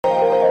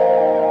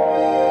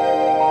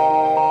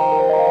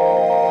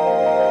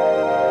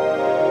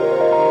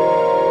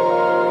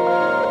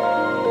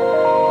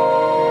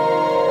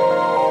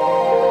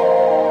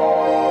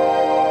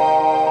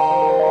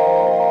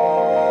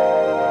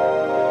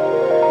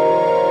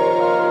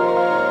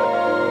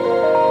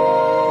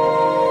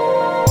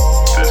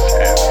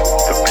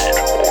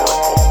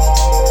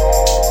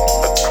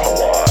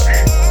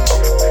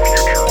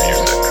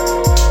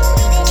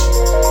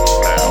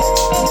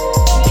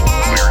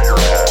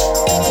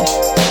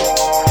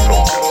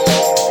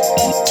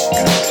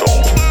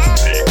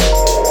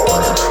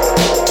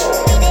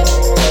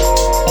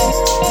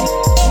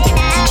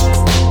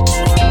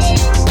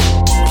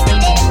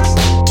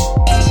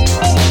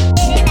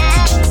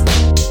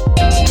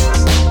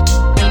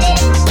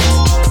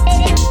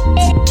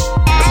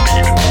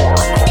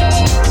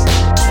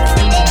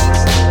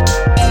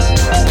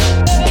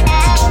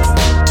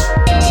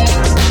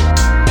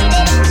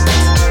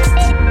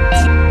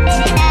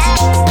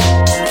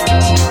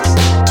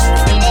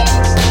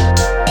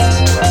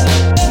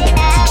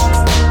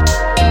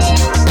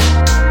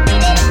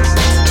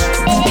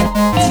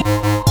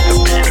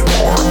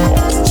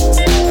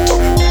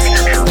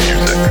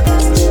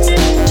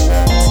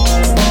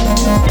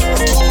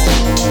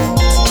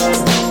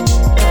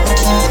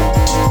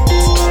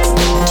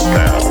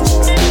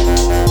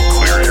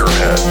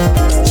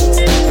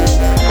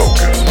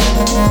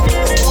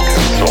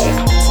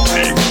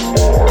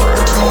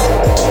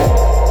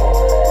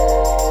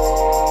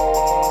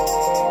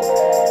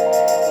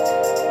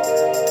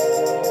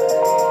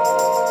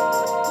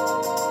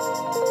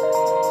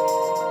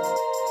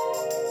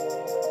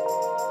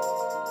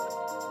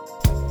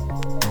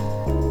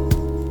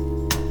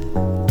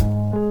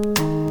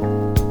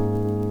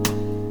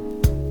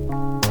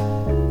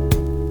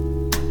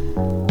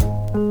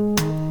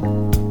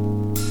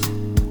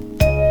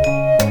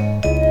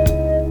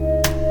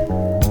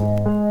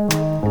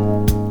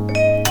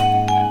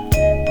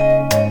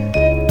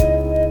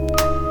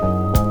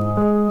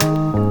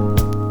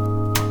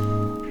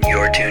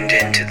You're tuned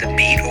in to the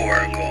Beat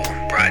Oracle,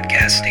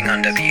 broadcasting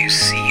on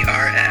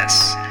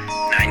WCRS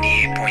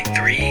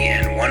 98.3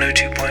 and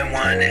 102.1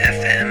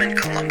 FM in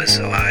Columbus,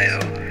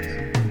 Ohio.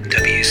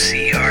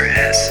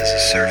 WCRS is a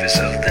service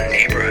of the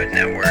Neighborhood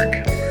Network.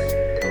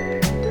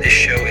 This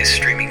show is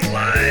streaming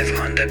live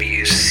on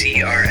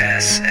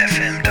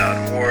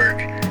WCRSFM.org,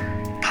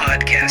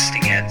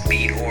 podcasting at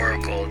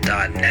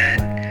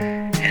beatoracle.net,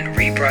 and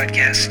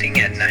rebroadcasting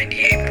at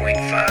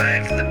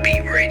 98.5 The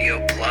Beat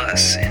Radio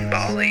Plus in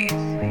Bali.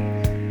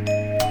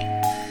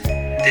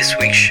 This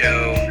week's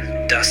show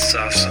dusts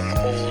off some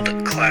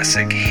old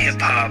classic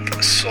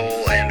hip-hop,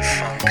 soul, and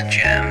funk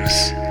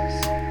gems.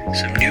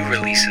 Some new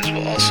releases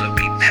will also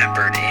be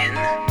peppered in,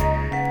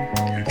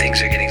 and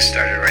things are getting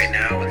started right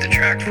now with a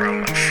track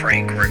from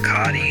Frank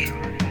Ricotti.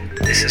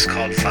 This is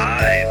called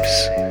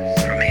Vibes,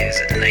 from his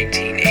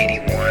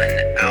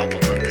 1981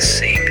 album of the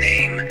same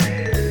name.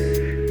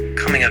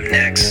 Coming up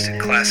next, a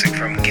classic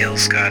from Gil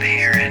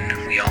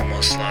Scott-Heron, We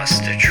Almost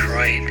Lost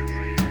Detroit.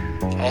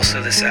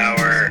 Also this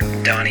hour,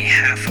 Donny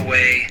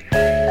Hathaway,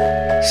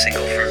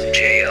 single from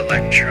J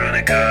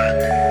Electronica,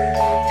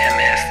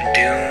 MF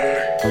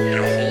Doom, and a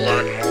whole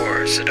lot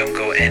more, so don't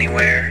go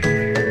anywhere.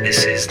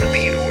 This is the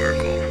Beat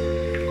Oracle.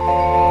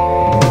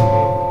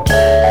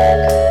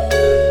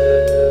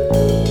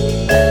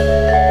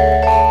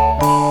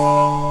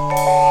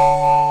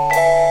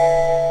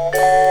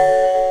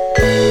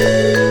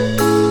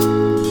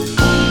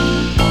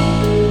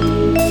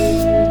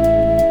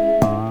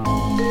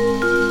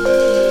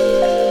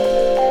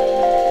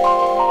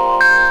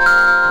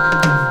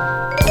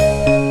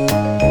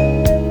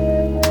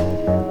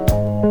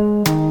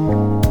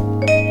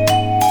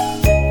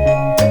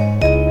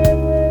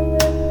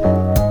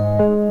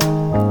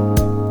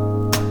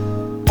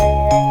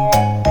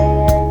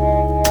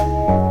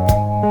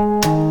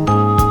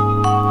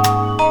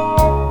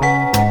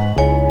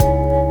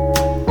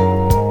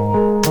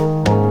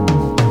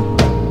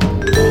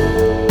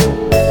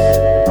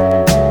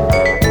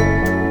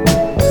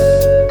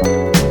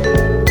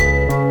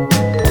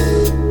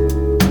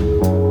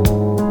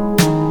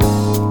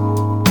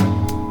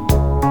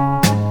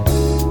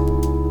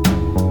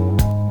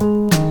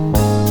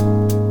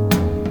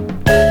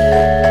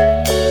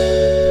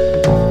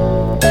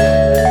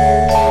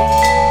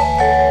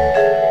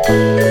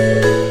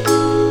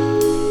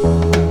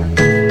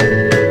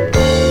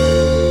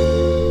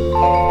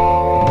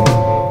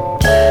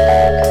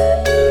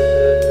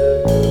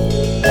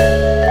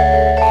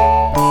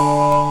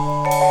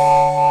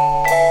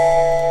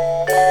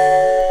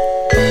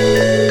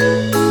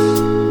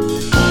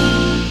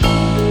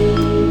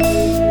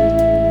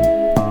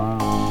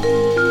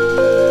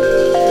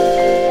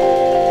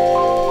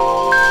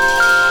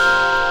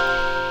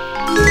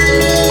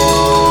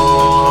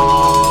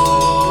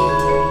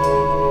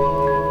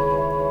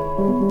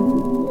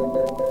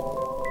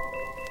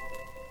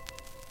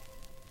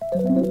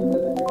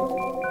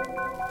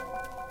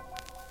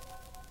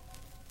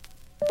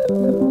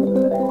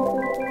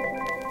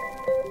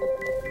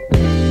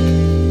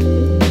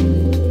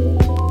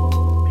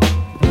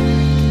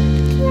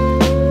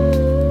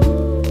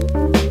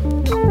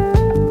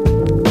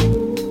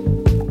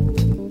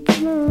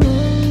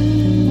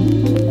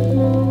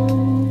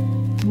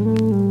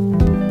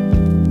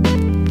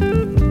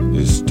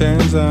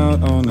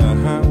 Out on the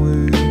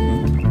highway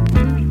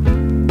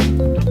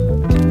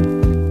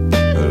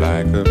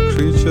like a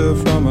creature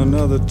from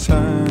another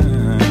time.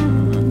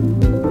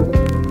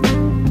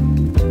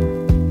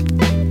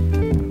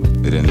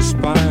 It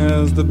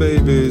inspires the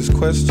baby's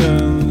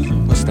questions.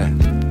 What's that?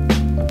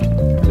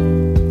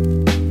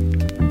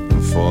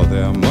 For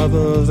their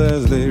mothers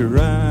as they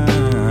ride.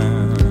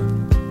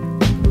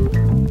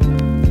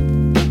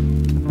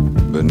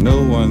 But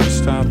no one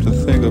stopped to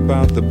think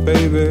about the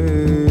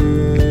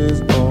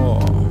babies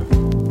or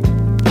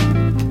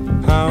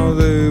how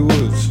they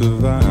would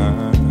survive.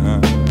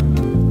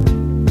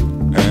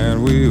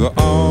 And we've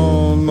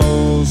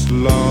almost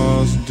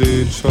lost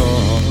Detroit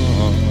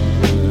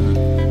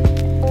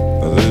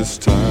this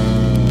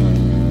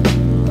time.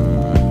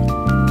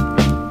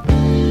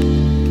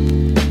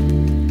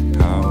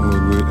 How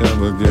would we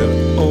ever get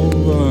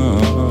over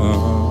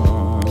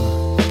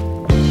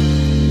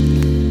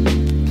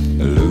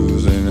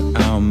losing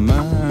our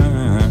minds?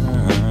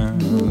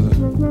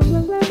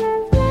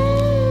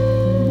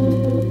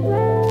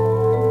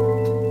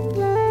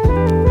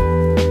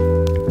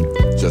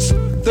 Just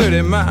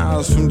 30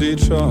 miles from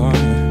Detroit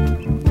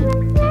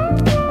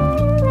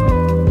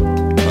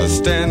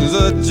stands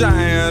a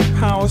giant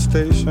power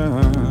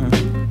station.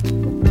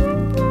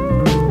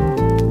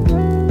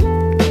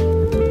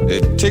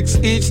 It ticks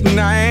each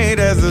night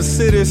as the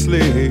city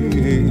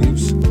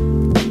sleeps.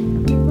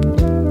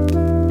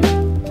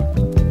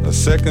 The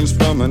seconds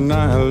from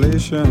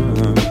annihilation.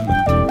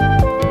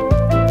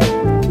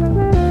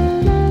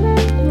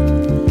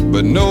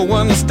 But no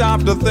one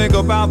stopped to think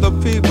about the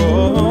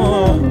people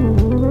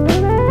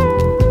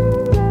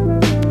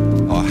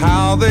or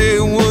how they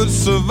would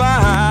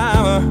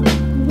survive.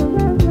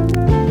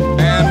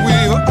 And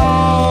we've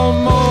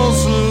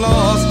almost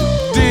lost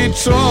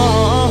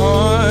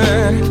Detroit.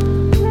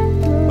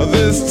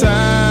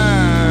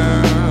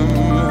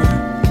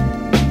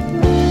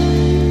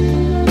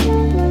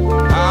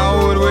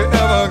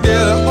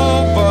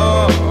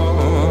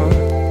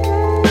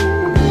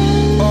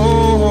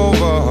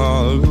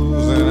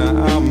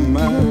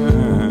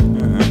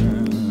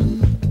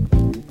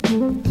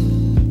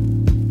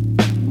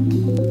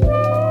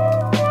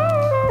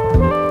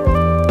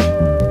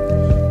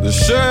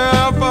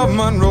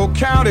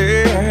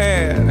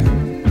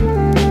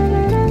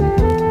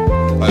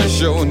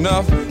 Sure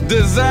enough,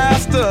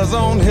 disasters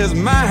on his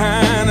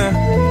mind.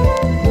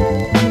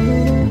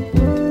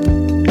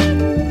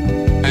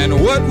 And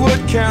what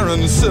would Karen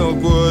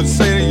Silkwood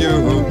say to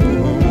you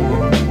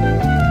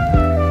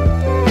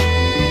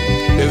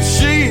if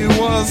she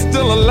was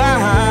still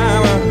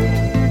alive?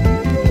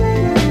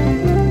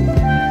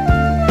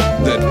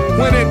 That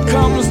when it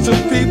comes to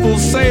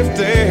people's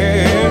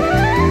safety,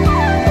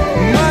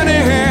 money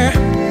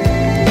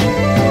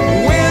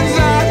wins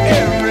out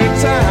every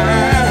time.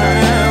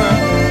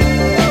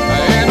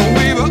 And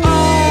we've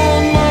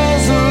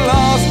almost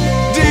lost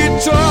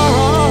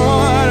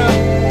Detroit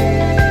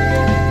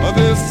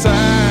this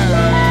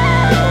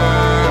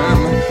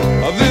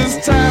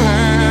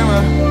time.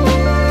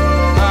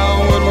 How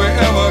would we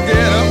ever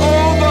get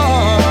over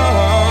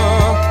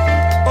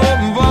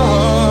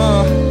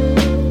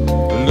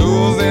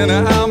losing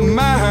our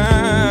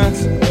minds?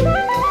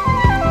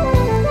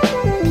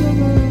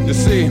 You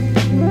see,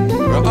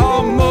 we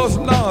almost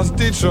lost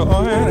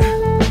Detroit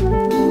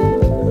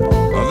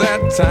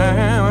that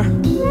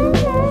time.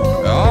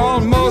 We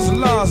almost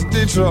lost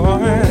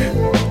Detroit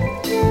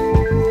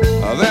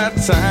that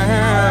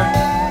time.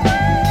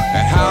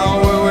 And how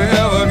will we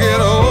ever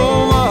get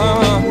over?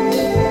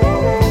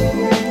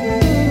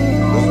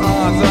 The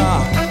odds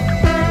are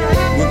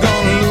we're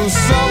gonna lose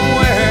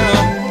somewhere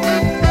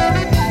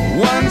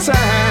one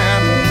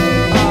time.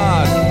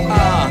 Odds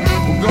are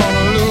we're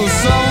gonna lose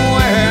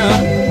somewhere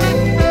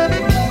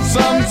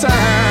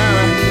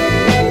sometime.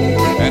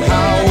 And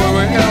how will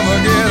we ever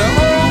get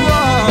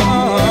over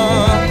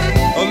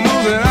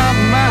losing our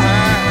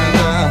minds?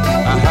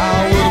 How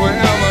would we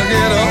ever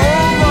get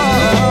over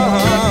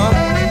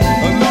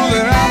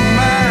losing our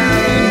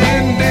minds?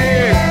 Didn't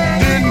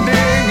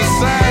dig the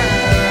sign.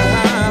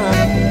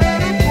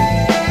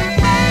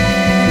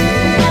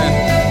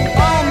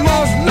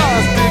 Almost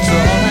lost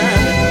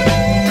Detroit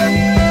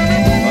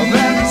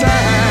that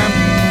time.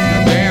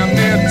 Damn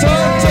near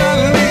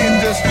totally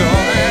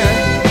destroyed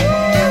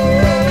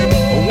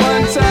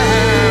one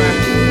time.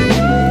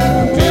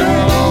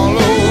 People all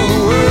over the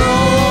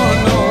world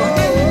know.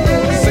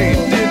 Say,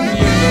 didn't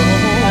you know?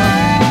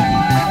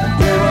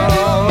 People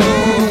all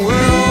over the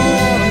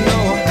world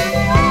know.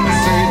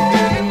 Say,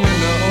 didn't you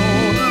know?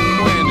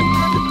 When you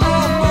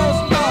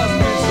almost lost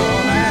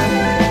Detroit.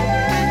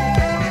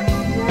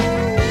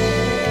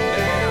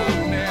 Damn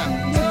near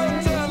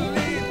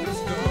totally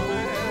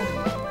destroyed.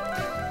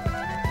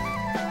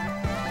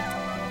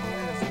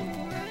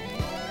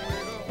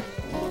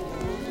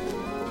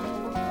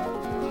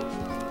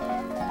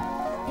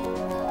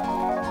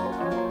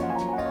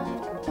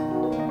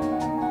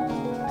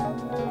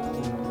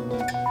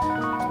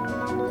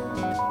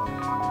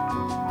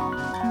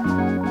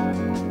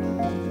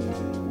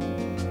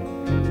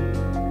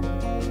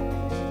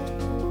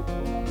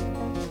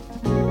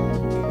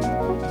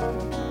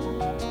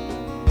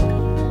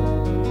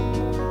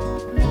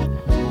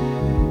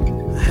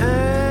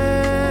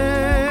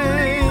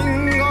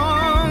 Hang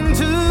on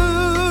to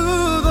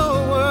the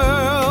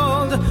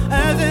world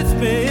as it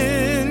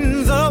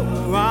spins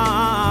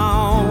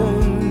around.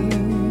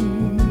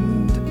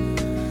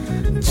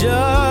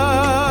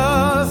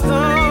 Just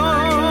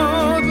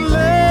don't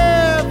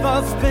let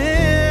the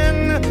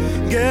spin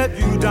get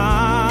you down.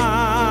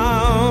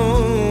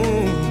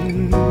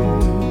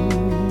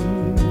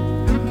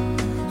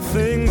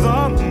 Things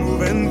are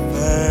moving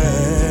fast.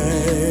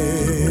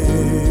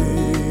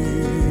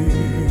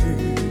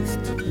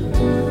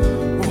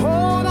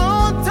 Hold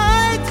on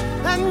tight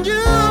and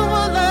you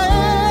will last.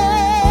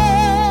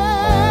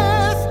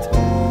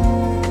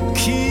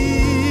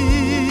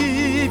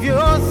 Keep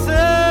your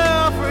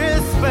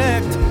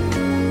self-respect,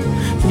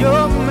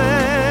 your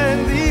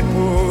manly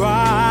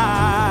pride.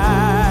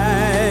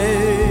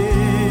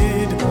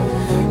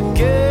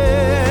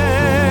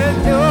 Get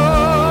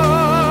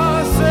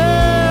yourself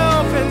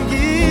in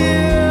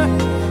gear.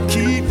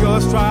 Keep your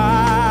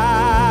stride.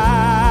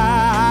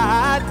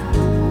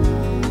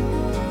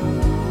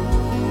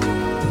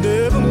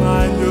 Never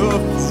mind your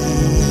fears.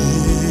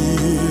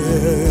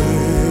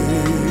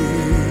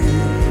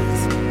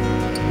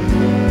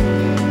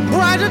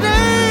 Brighter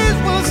days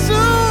will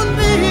soon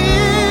be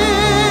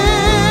here.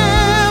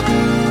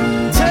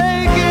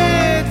 Take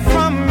it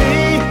from me,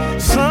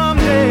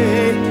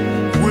 someday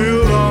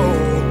we'll all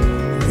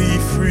be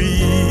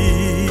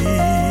free.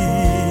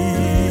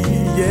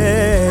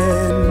 Yeah.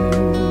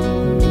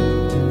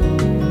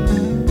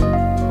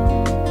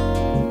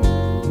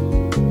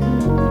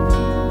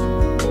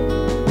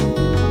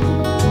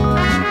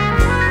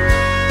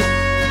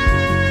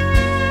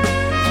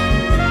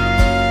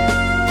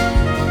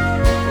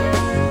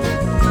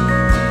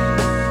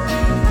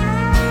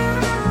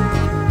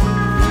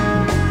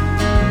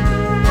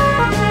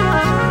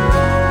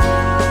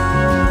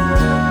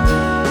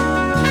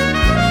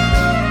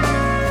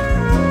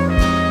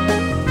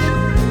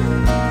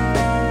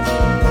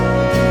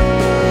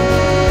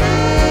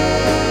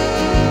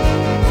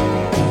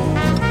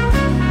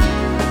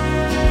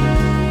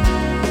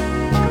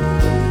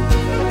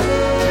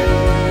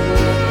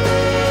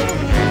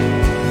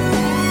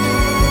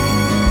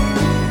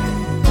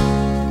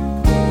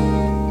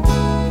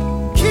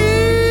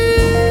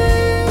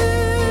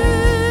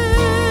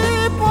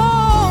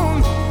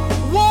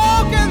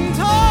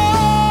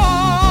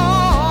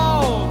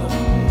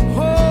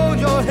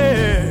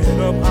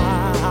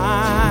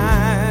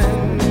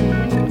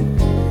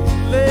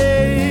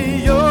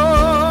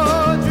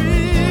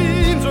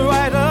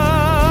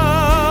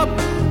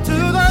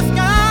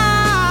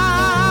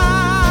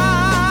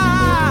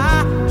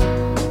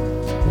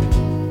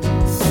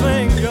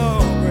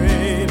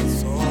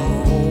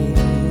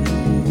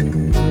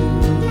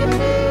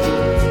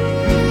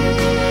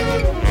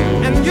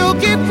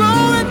 keep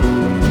growing,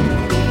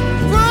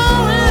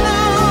 growing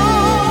on.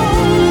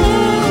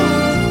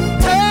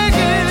 Take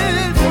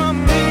it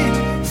from me,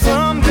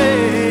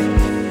 someday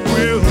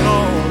we'll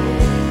all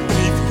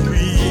be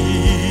free.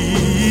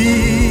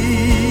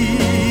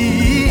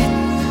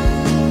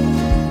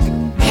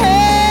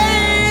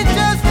 Hey,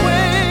 just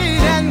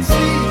wait and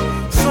see,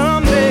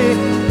 someday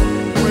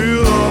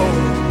we'll all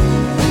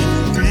be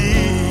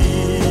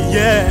free,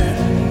 yeah.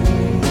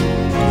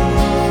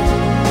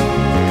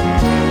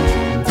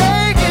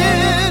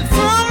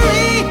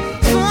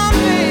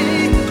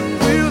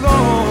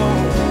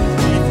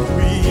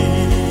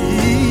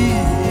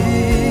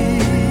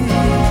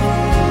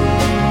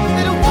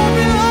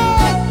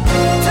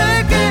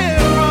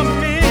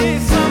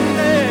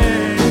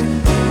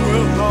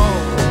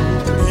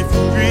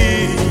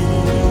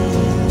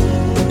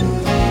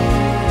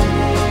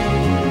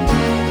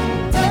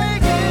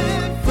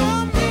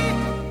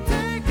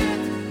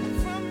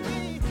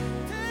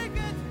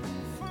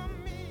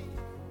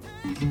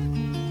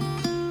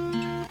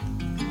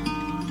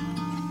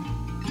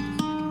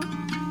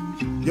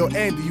 Yo,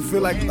 Andy, you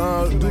feel like do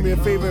me a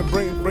favor and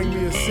bring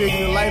me a cig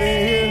and a lighter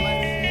in here?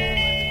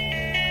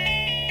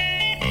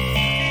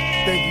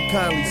 Thank you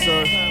kindly,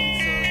 sir.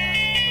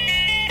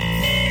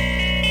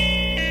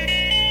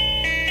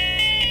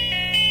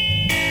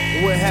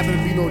 It wouldn't happen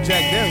to be no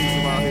Jack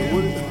Daniels around here,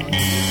 would it?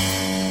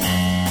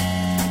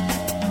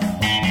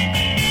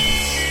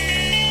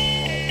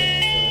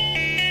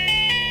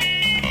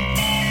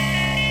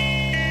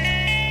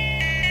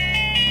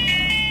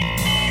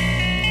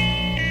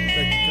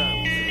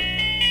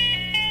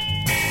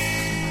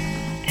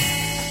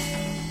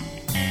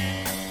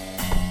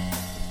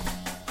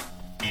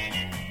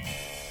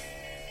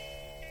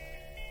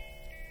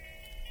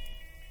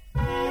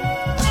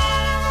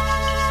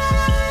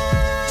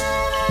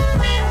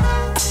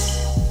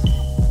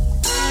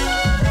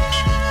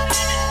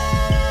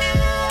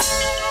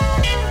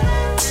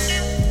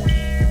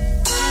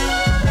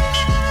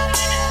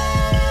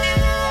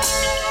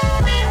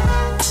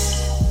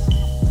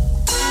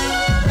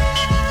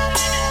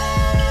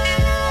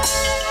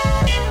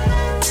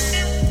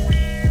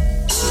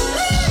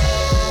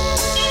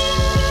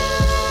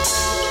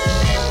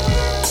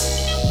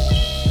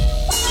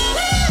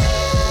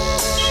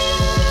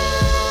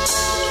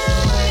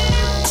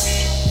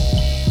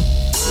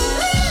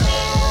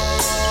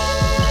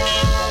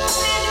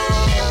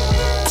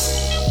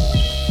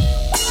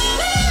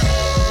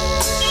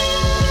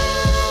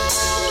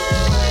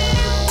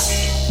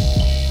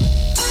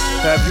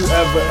 Have you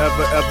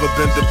ever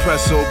been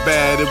depressed so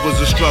bad it was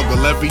a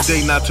struggle every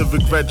day not to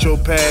regret your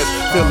past?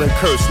 Feeling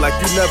cursed like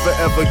you never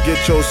ever get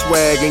your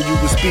swag, and you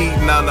was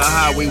speeding down the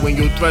highway when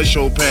your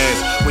threshold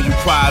passed. When you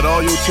cried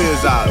all your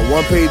tears out, and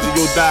one page of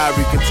your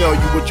diary can tell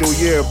you what your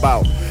year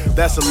about.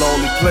 That's a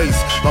lonely place.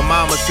 My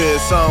mama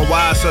said, son,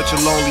 why such a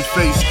lonely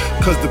face?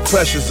 Cause the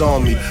pressure's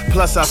on me.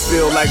 Plus I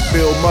feel like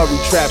Bill Murray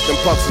trapped in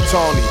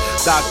Punxsutawney.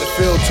 Dr.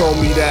 Phil told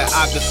me that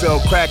I could sell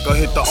crack or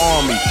hit the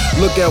army.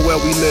 Look at where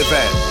we live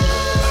at.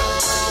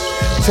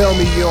 Tell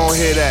me you don't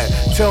hear that.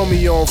 Tell me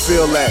you don't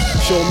feel that.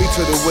 Show me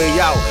to the way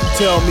out.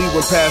 Tell me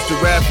when Pastor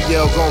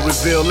Raphael gon'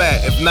 reveal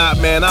that. If not,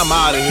 man, I'm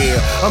out of here.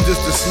 I'm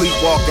just a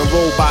sleepwalking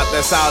robot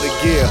that's out of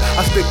gear.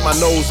 I stick my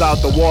nose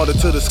out the water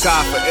to the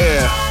sky for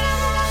air.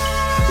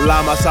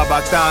 Lama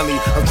Sabachthani,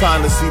 I'm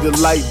trying to see the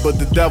light, but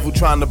the devil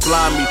trying to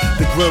blind me.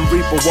 The Grim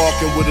Reaper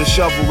walking with a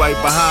shovel right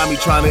behind me,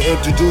 trying to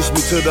introduce me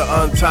to the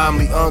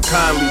untimely,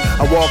 unkindly.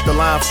 I walk the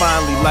line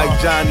finally like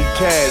Johnny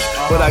Cash,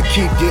 but I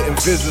keep getting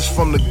visits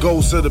from the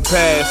ghosts of the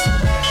past.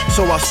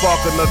 So I spark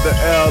another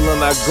L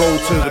and I go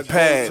to the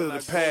pad.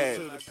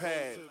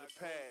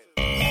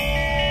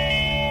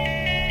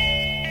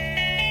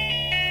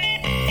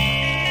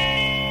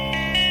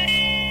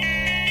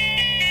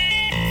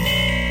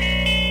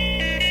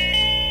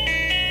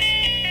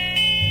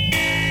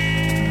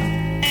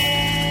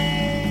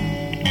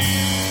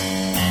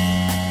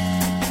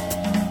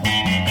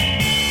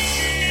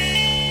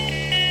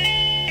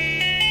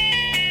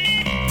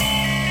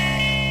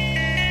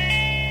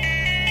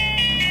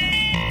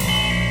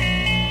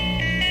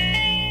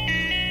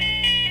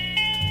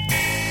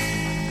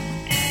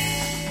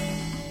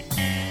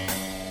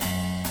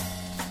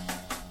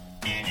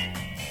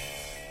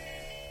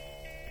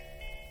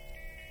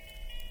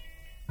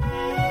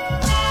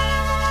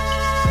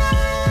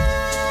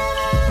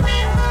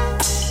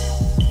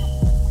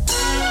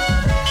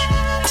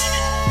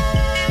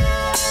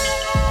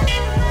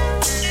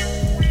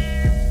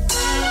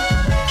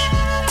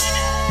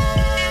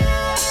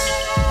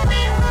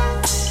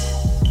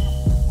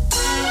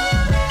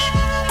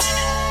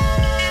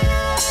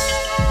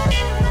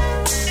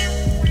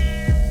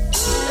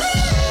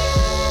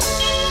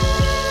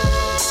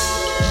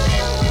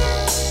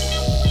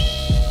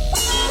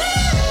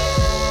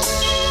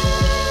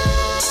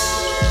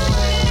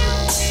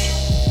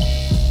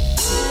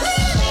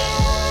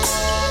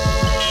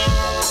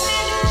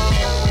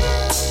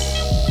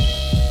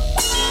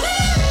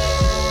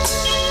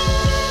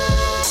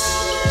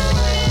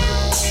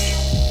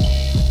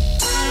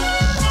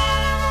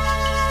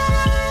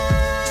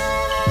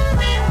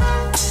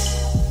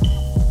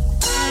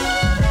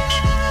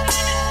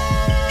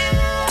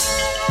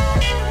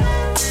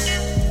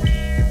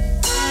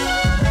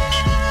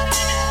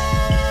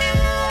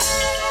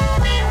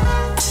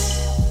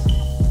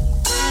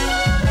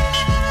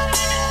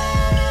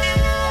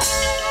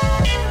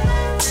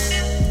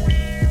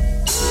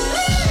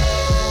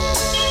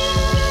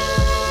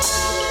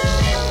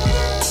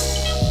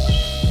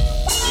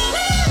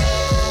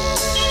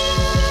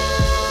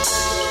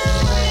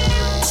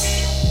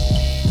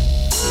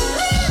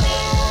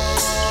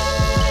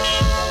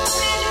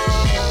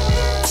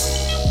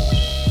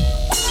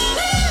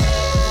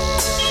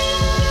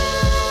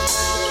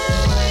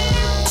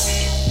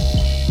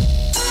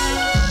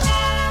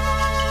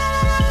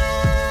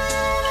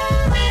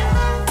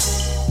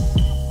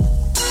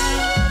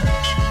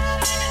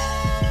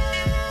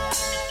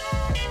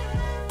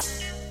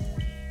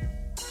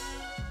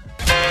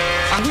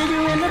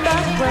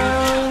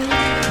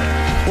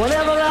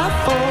 Whenever I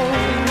fall,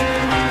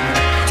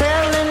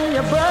 telling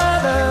your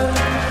brother,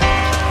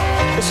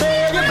 they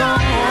say you're gone.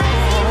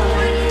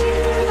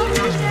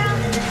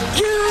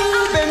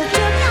 You've been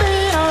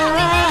tripping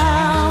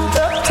around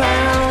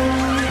uptown,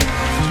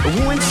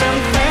 doing some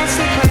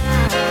fancy crowd.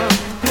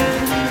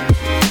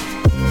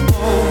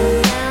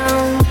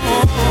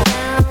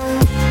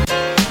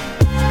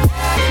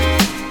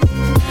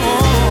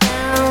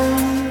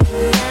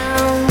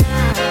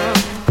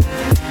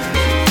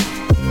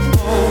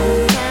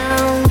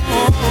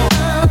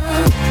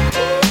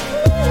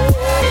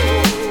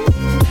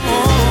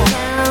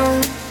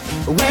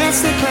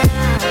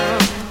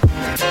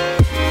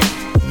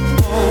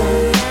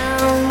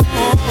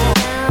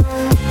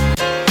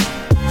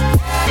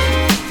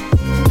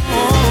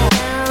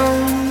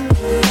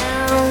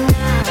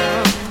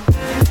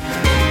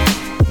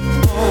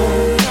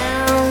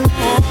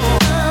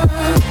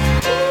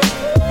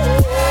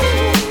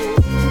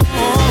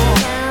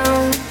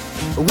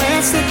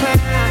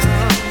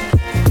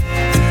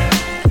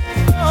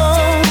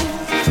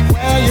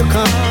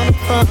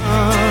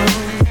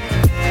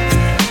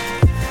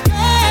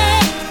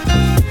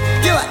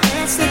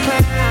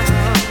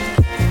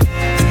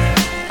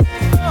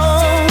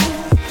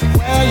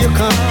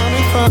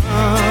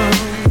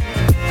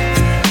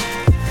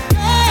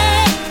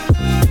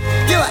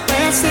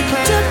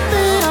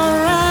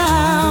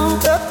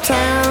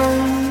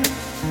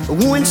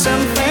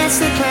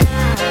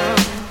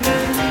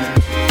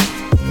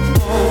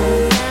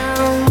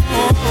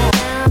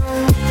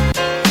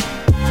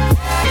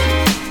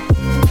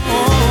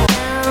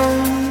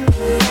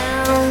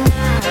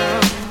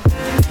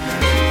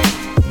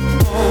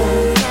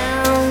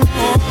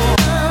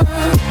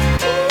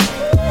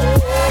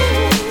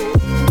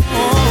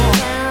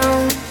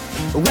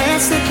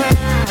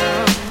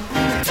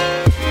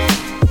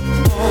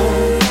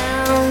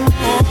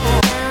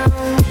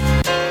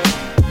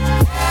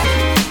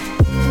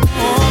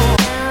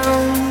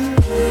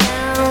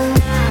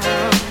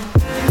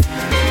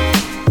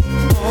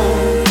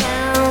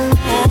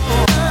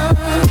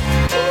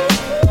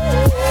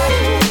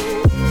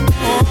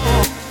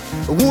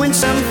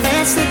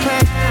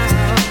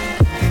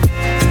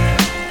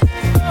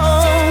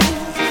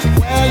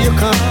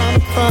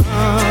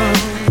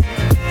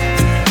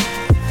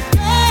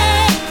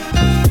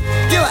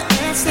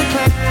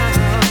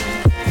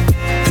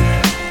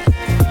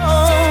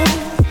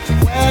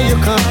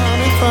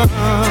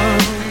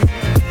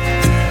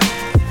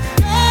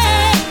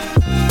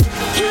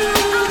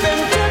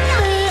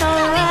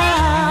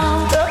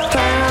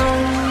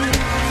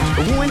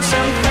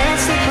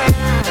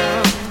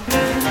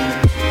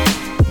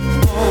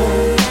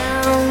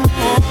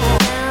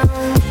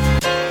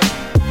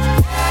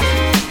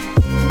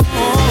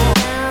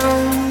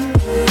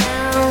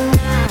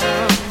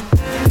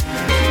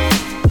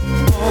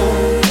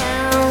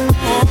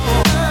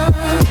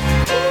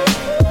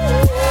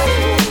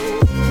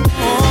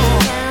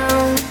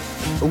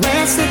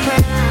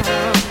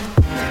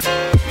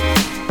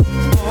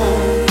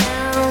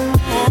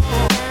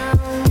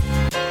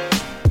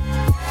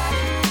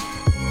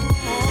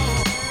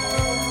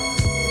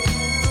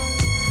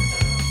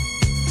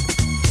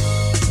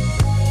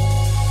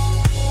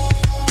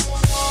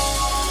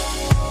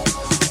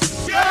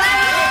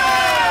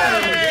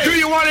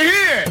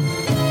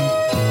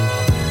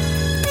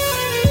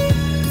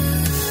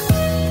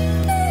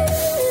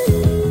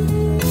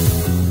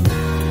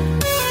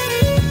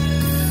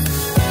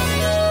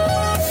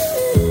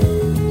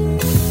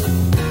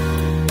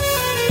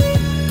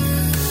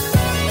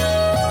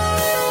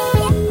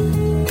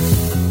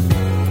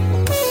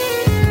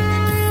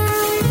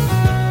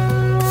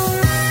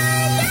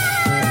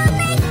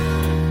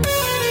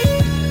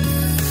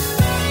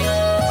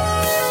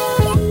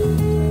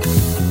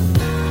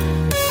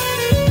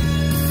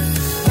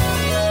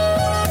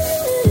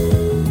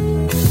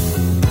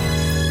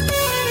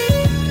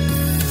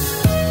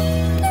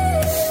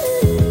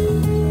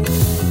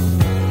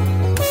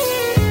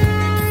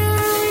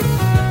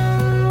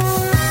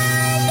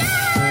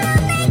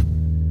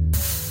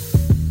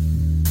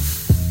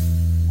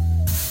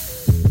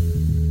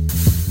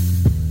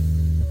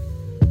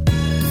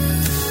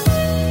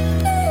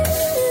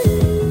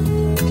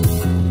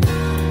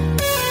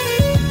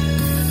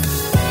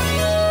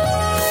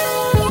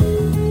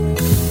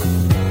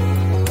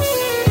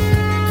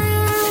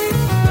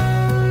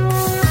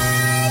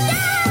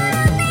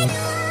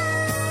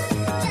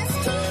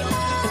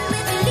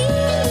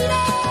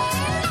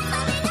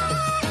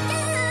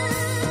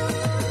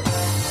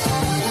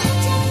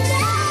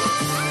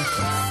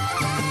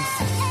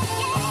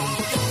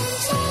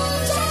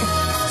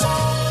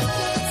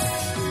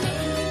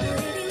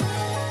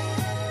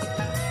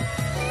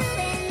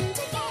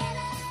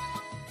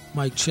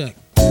 Mic check.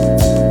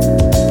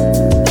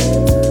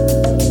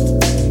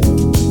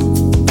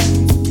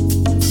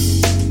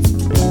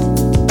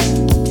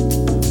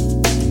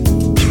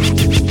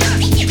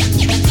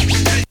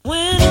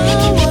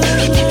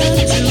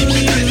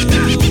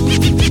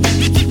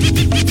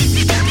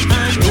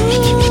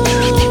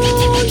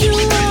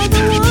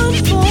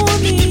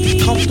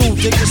 Come through,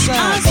 dig the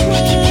sound.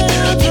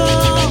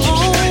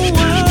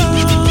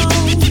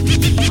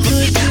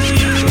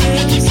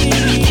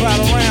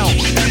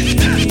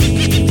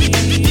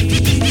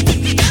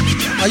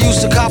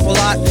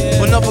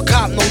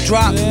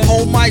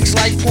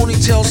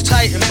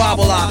 tight and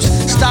bobble ops.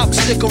 Stop,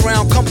 stick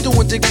around, come through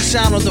and dig the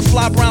sound of the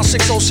fly brown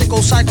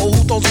 6060 psycho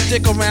who throws a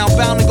dick around.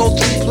 Bound to go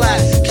 3 plat,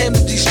 came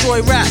to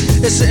destroy rap.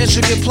 It's an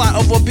intricate plot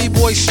of a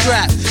b-boy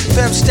strap.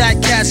 Fem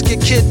stack cats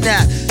get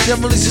kidnapped.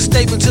 Then release a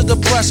statement to the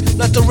press,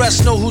 let the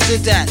rest know who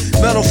did that.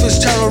 Metal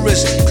fist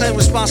terrorist, claim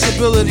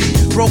responsibility.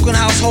 Broken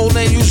household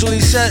name usually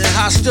set in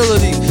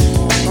hostility.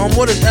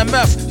 What is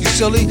MF, you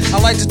silly? I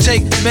like to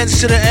take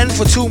men's to the end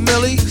for 2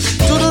 milli.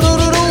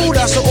 Do-do-do-do-do,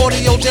 that's the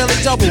audio daily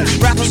double.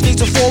 Rappers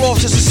need to fall off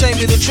just to save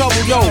me the trouble.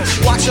 Yo,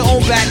 watch your own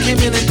back, came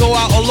in and go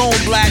out alone,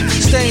 black.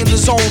 Stay in the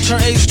zone,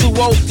 turn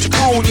H2O to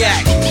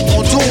cognac.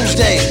 On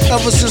doomsday,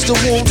 ever since the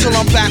womb till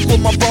I'm back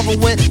where my brother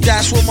went,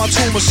 that's what my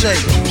tumor say.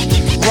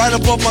 Right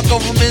above my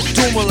government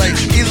doomulate,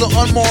 either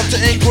unmarked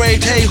or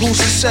engraved, hey, who's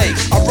to say?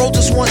 I wrote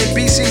this one in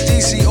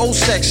BCDC O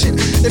section.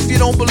 If you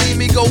don't believe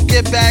me, go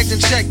get bagged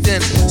and checked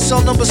in. Cell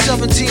number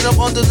 17 up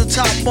under the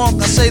top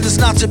bunk. I say this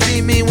not to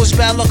be mean, was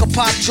bad luck a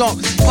pop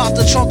junk. Pop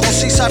the trunk on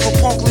C-Cypher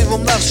punk, leave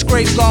him left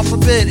scrape, God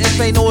forbid. If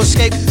ain't no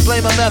escape,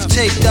 blame MF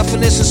tape.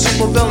 Definition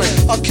super villain,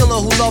 a killer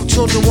who loved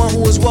children, one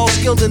who is well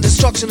skilled in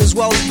destruction as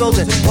well as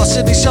building. While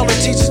Sidney Sheldon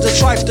teaches the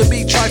trife to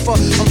be trifer,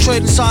 I'm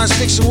trading science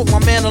fiction with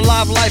my man, a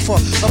live lifer.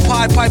 A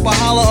Pied Piper,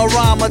 holler a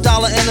rhyme, a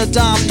dollar and a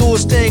dime, do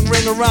his thing,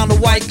 ring around the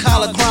white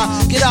collar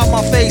crime. Get out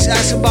my face,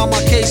 asking about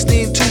my case,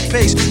 need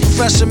toothpaste.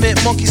 Professor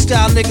Mint, monkey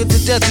style nigga to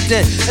death to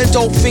death. And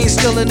dope fiends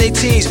still in their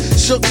teens.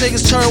 Shook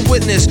niggas turn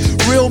witness.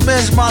 Real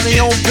men's mind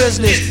their own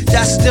business.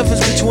 That's the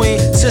difference between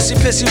sissy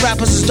pissy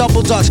rappers is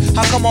double dutch.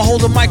 How come I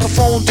hold a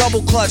microphone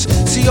double clutch?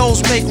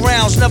 COs make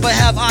rounds, never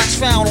have ox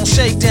found on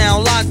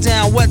shakedown,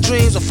 lockdown, wet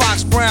dreams of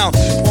Fox Brown.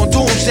 On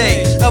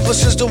doomsday, ever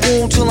since the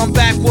womb till I'm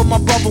back where my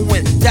brother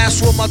went.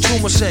 That's what my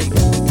tumor say.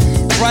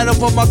 Right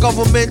above my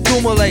government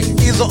doomulate,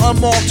 either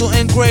unmarked or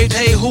engraved,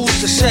 hey, who's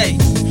to say?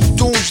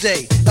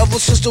 Doomsday, ever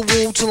since the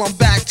womb till I'm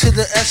back to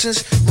the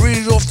essence,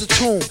 read it off the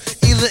tomb.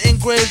 Either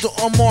engraved or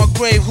unmarked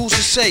grave, who's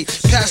to say?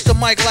 Pass the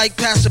mic like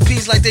pass the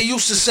peas like they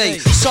used to say.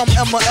 Some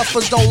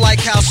MFers don't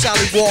like how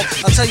Sally walk.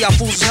 I tell y'all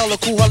fools is hella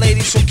cool, her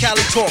ladies from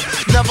Cali talk.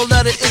 Never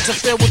let it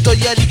interfere with the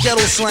Yeti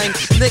ghetto slang.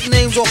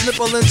 Nicknames off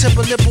nipple and tip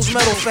of nipples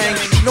metal fang.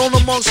 Known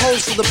amongst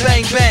hoes for the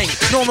bang bang.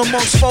 Known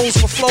amongst foes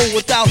for flow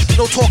without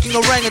no talking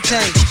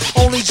orangutans.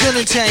 Only gin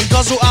and tang,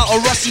 guzzle out a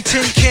rusty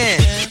tin can.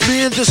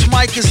 Me and this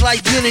mic is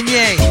like yin and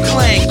yang.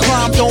 Clang,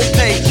 crime don't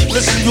pay.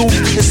 Listen you,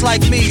 it's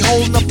like me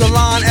holding up the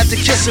line at the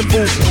kissing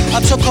booth.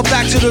 I took her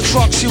back to the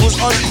truck, she was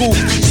uncouth.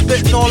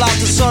 Spitting all out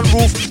the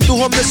sunroof,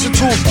 through her missing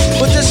tooth.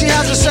 But then she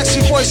has a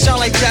sexy voice, sound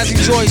like Jazzy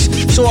Joyce.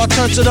 So I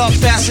turned it up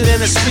faster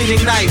than a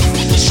speeding knife.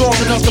 Strong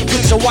enough to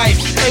please a wife.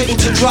 Able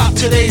to drop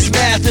today's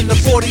math in the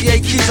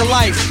 48 keys of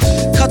life.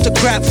 Cut the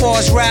crap for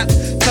us rap.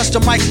 Touch the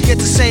mic and get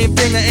the same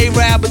thing an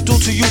A-Rab would do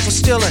to you for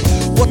stealing.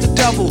 What the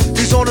devil,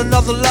 he's on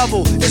another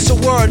level. It's a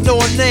word, no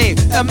a name.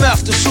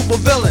 MF, the super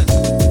villain.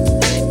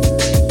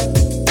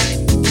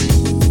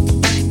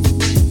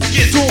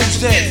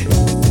 Doomsday.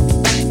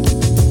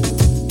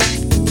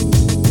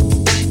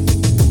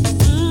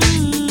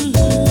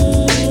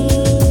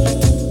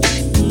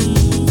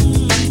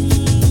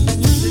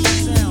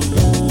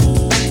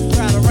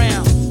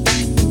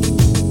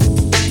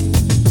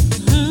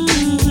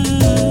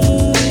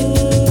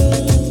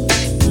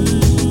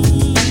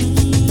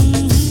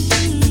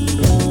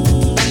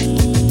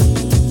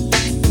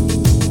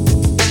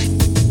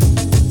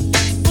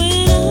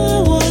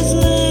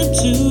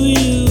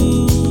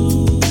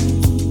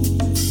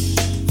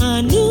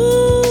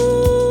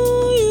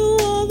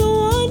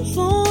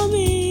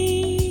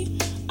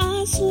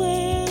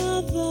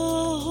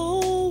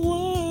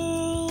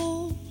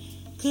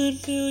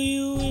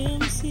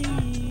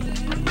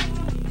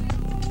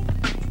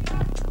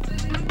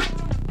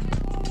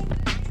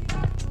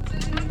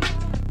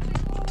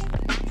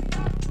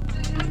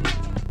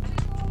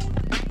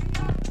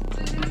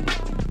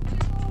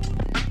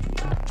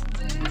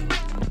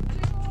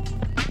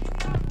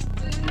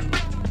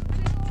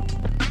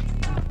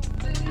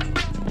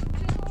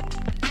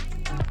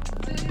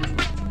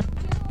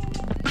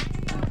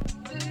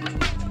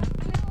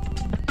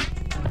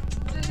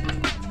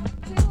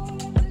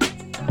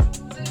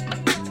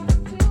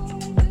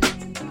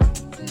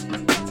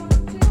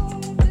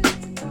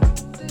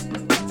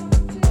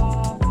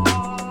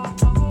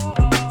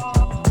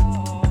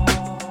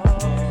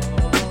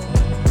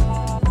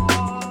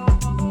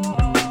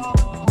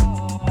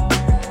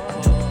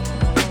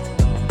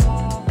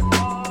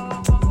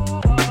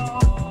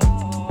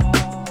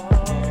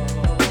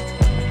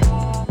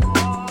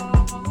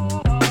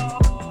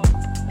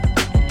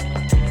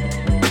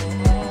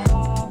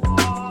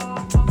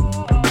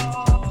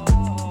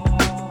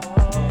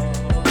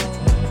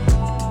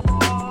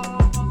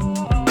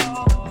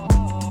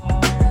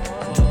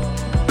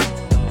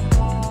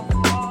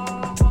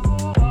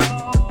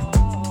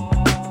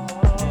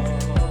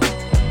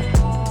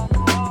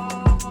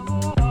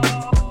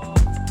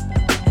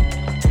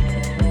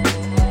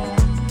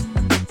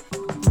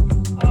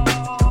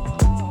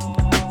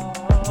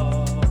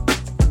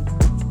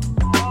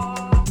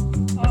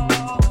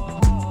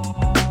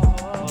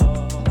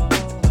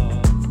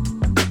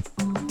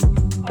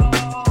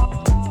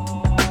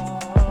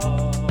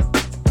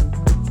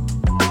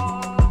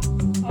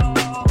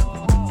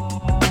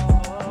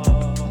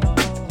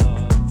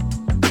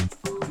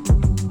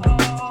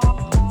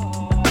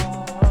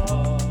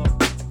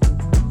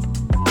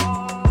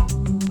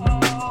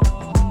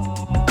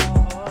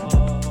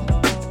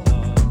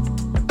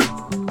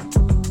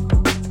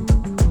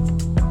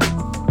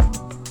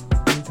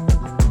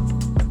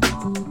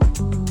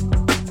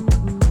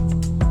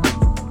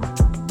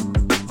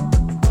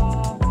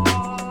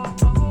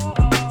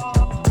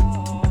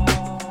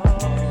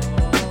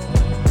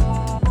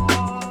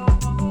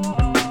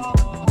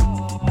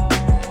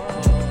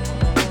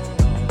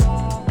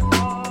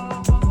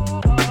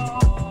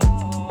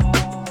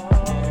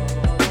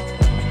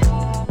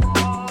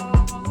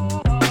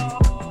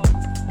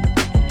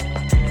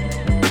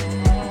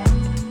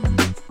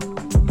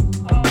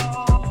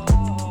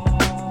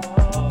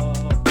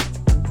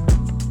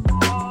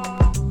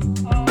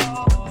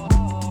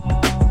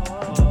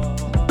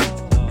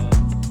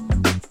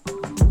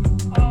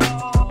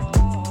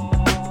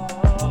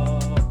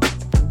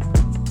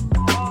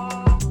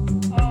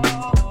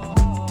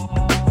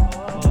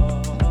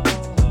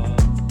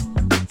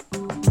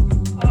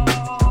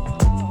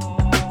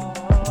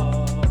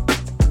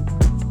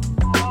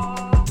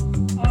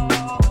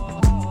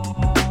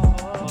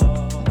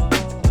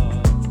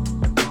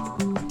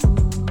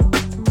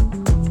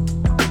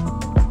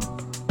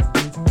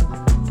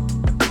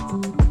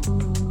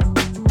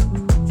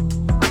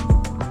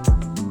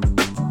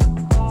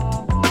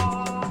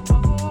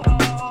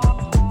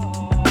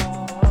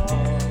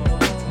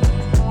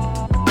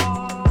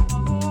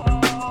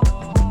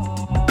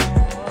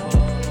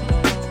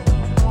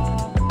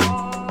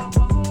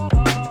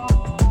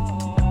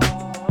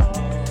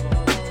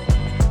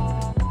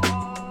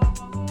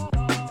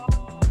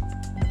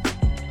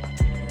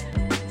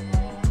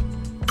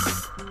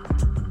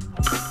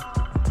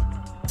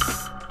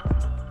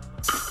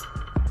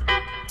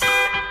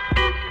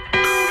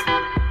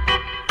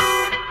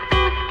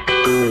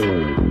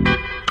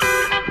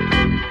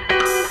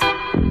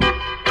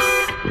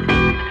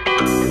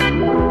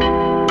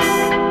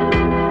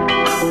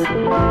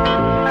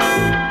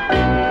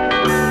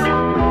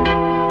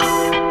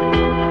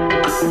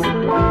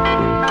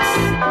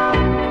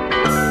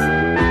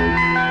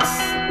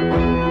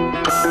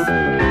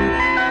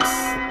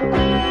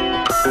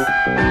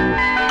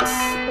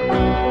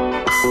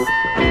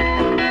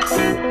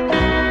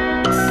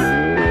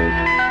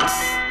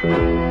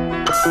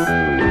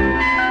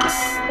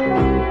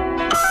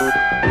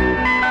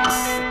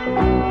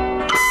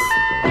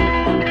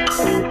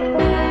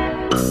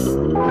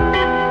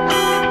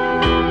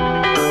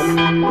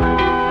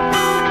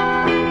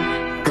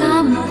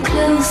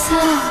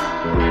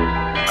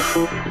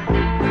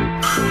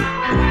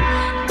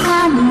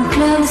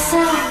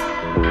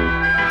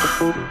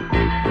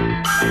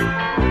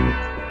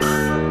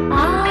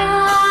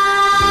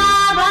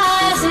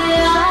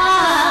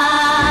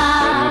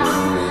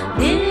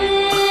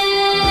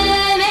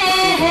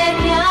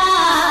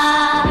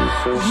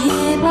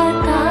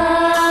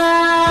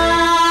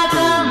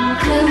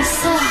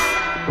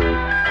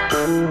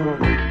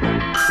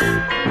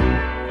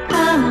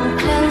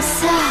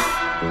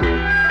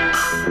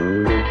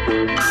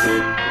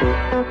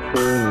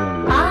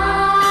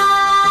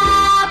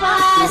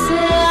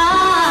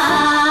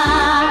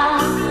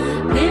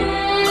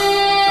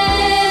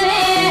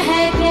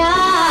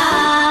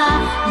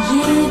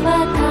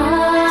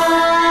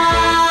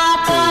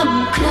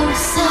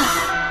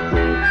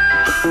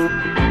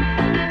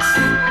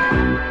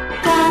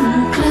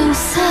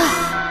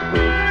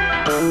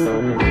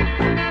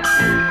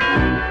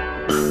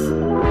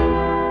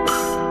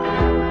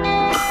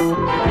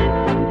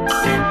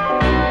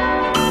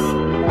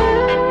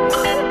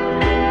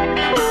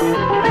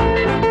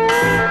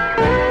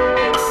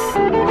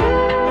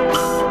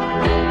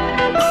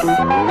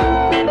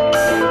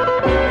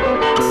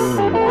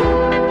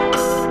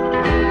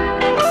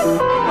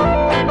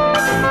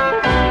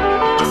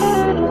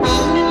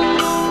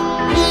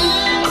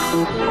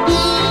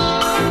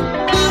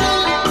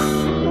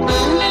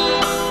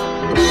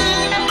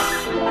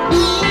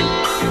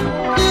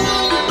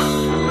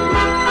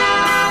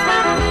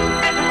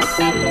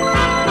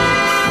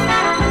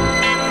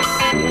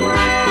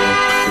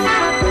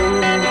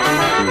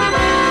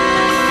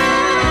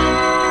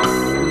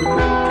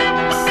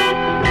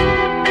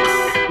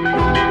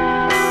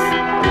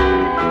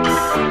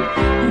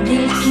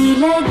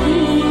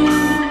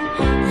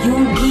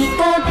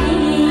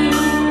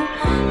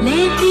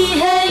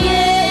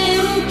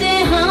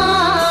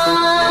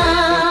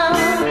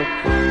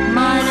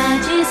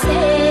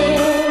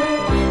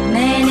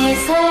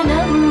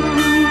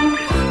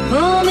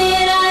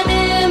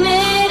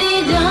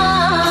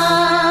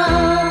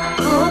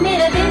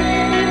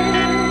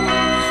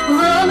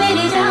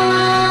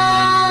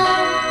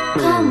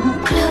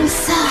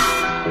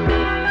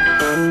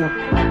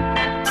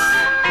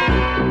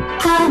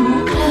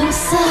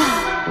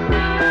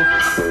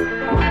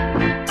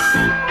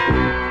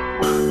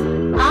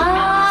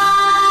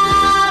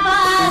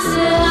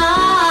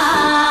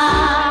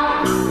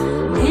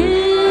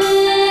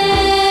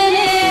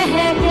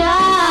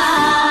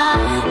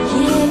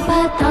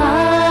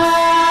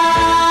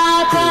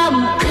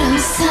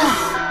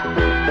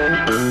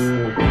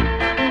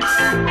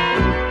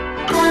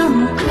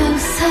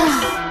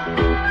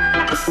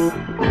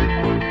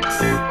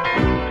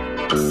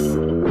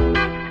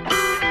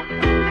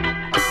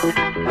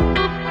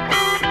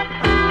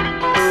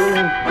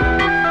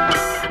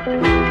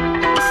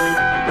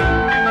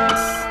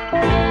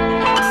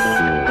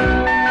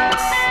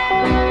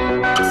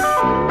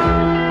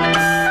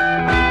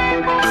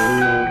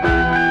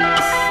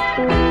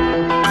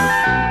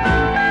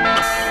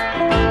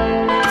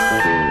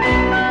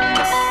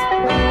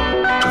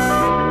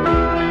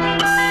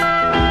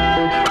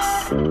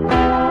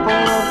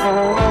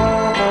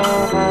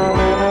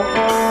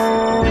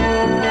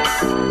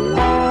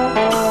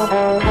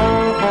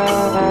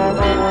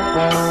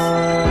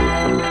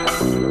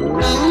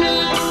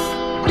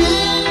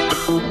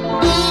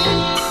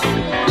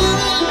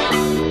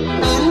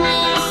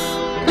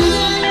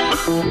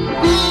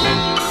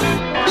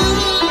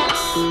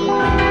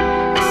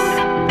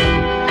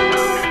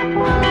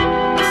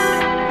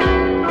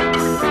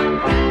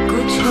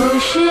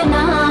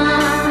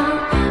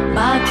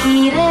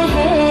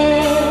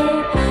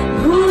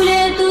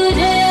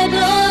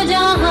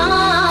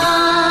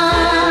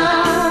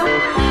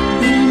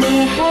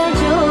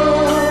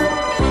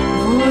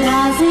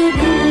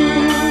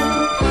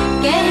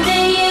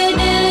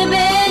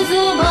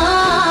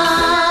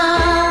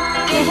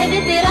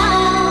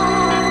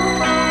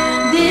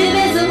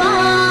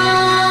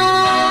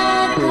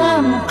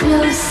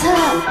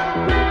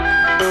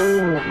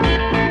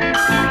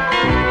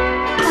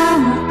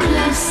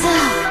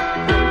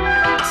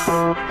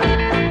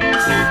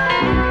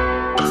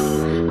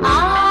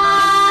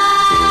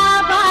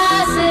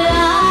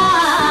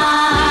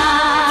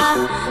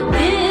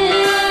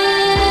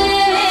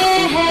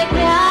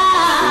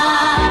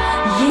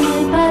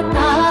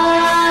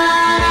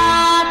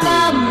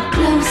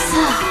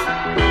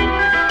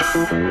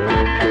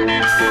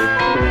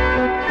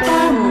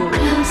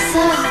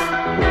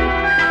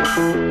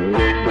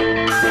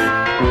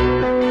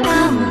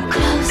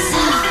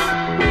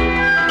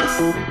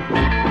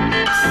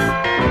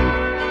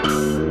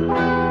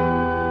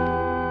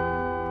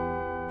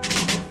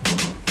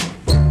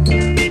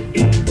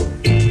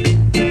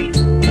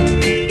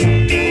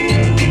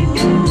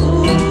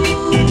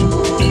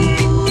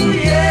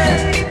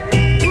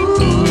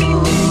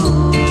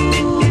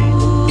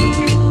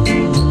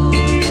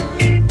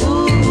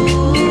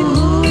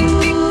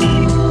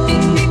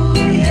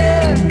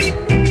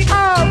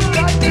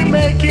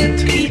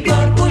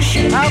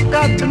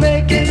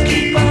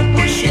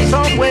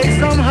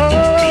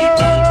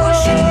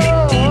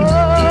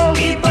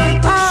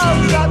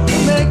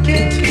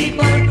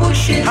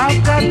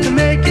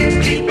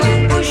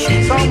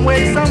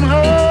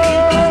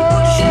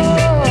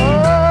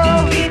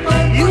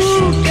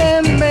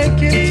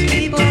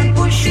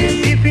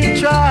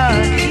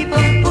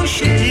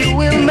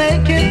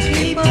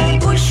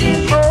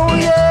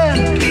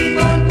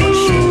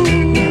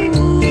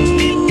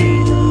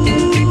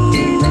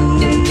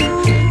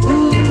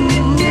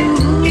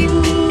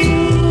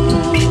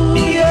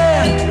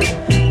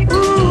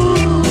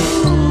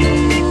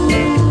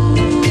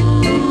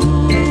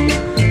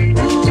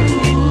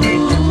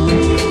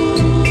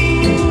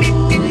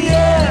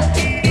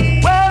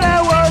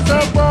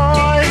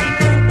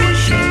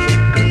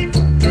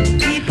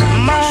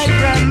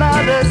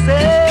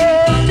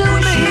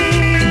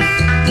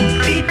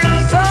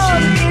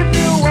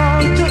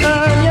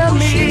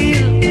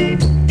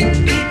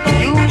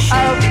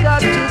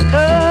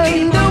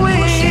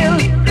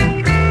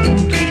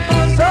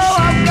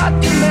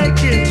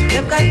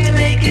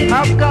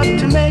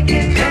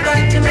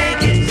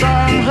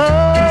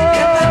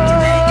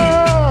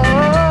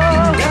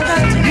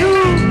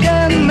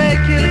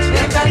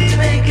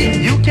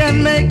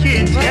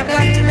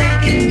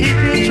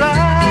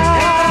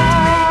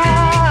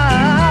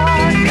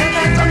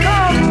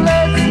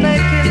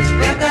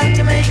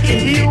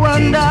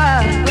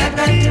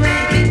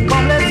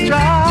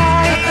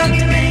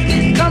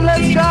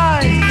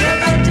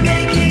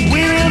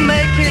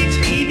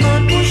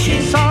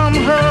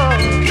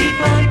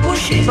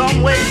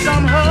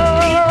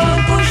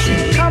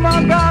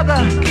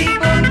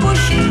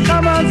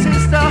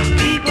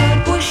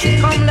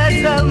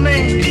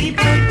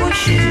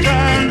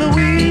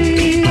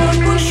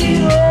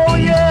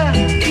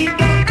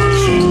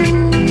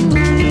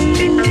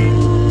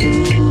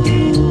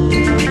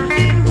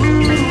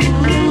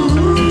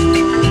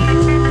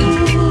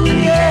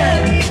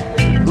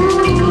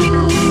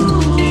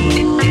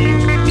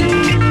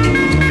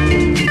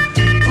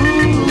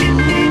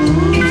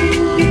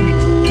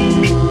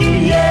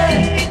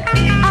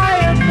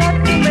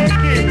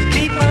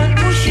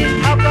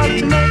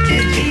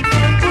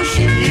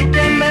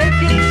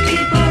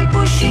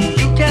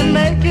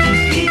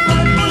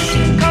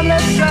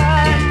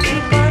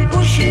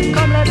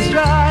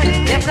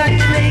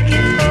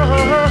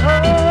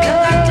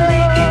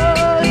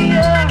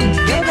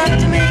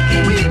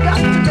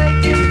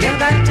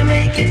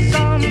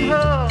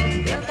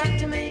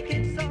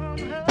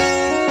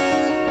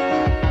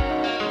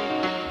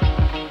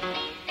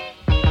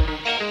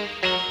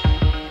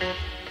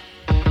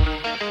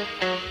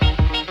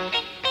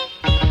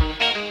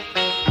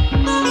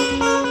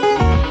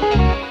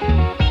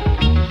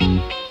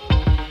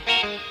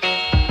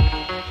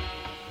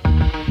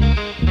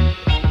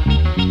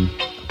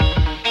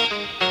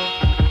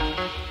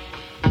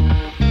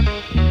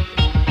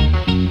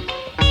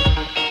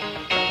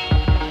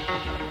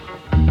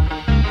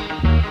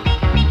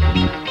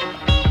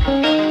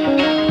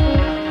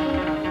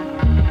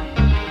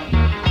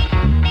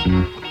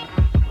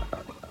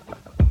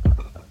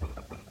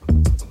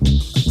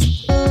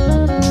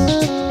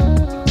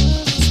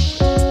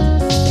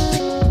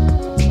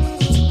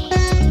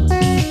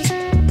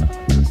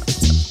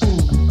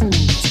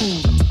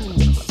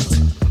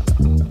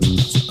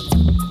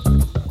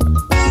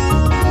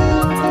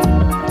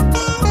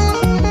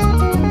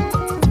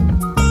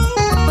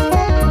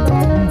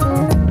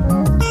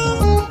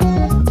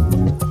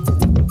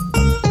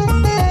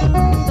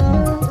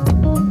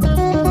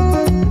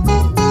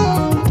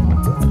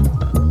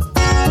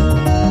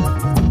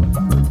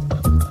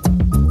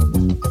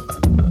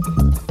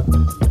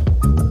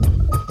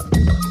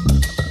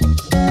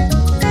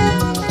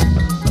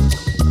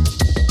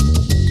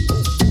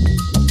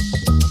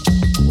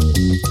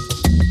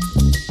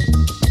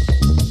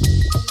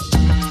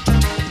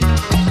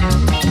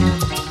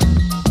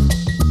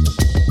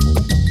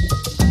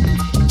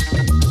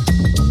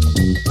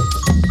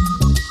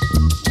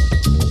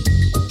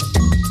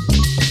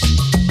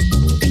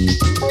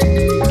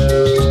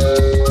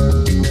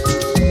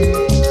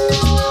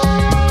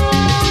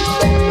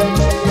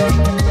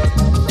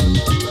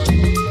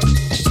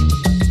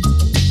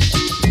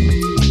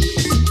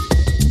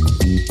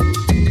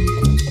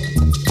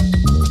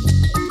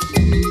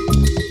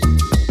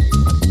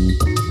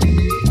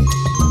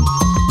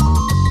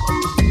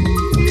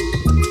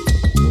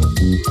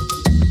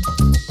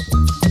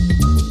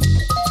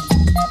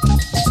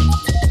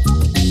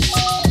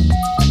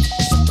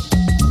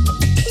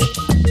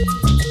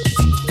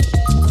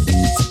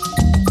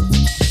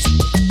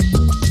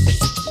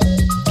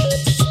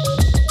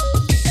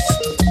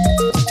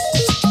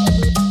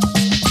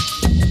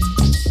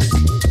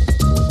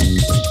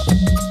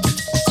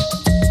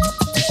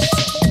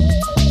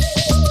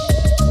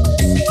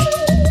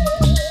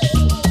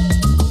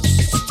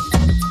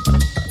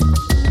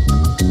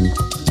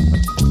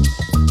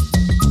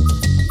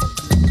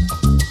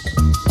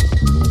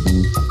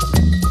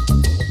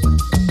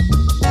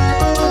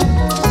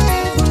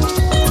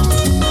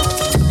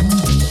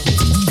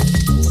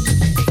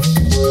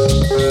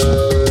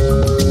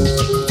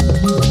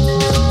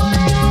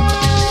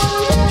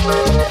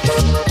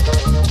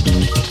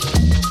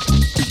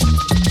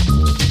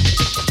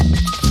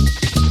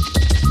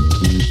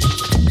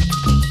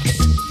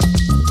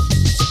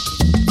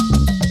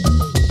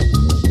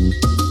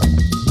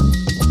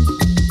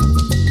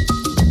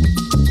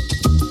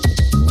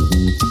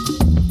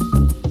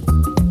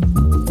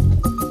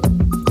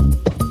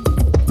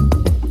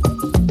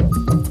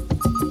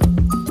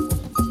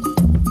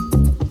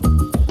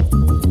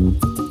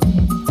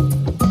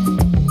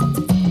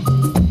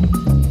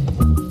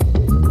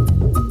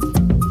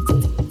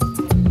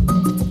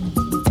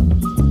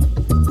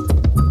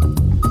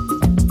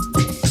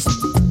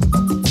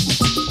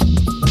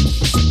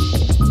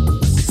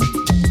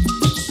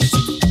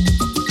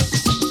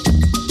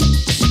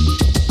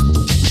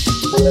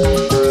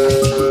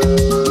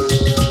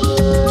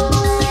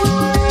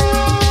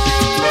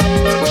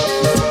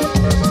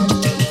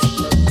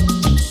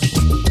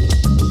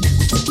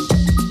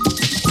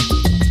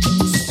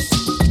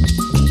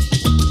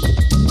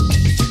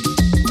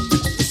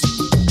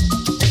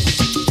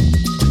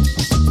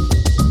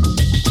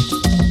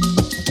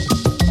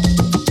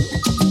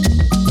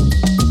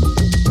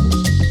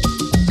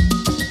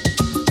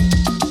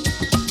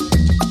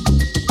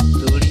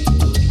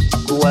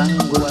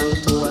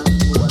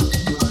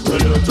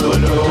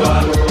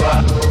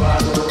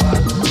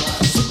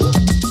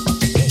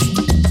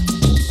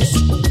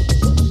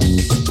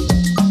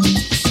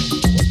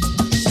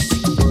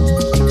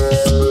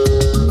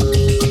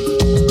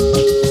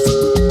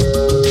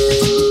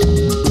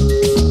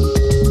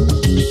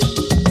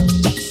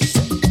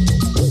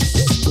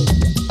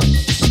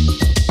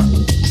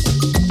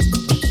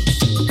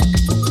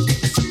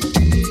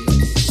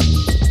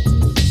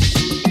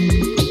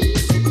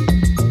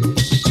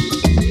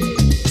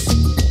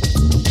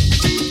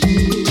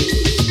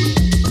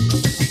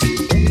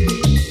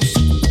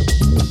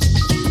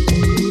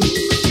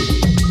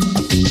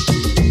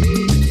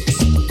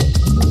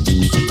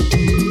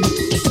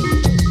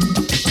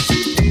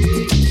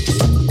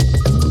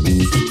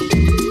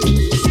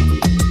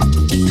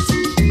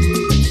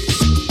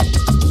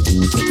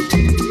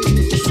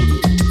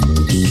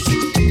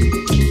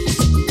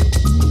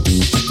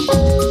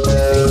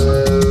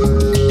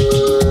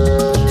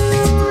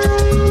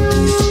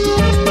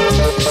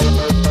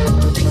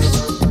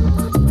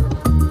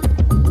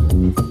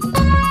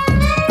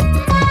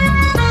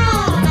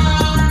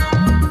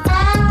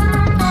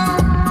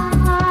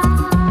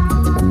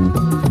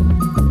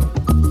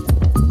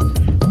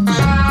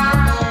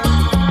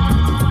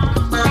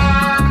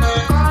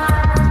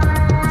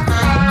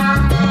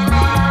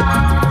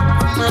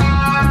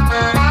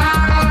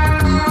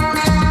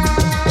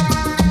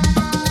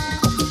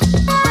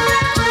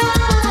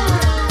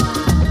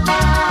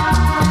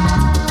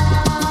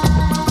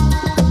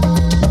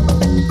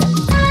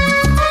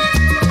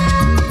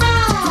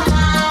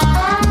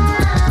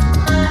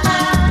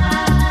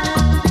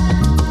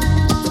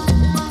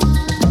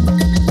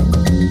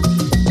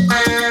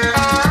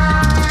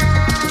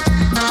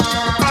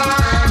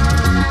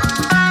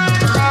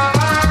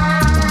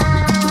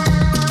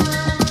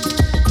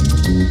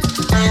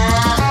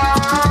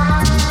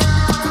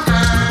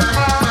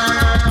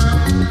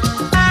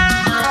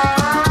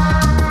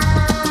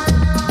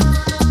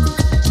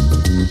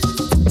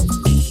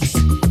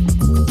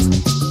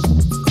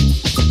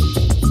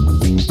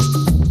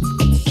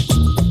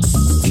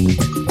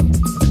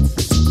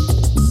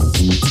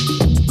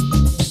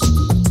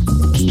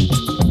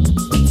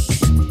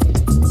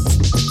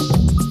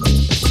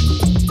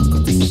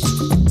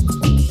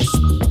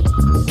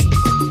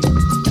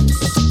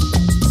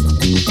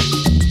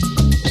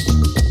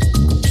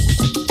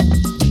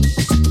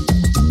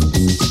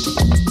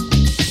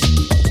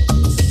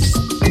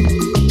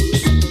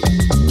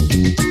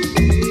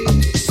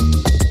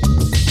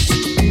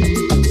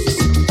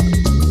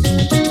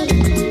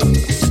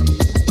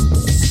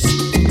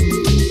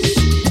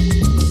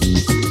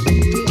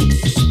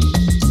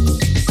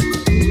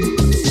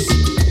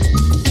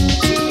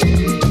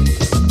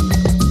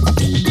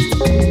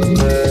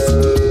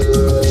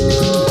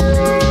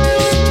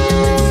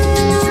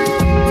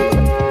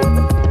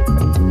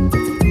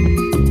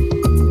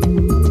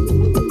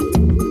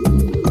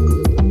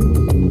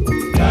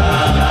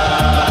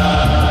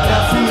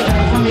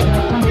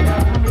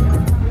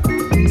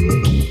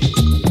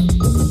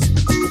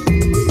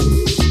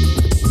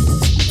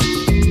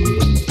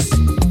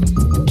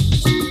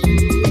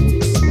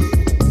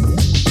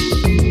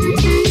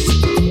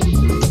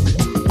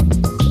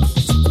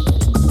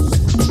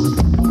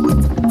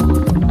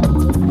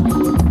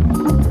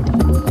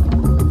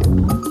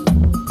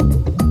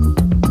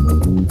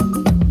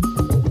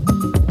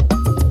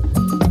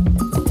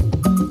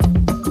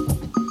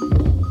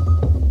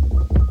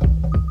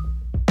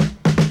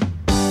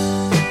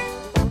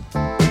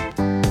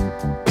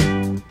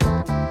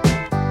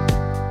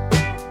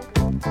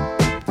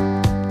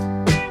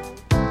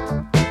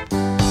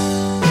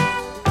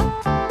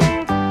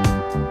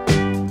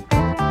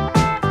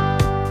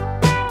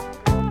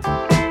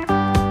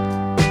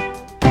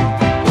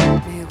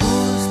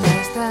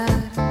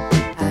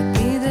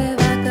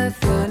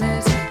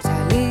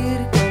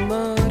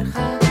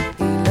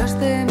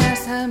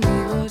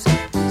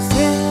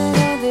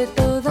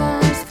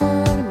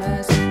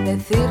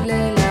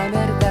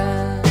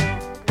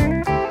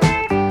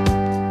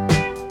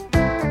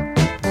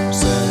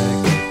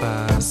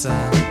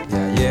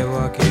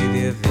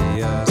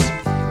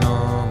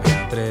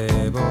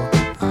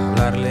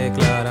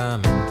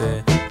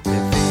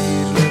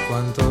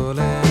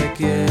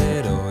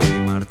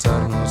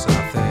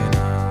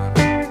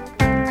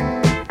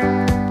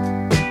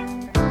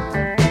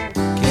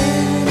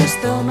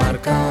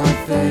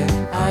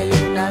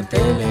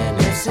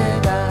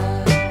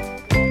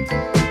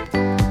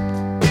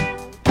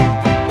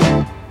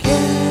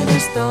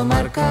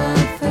 tomar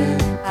café,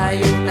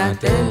 hay una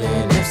tele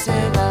en ese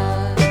bar.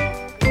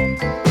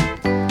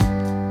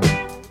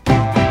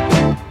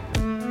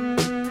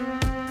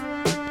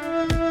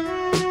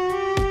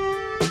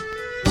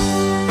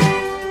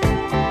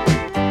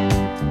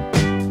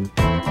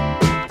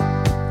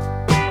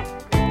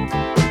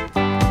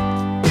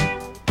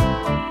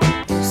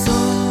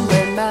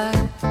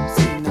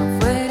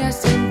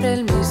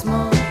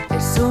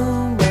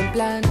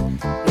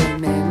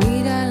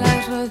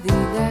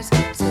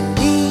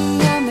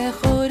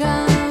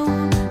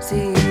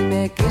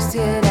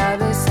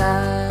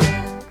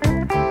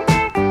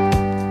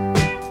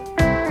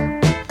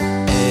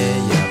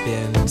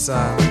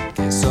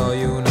 Que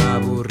soy un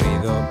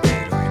aburrido,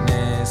 pero en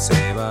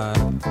ese bar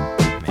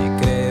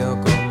me creo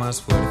con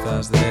más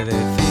fuerzas de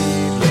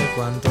decirle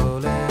cuánto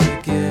le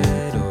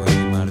quiero y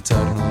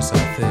marcharnos a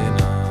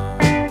cenar.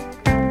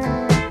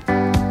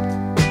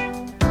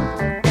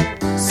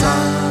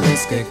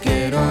 Sabes que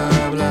quiero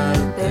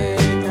hablarte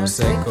y no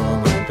sé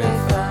cómo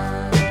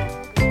empezar.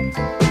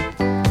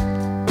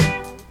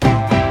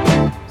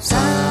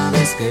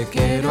 Sabes que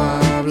quiero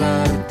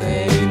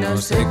hablarte y no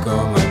sé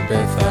cómo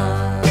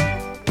empezar.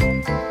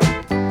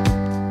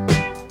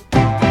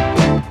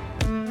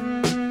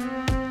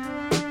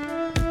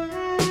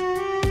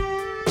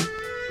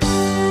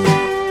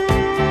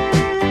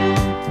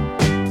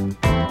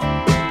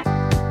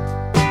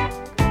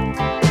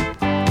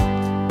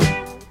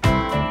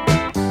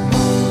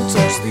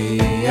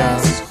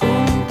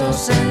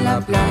 En la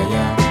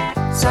playa,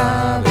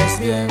 sabes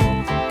bien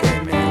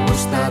que me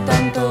gusta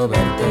tanto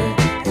verte.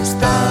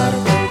 Estar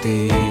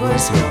contigo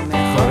es lo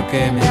mejor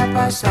que me ha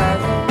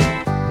pasado.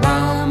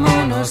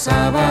 Vámonos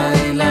a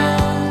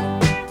bailar,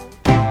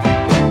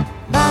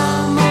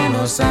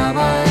 vámonos a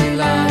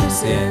bailar,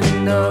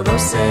 siendo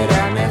dos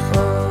será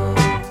mejor.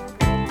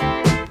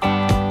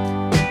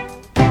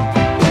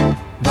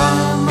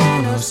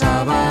 Vámonos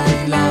a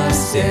bailar,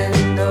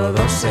 siendo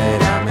dos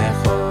será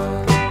mejor.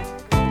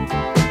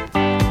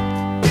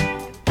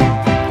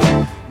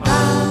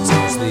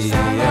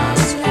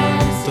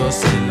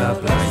 En la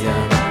playa,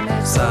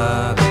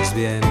 sabes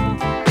bien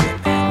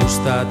que me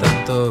gusta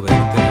tanto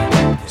verte.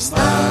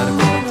 Estar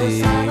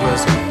contigo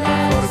es lo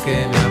mejor que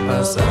me ha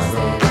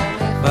pasado.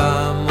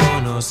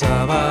 Vámonos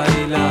a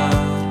bailar,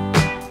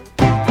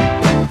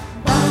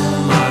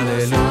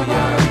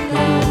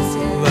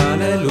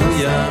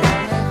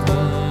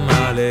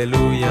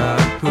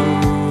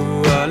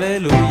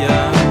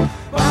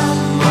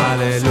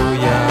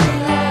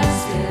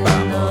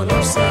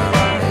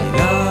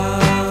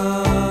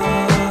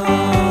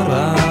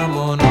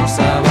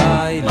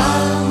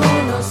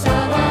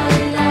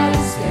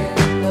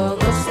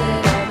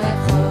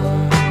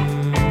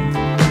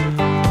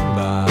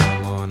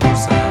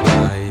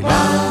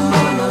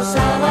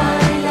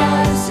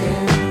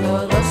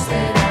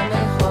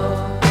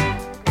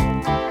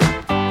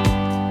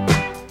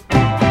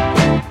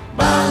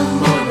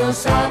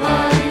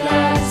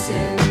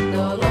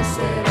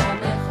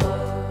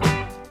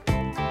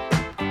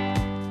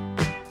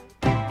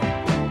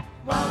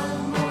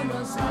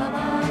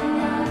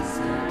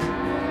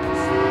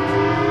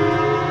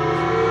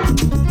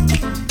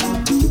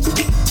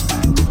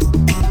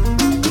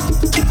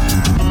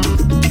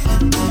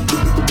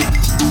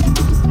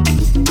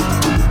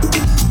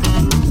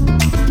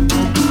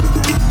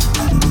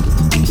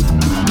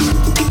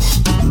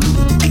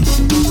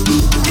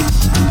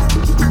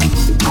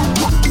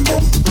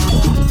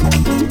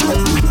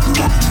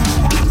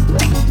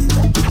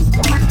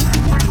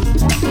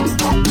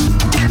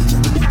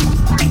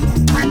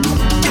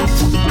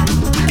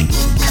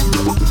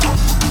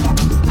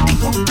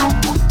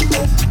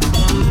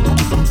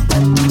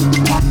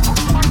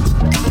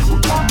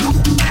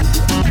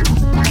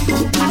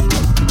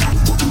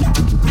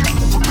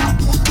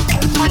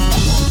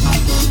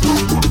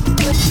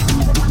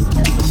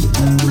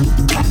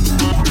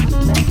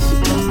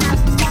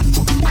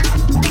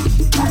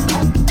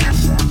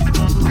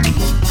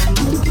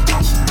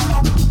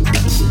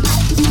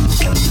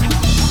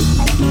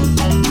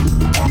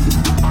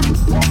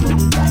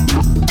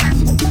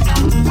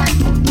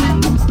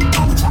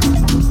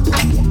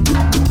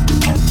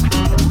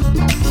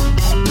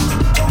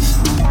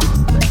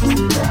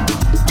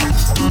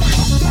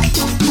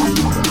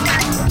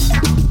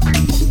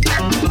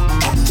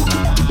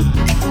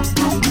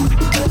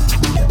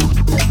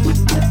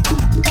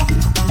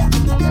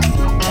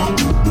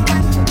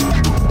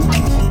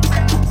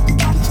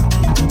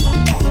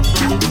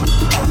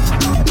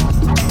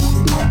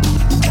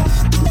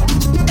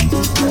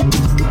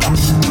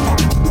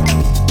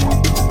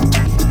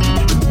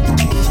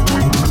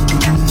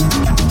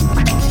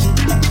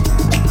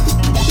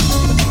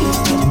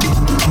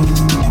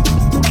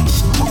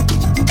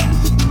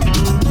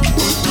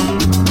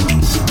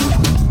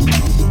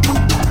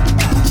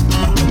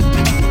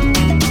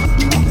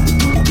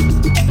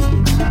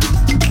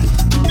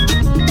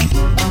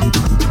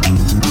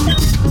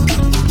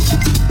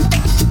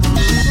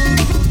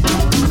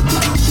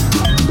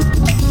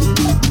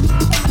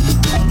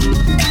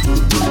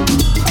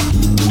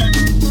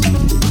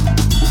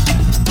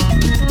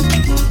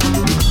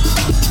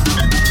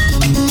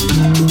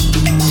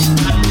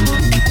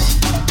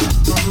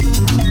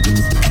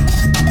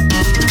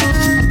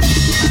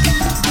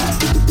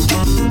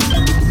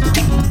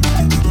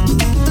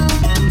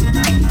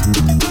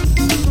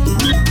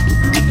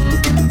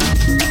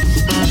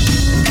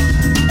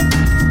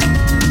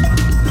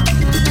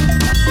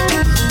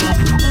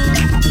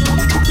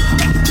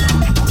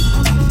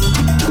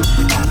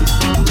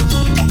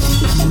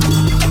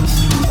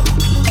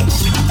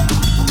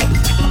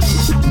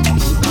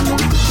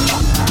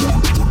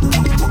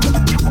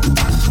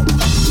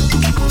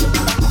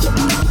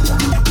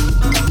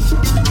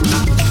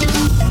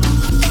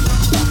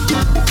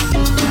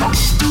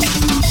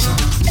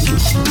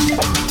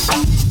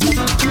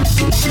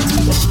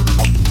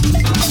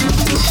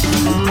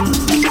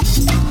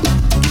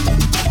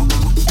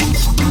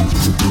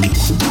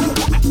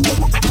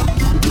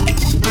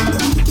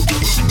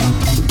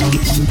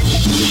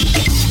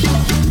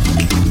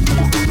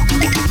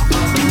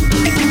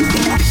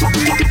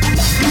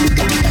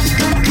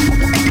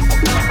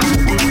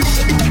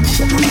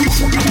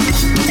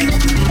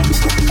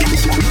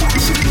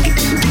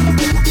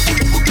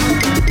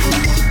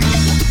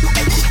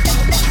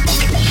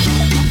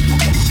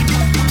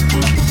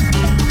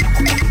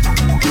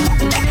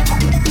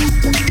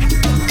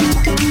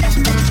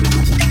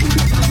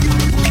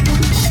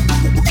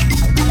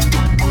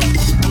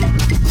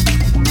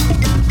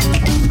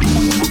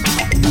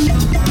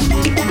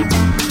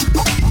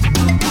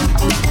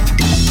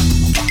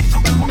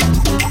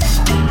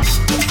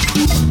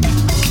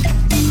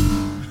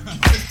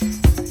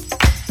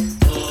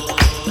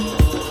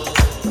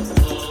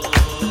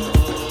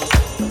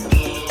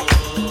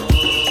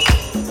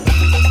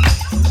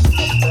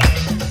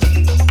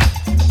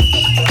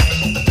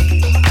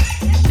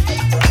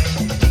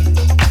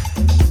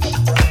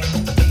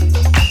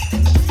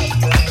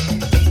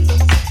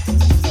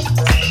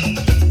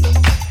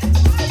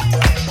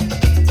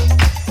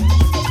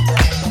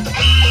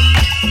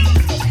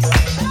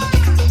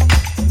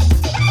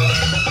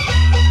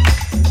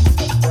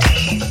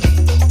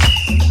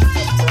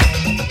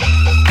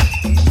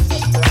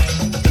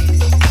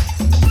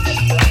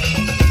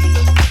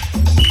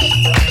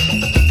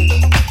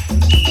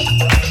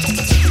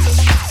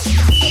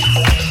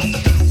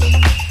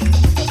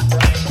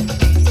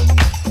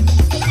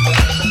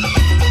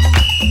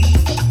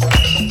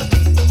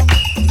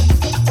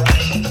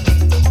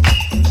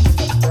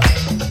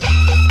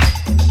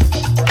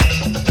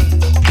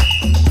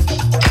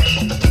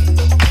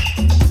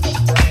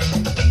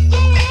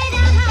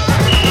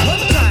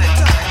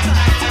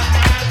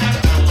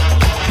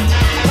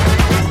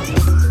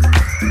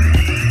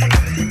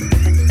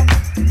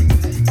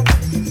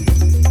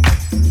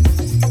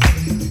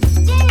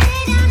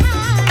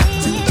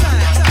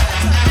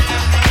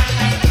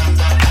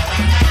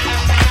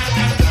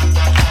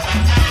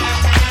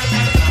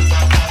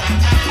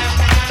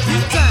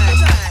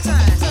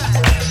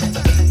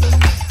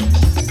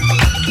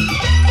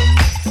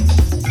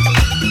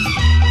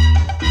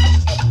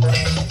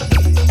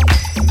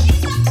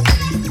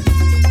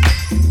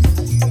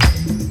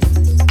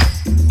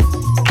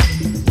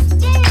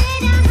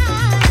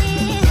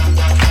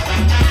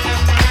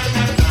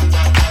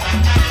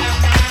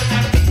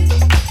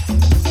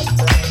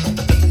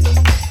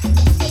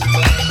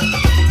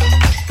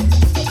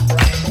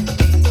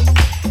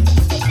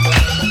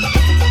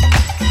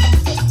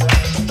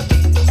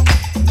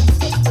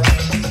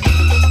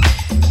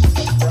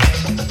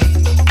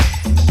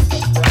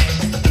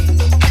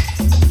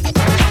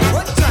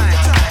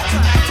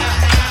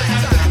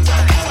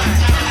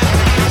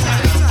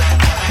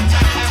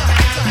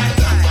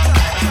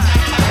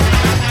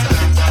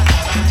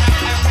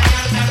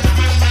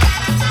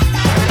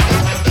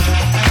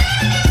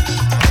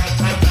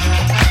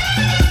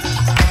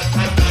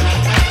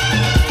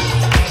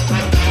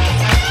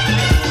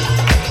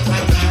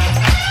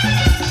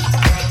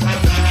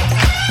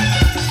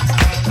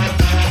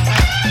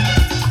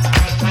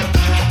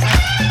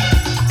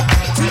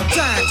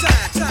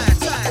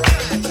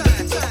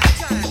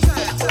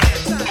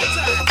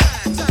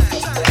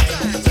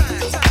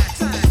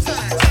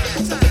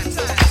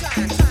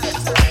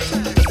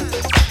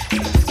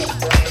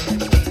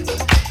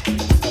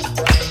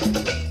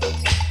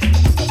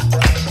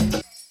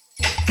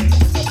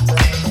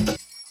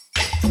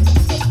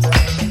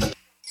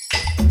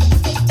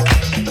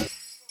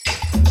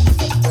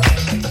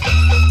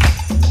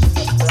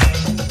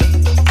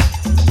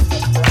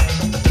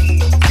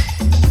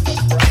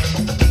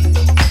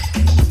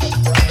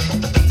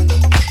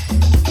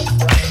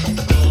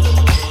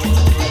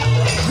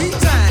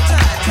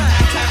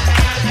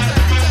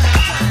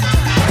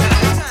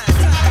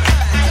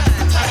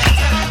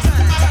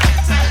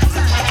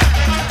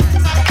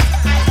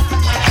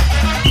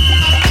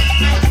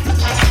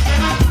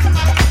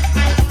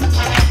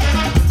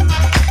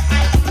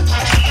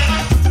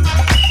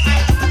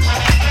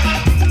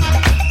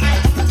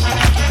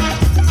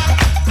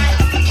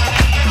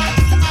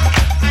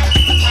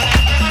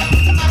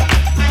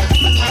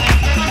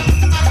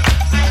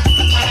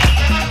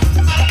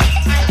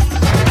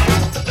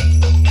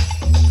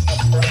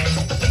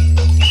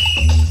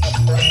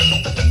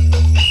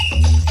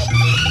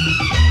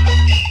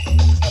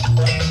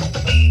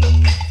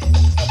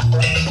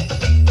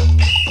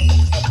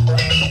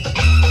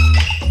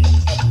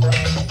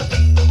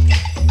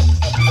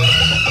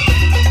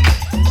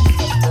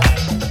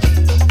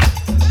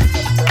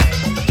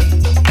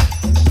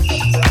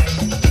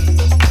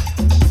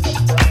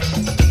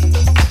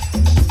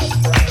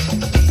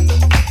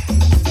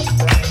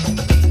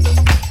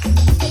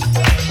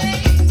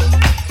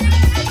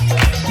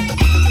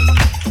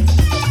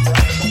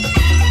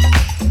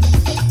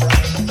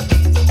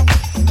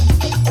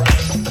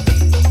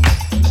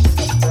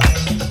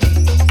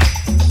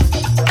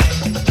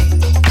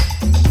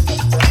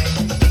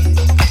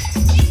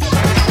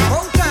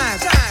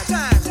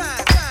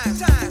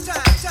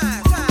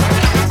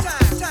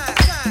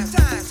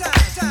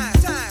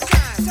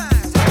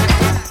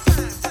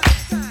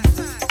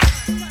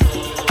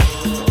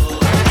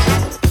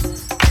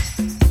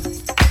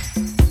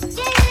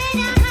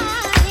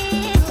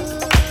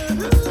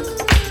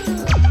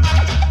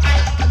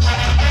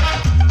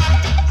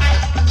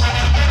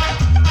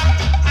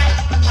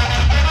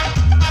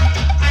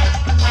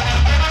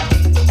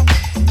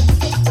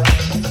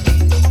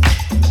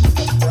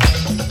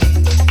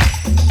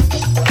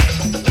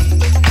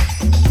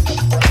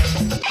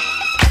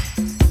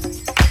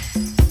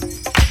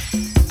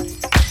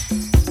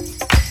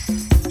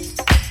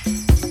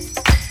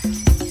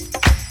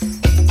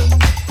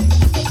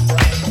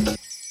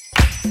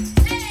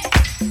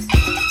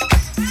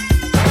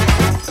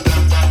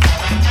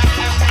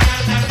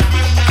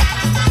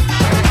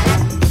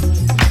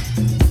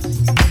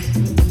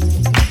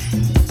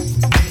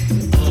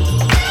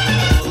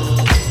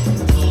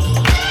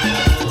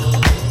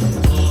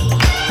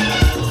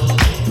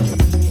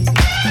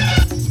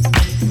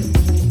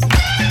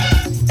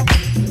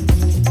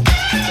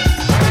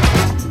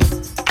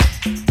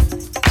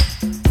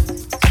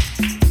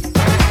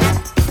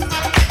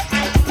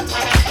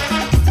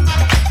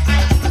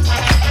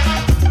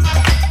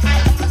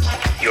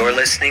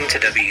 to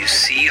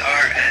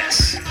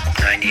WCRS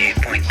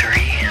 98.3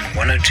 and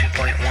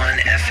 102.1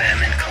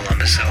 FM in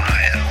Columbus,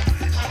 Ohio.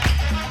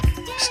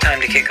 It's time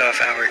to kick off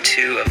hour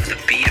 2 of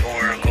the Beat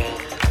Oracle.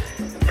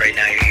 Right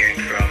now you're hearing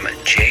from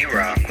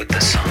J-Rock with the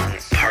song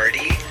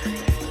Party.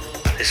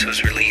 This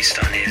was released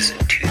on his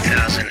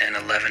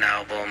 2011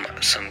 album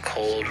Some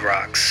Cold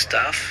Rock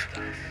Stuff.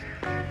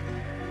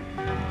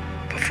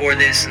 Before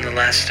this, in the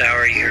last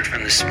hour, you heard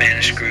from the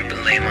Spanish group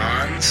Le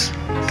Mans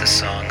with the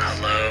song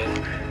Hello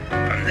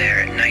from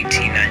their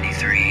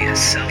 1993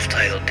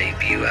 self-titled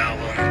debut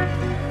album.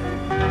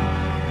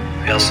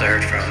 We also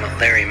heard from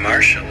Larry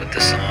Marshall with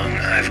the song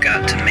I've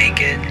Got to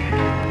Make It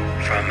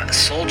from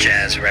Soul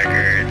Jazz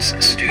Records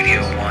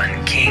Studio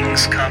One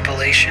Kings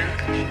compilation.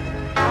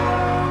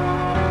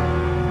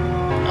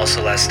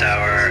 Also last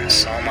hour,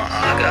 Salma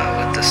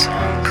Aga with the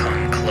song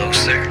Come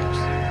Closer.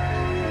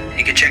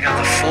 You can check out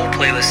the full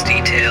playlist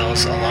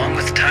details along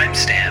with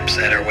timestamps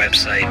at our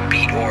website,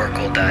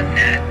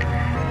 beatoracle.net.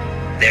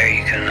 There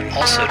you can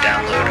also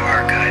download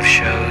archive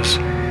shows,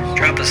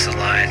 drop us a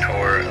line,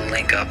 or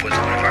link up with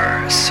one of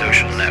our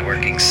social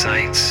networking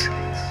sites.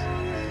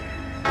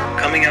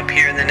 Coming up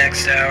here in the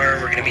next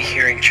hour, we're going to be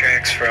hearing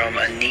tracks from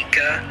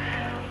Anika,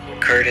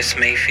 Curtis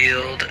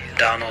Mayfield,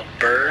 Donald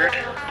Byrd,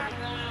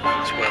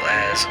 as well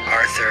as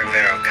Arthur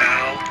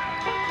Verocao.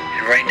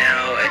 And right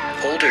now,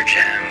 an older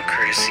gem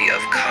courtesy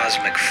of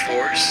Cosmic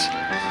Force.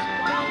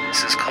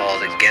 This is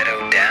called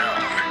Ghetto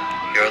Down.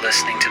 You're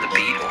listening to the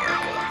Beat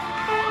Oracle.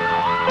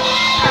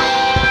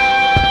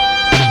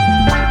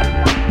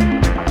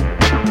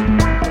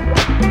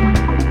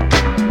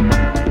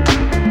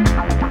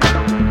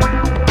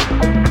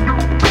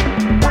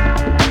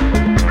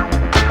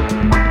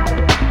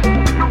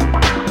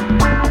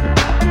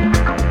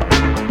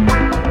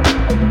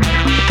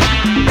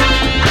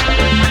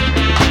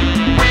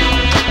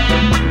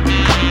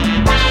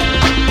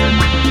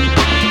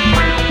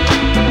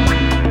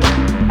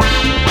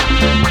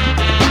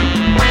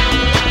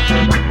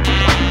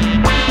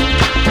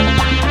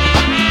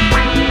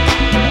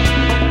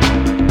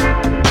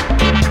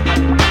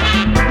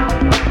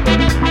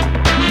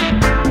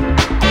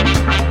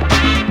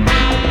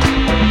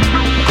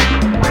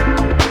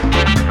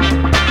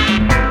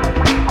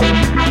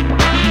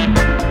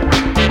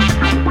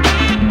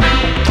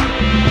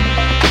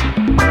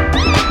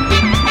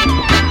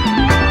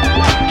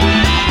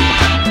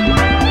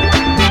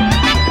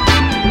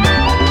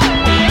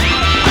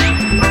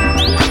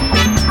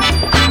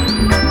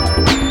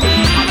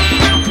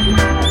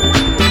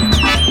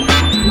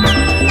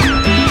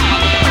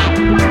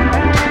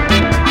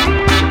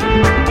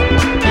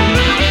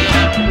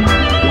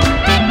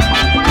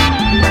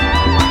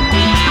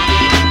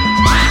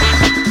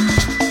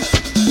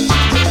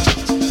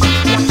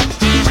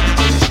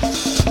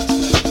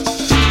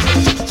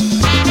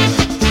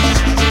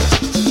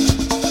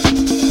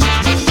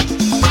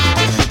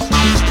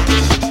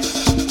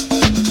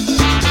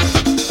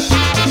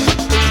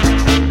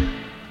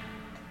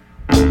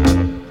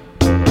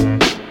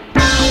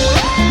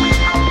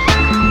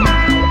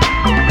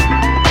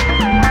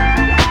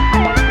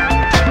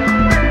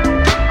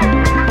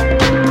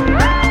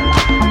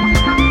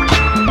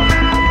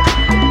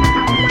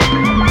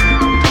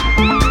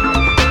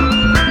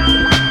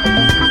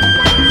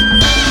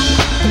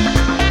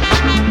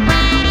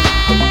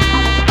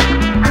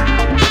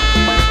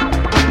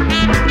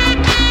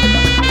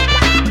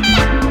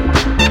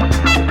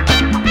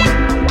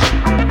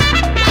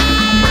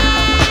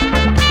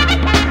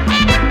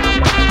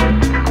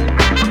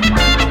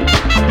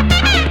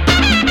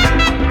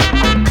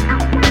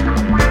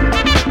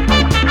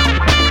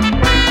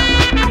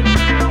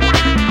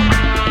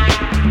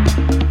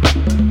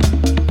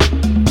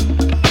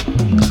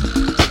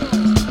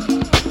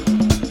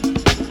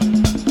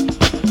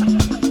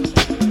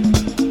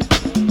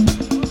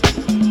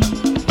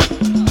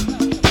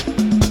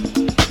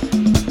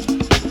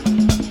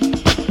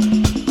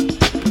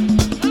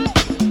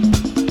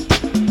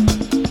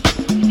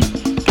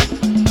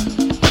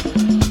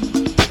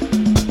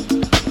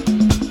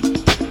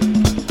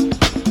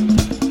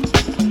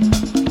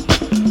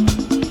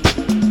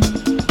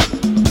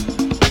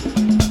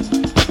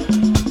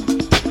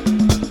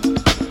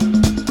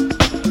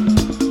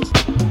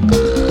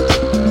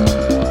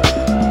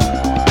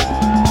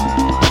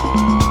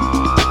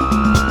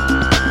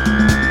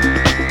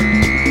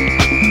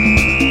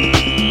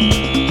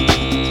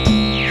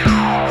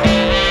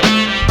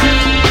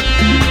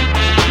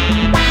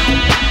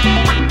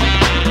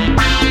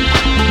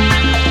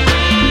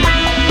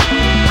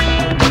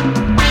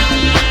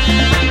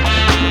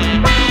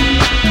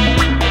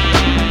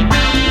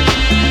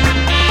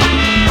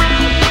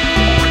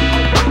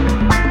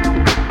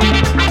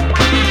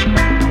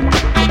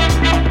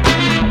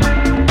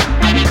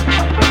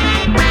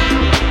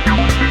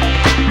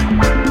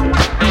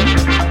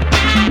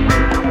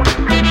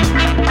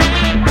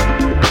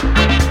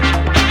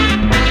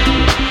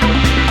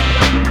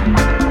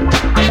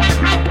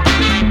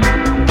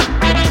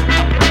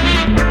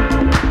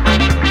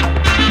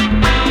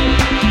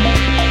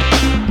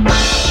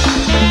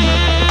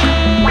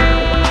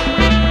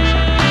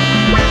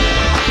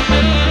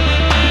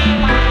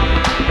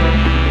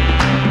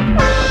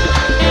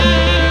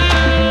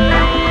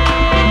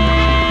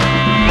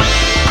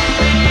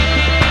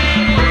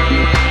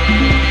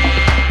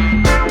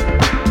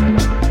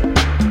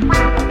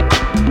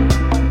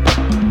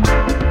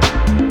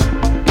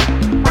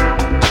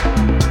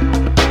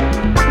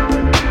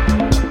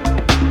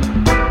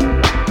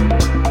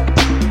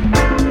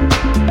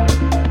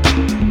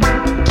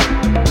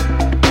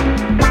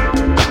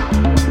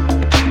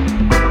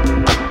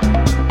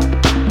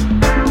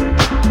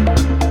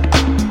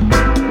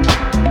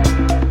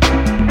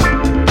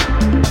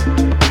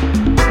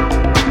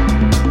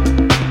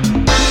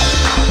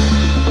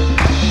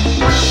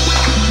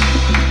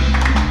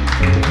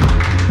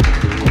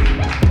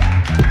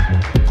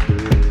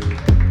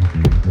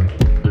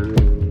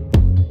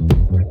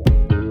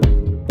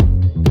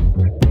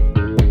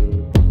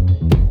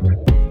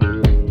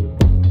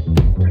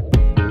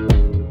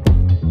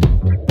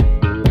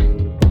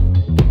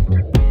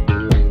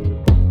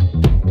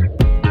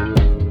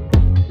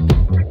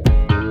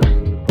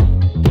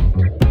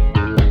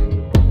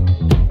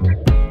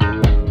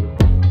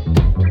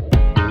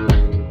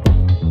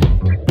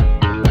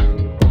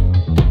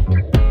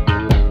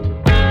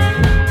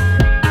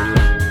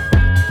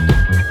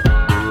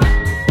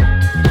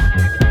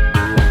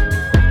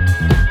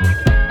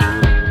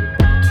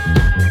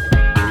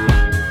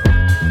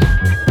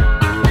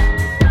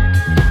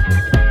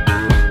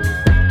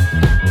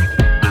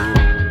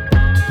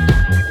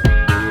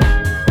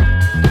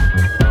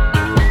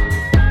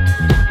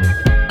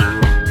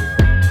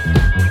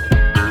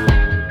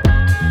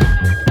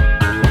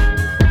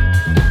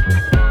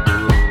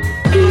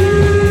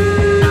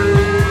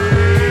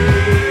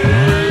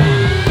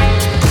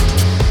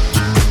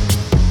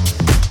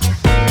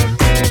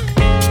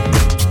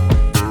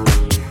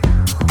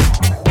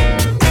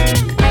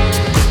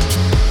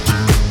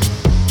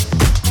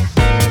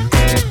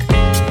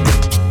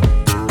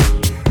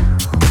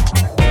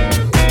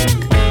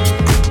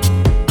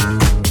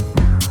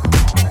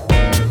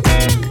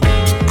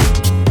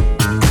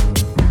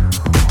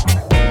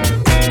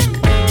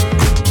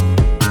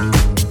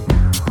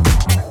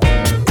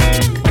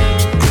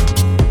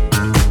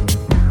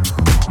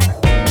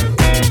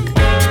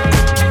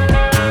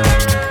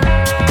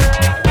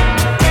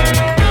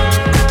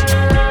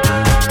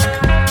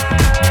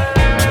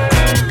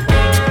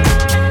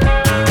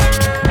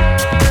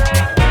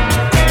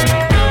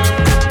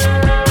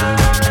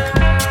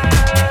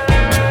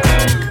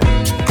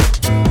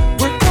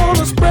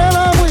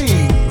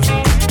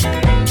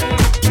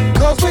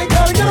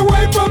 gotta get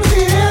away from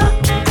here.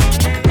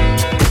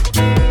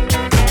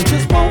 I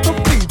just want to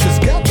be,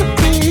 just got to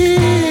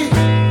be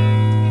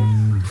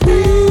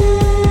free.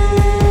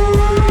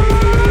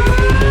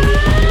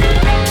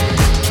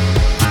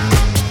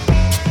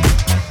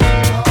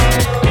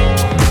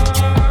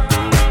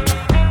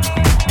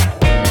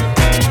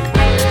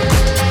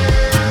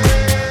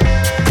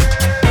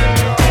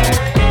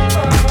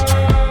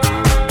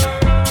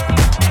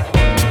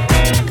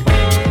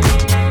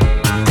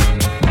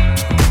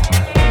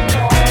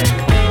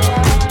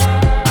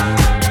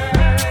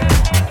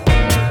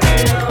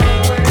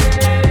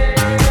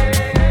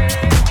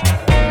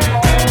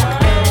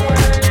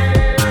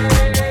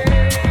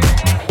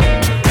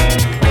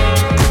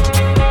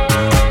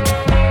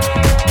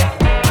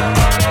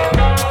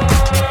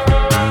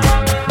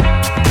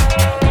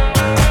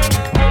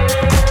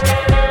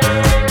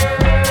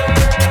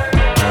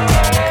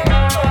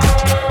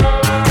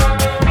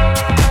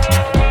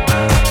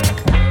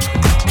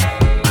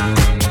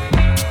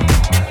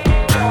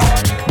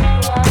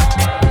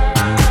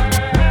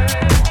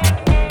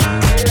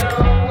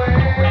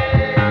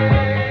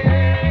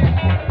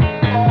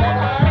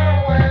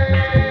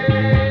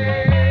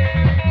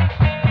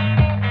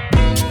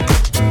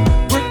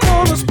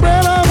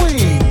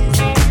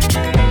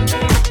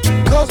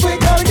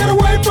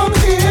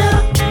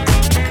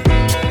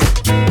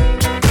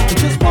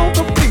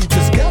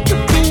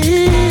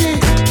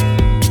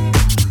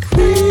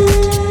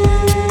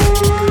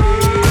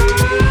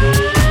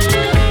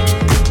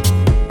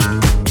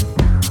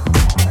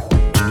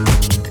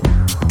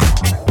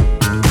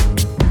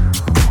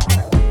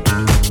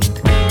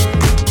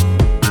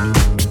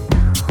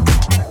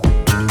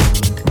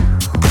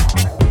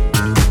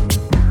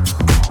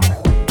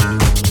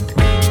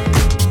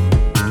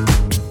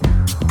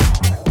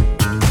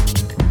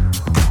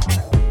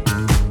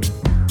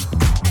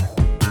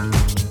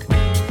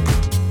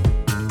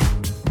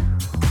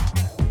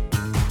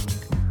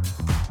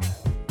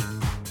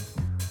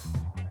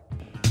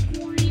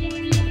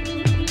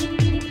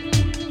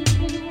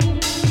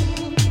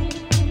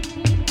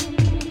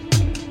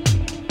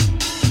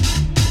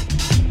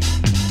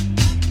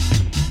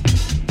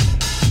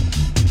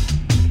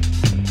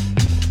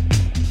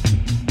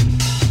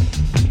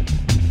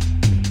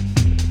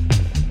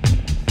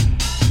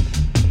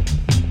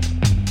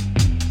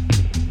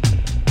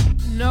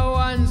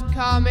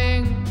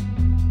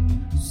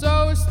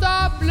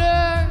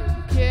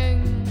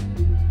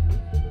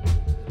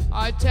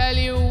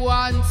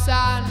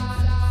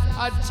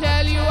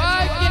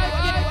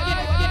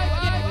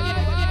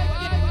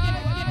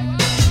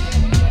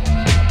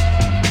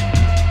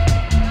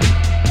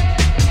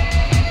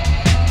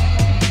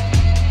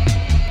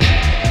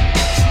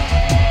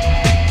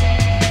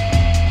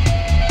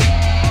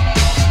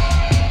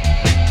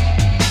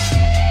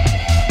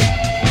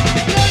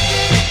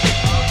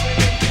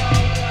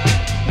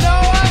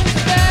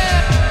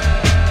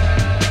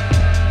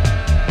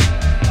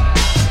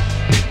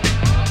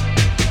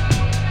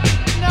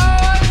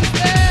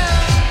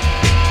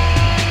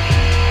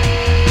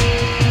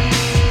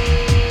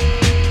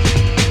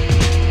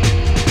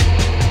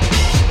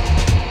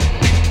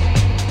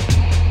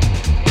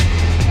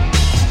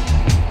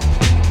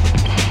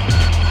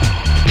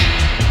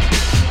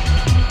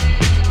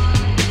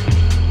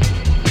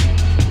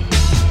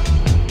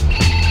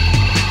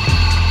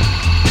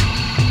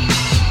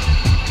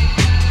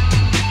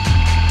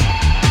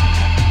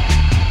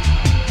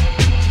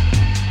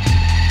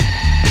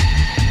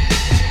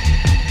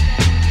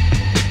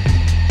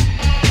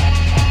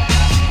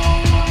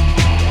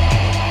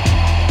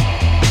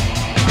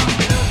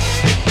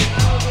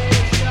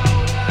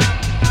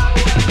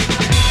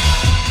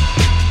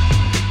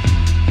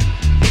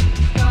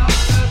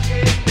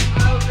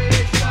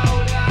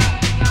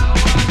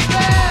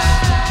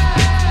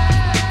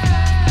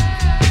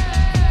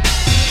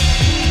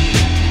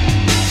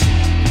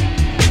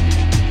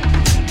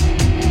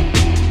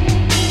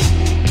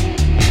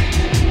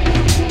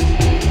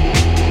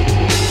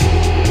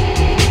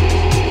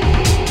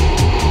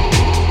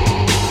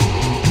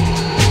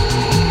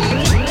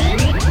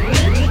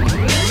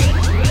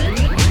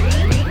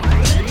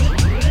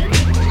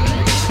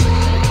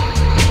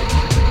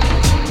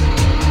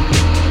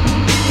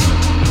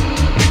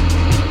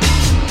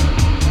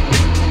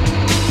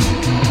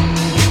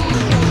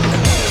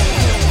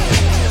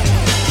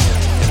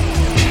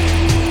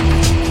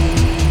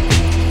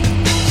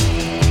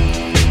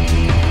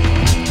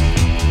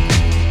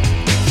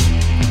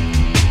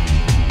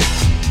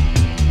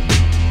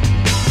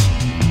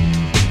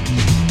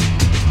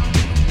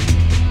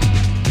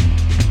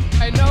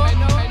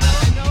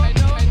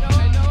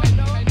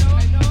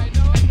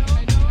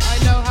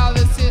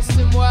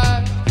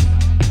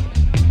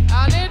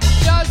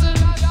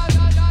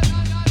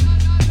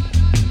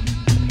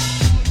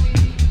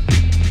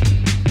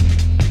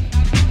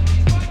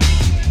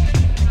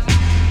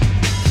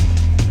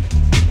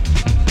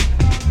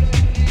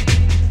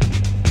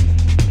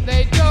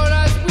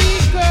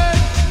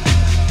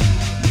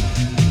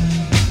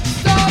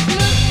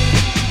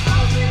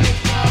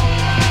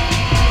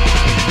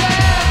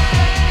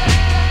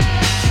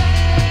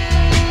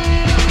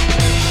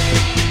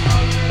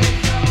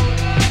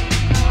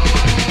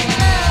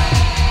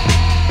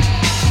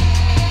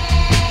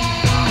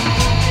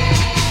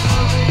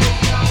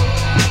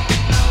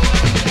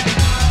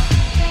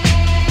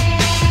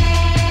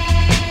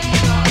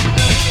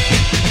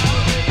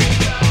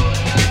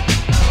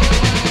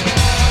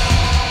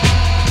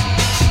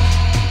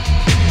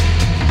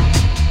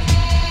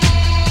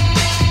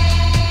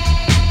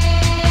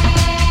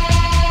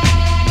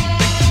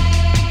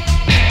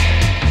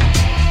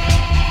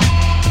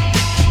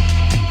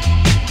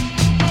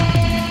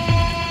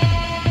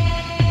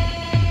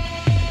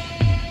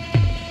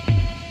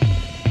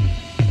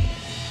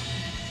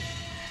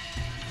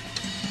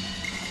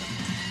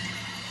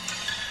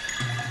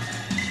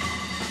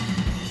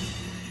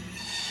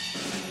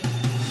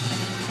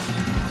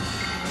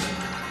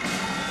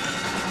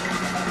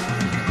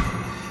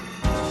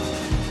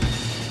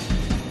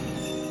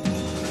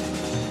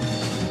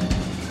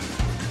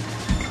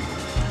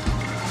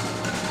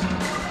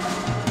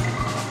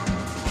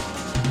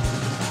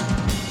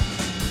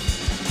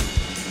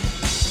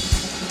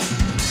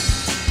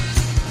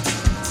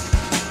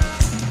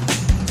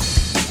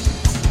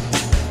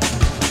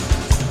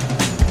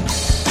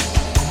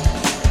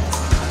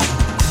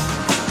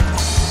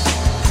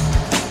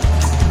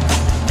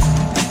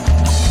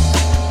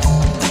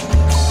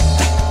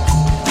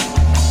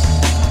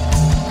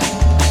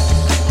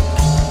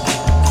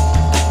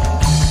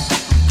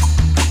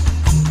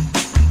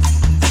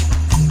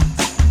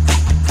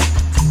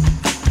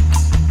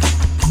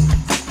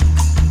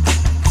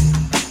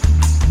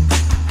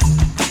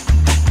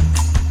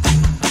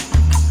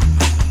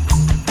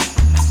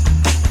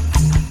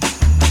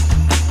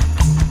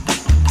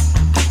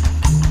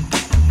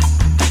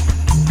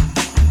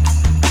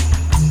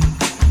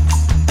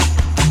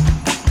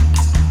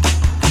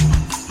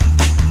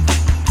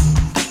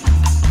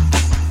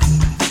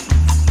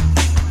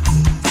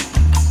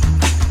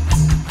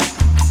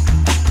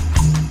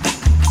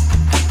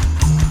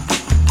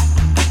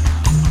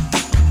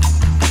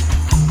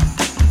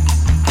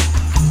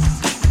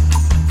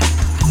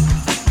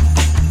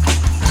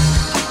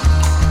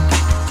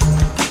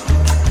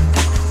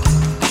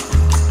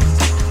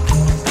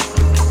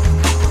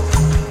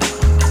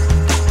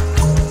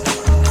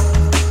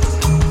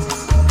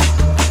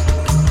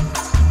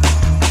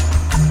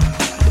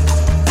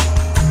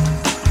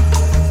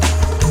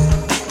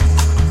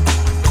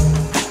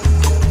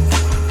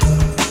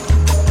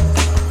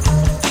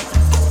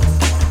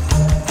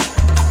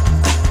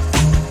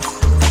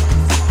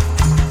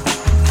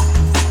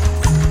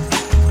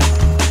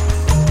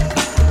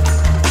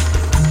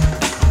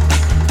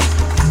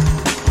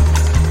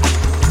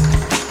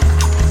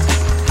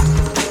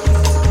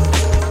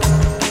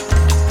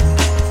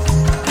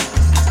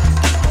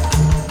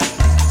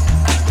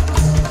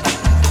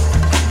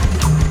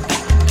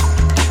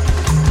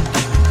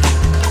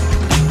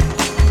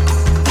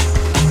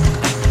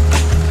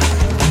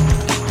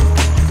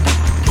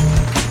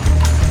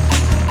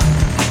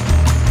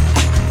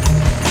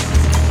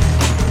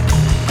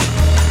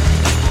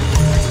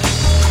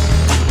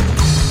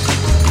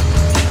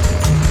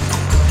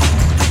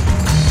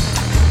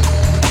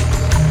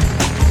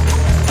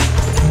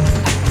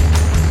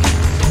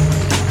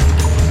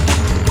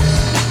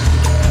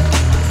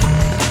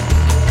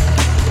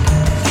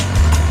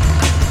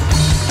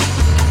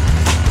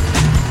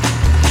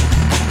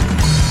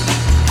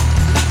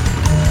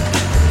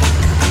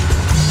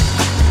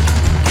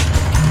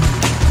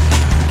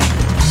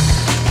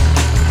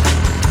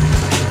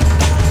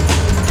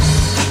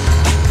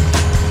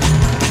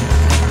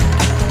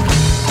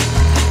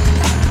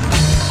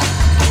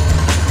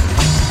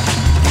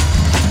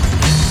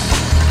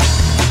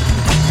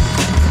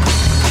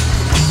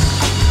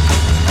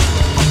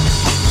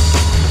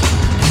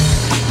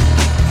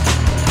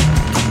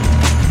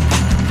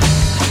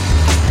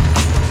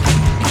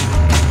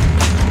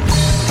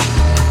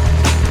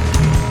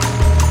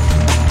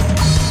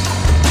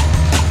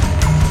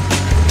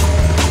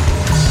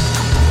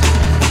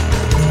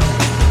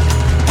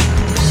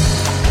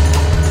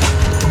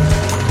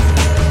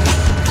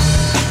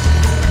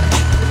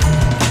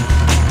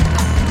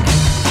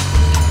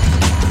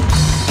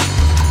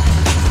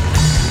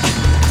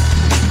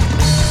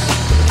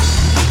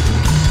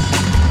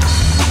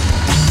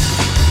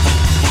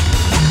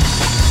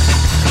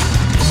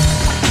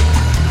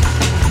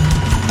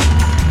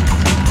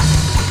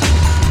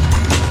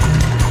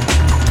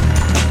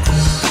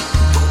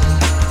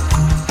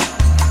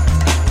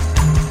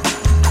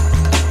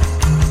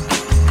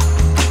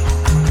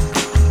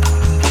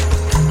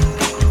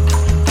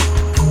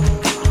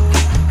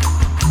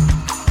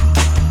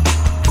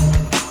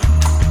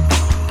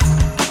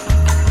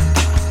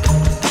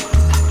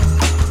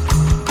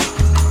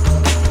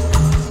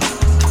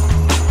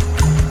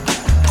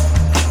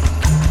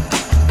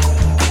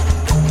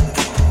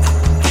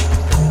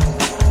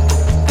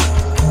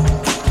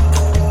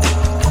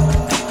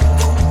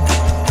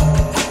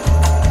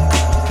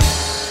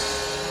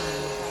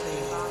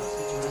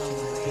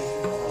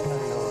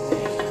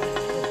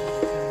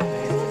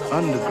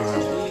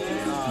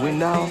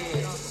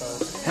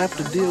 have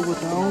to deal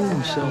with our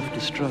own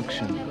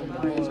self-destruction.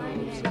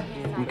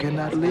 We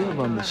cannot live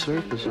on the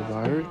surface of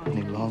our earth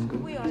any longer.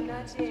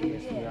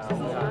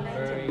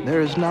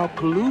 There is now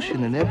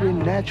pollution in every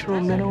natural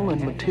mineral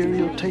and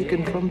material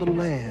taken from the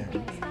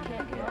land.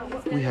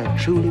 We have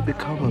truly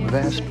become a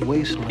vast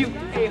wasteland.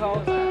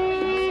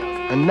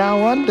 And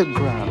now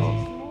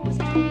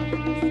underground,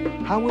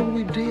 how will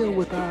we deal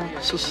with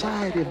our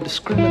society of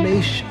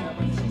discrimination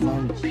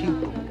among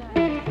people?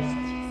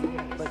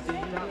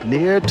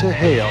 Near to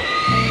hell,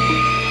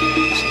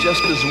 it's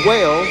just as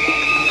well.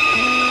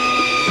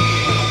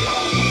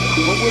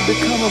 What will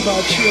become of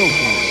our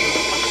children?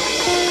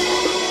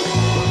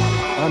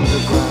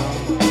 Underground.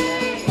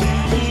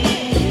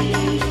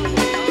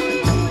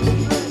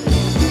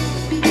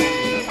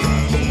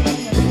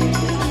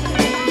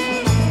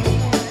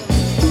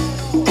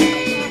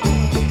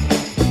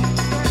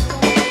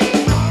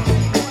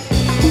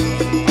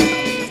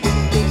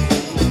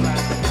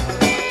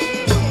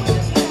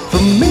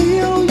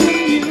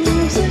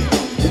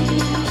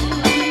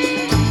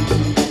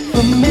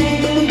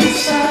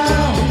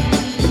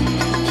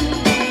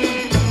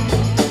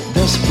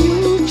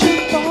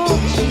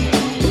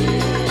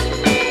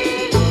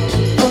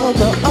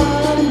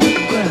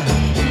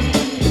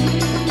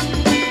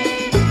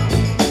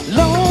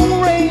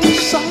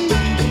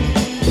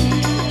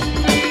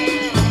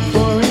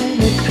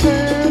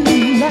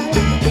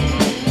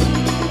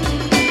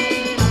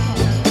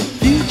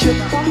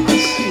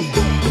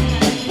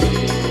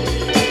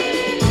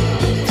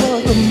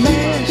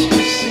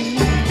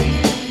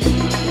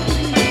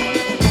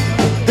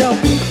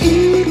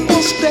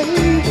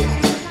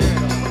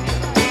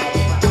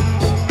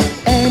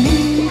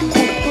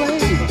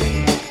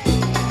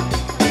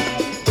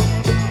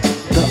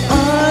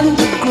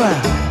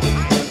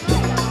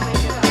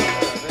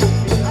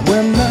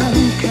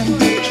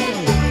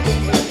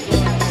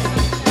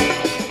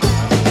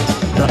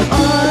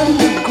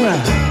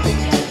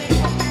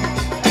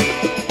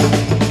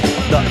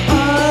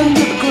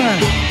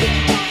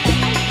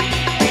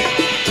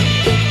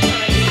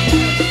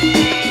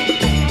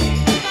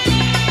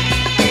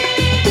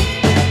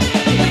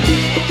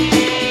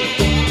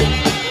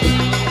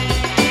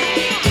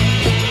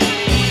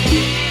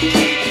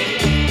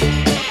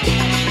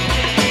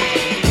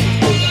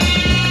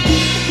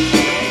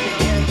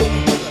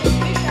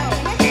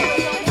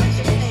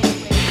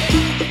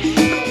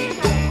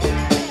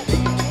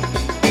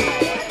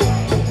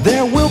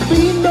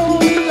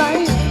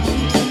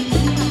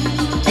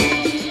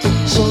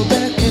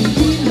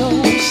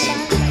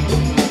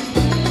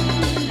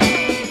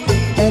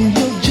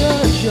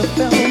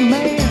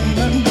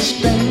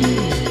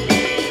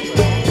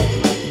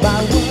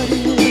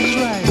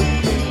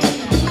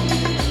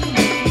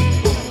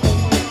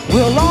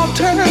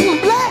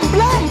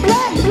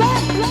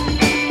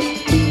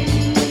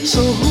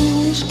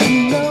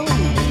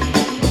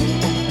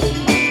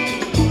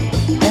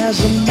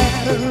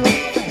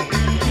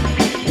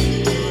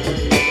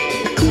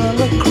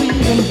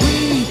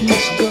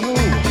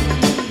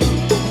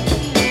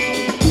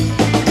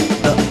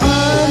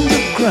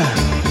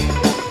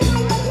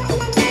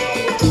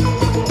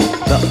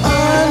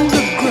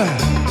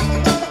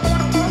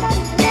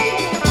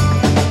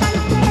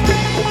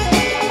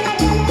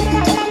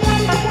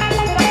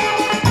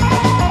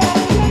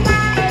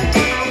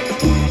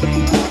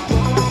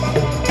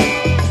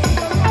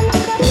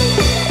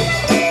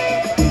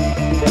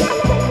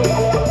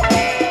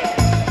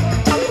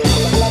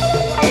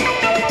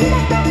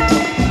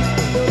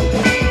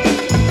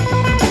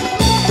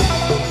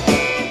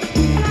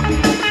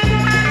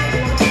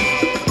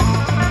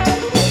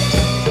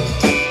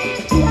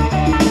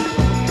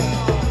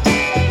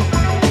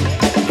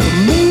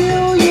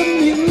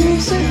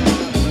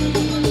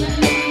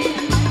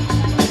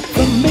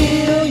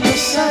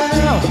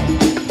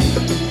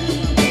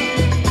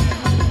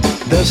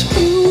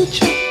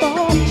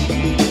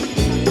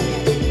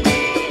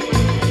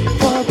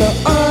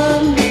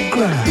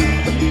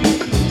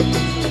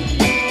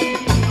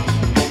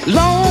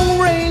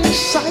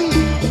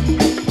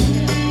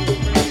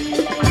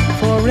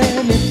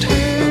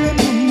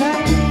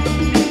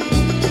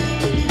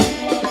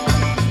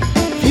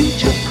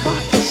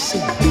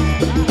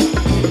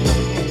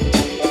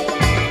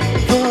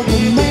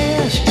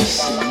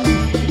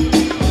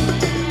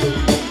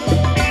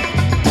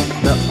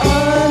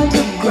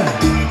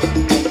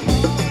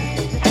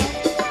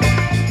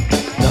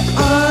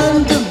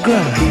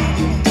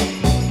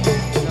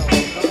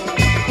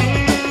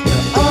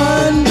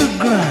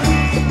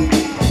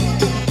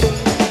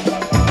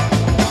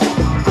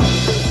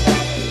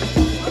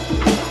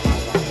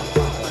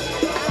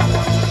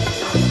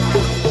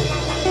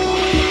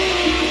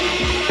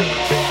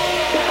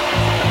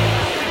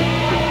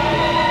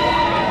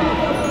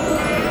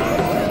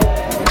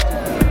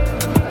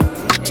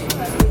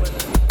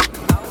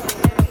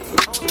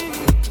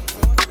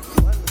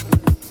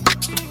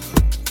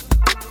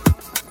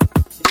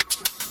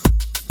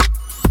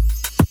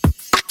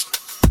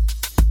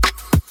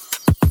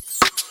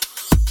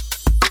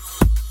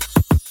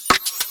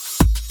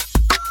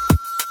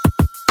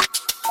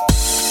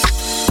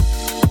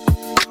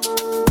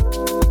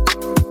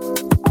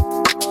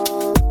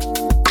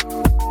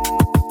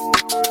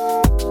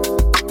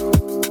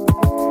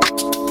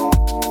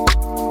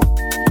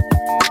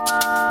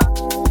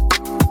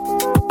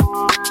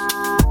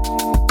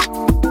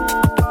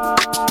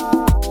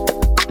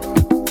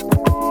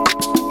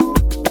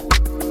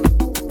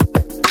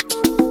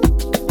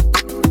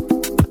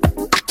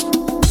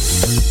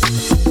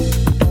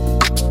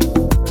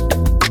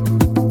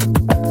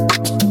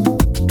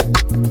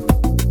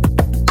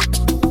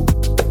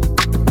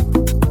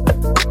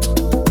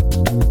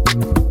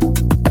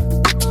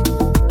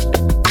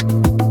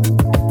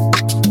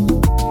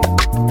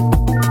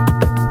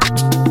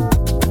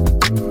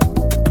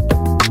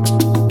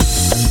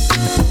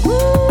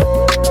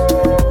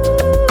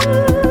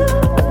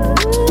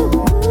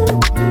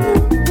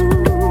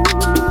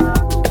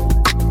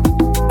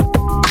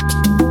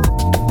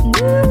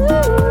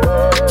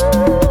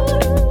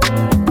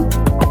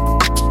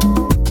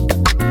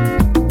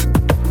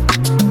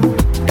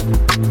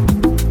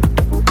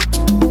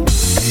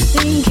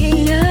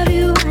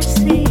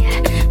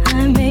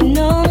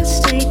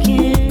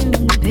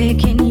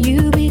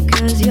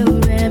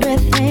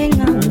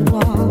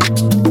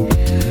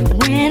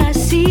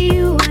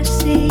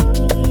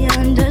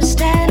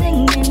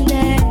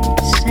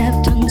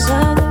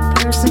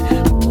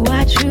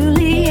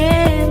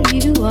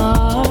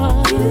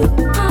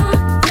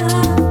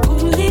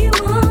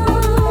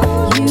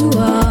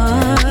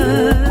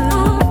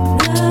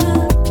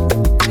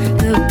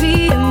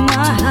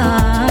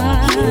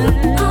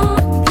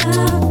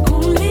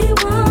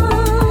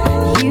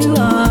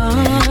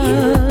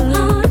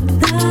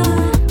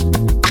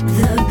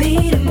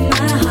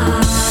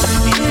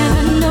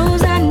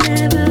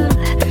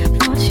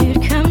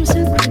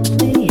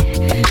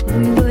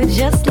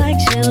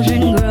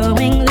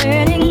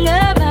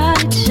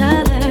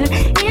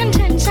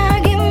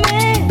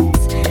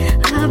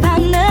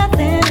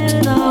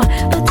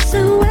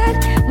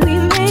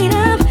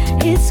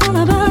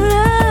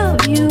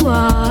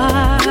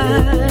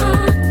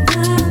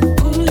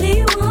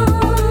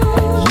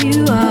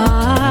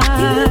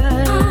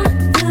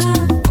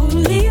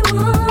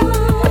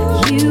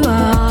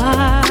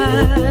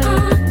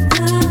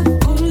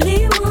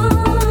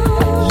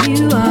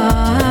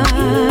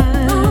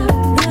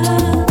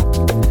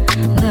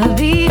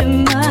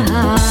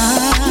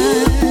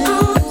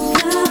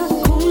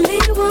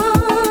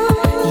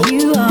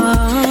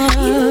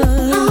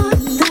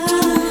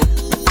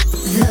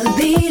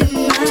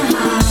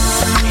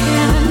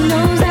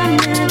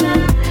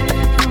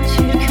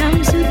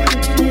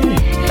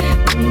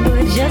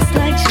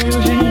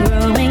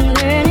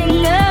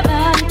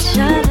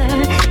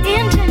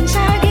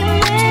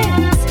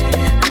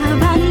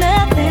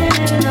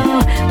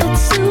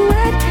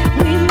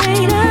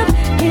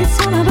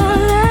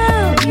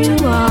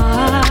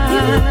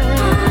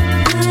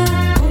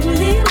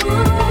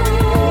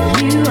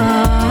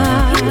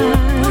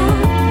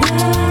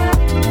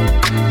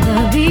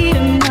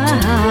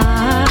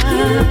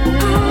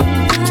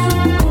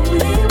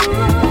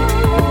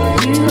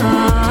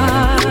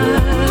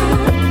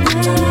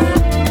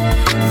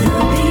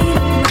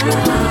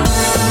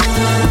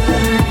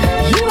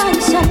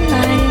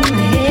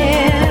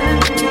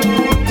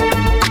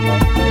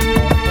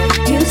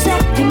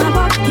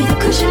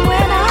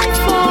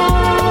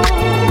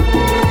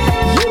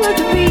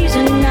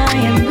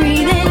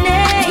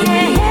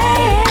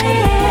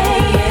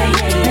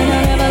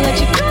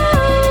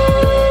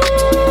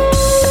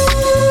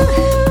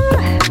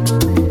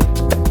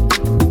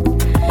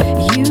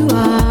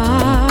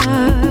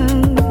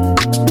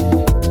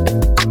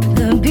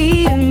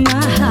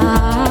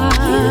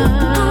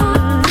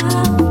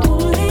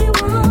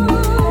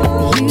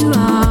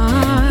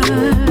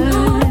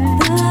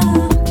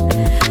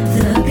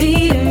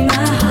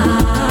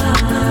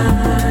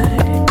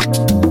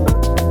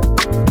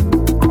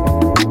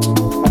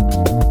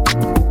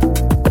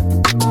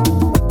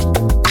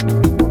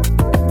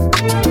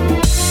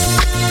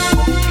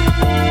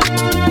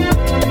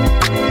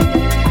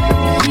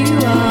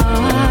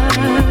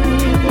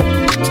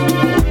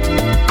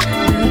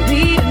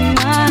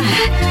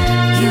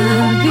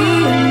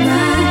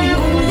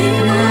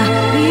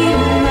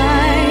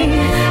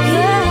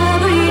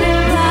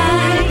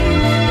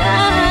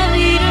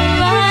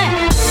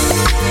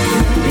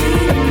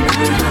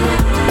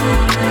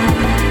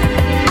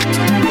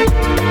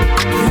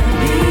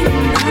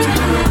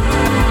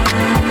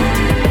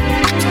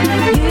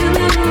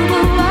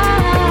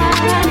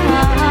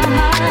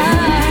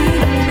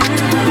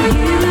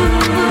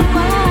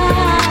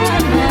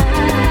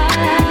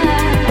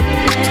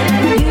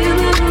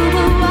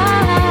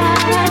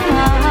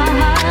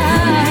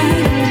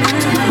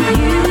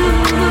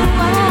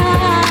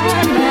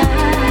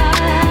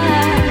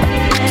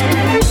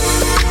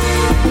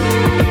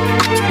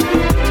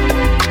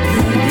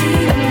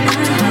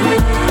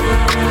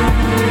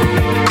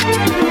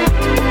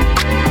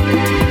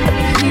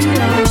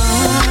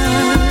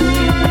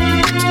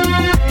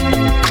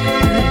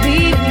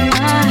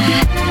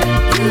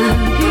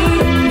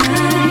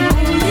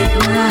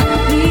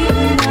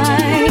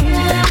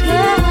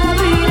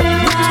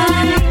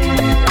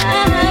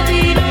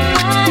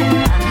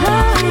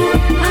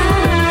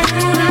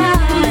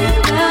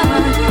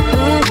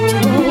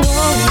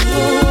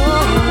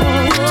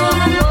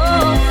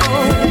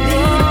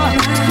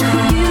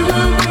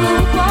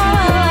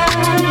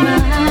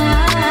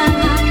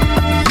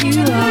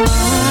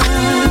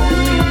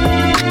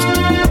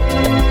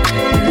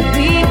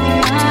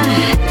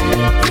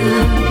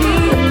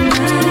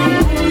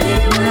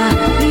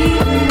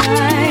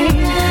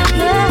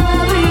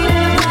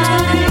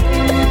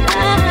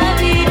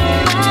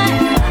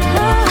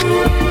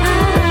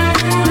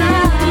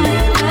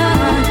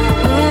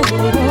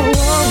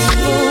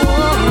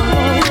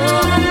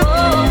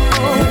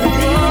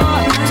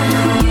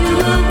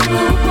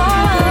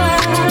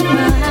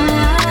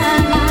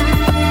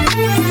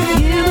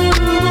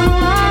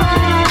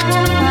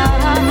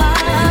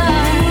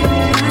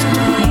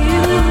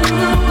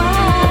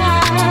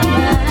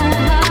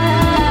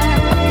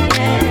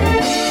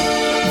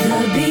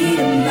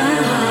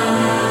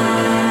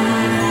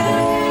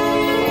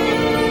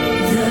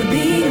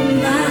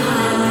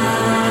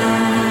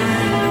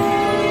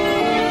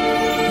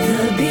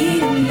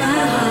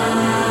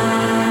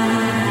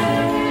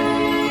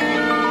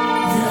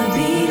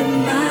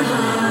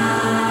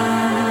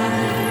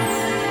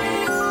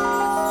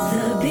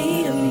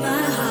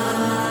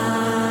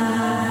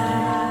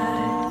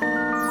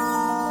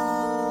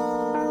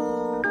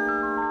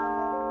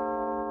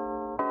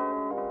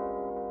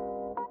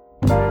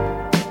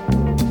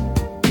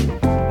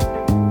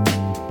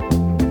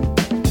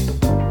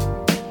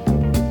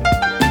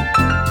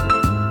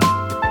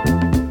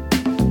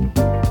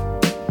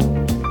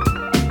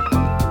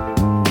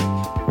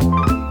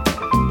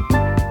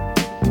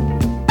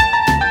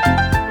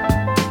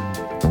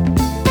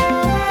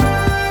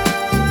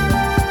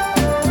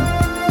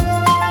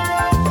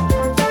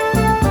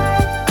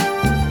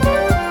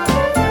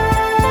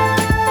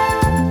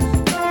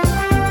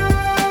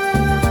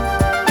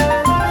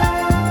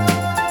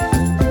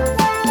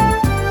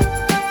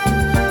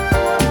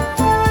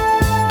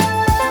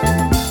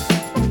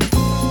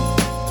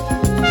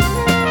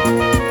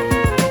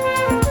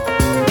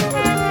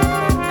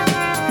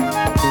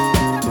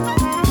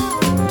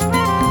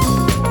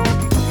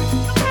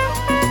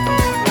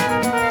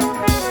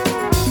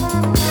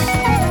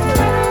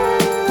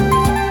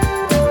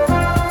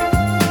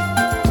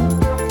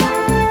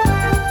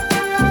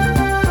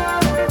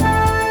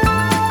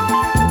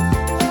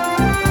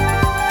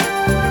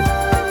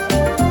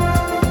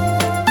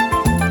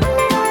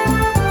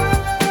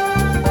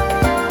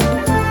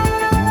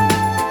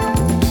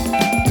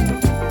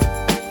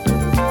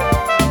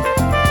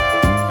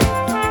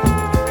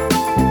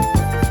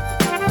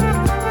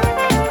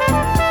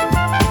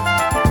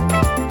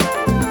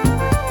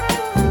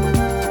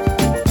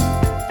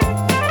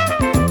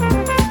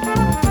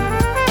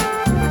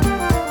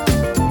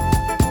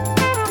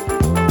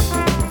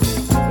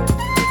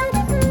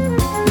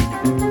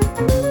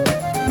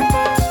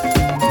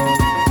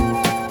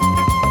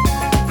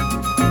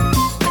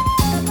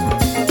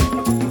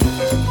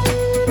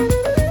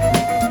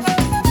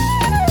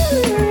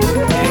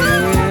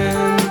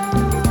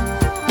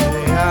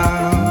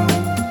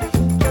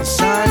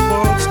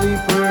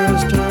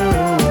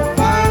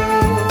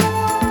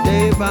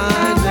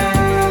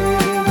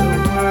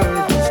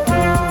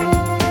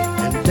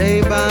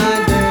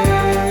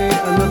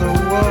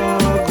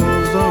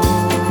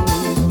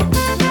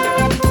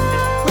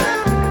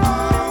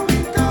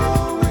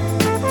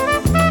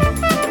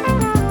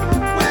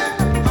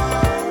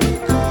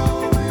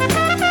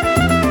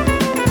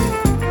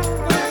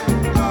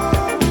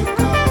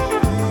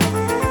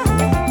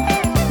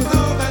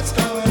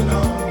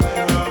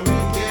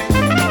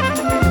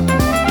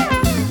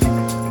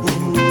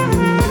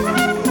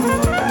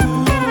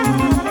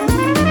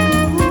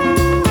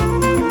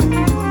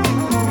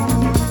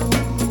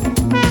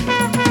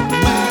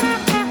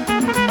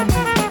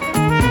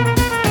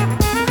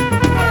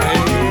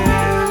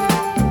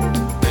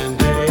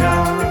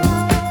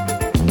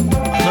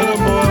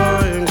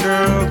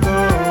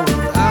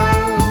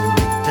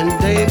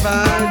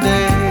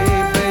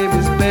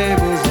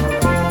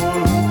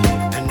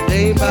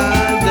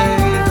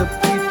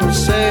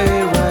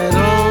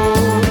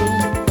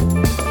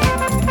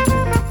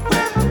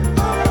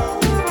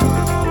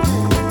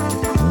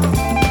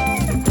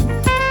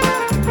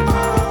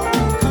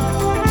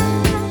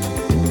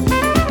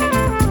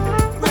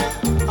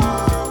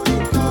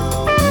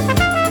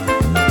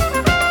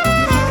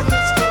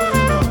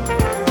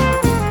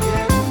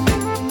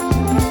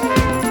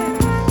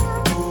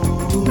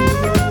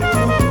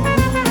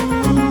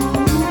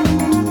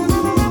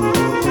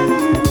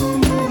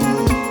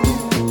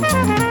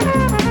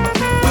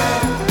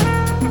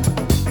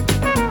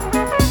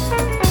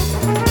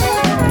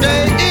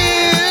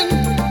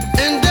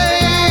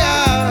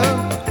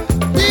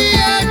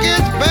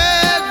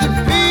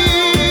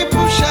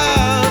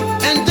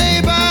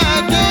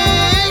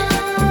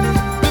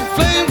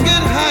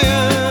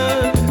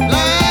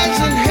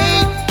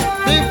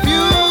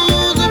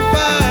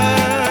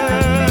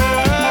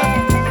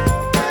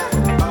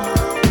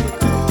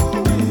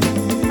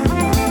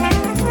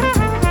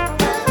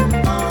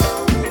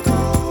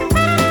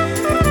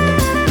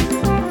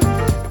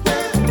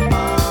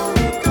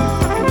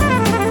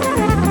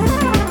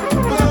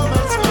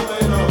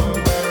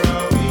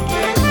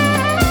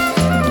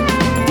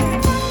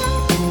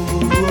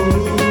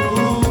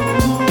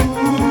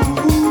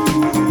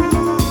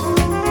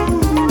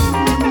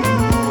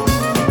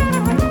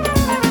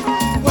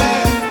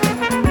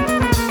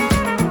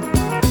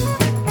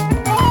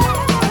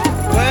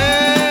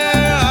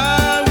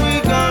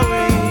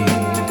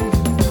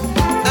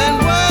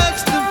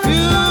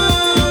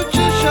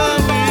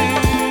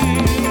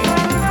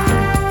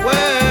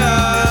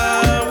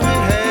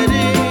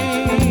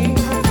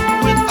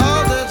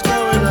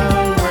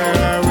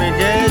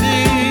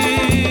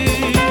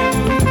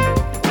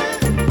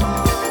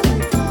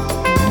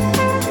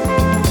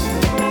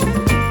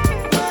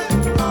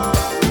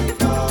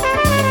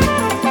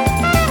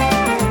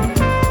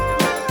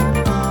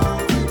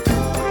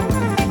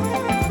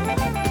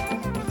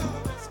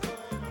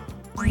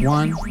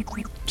 1,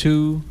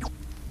 2,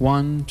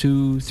 1,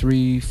 2,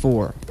 3,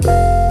 4.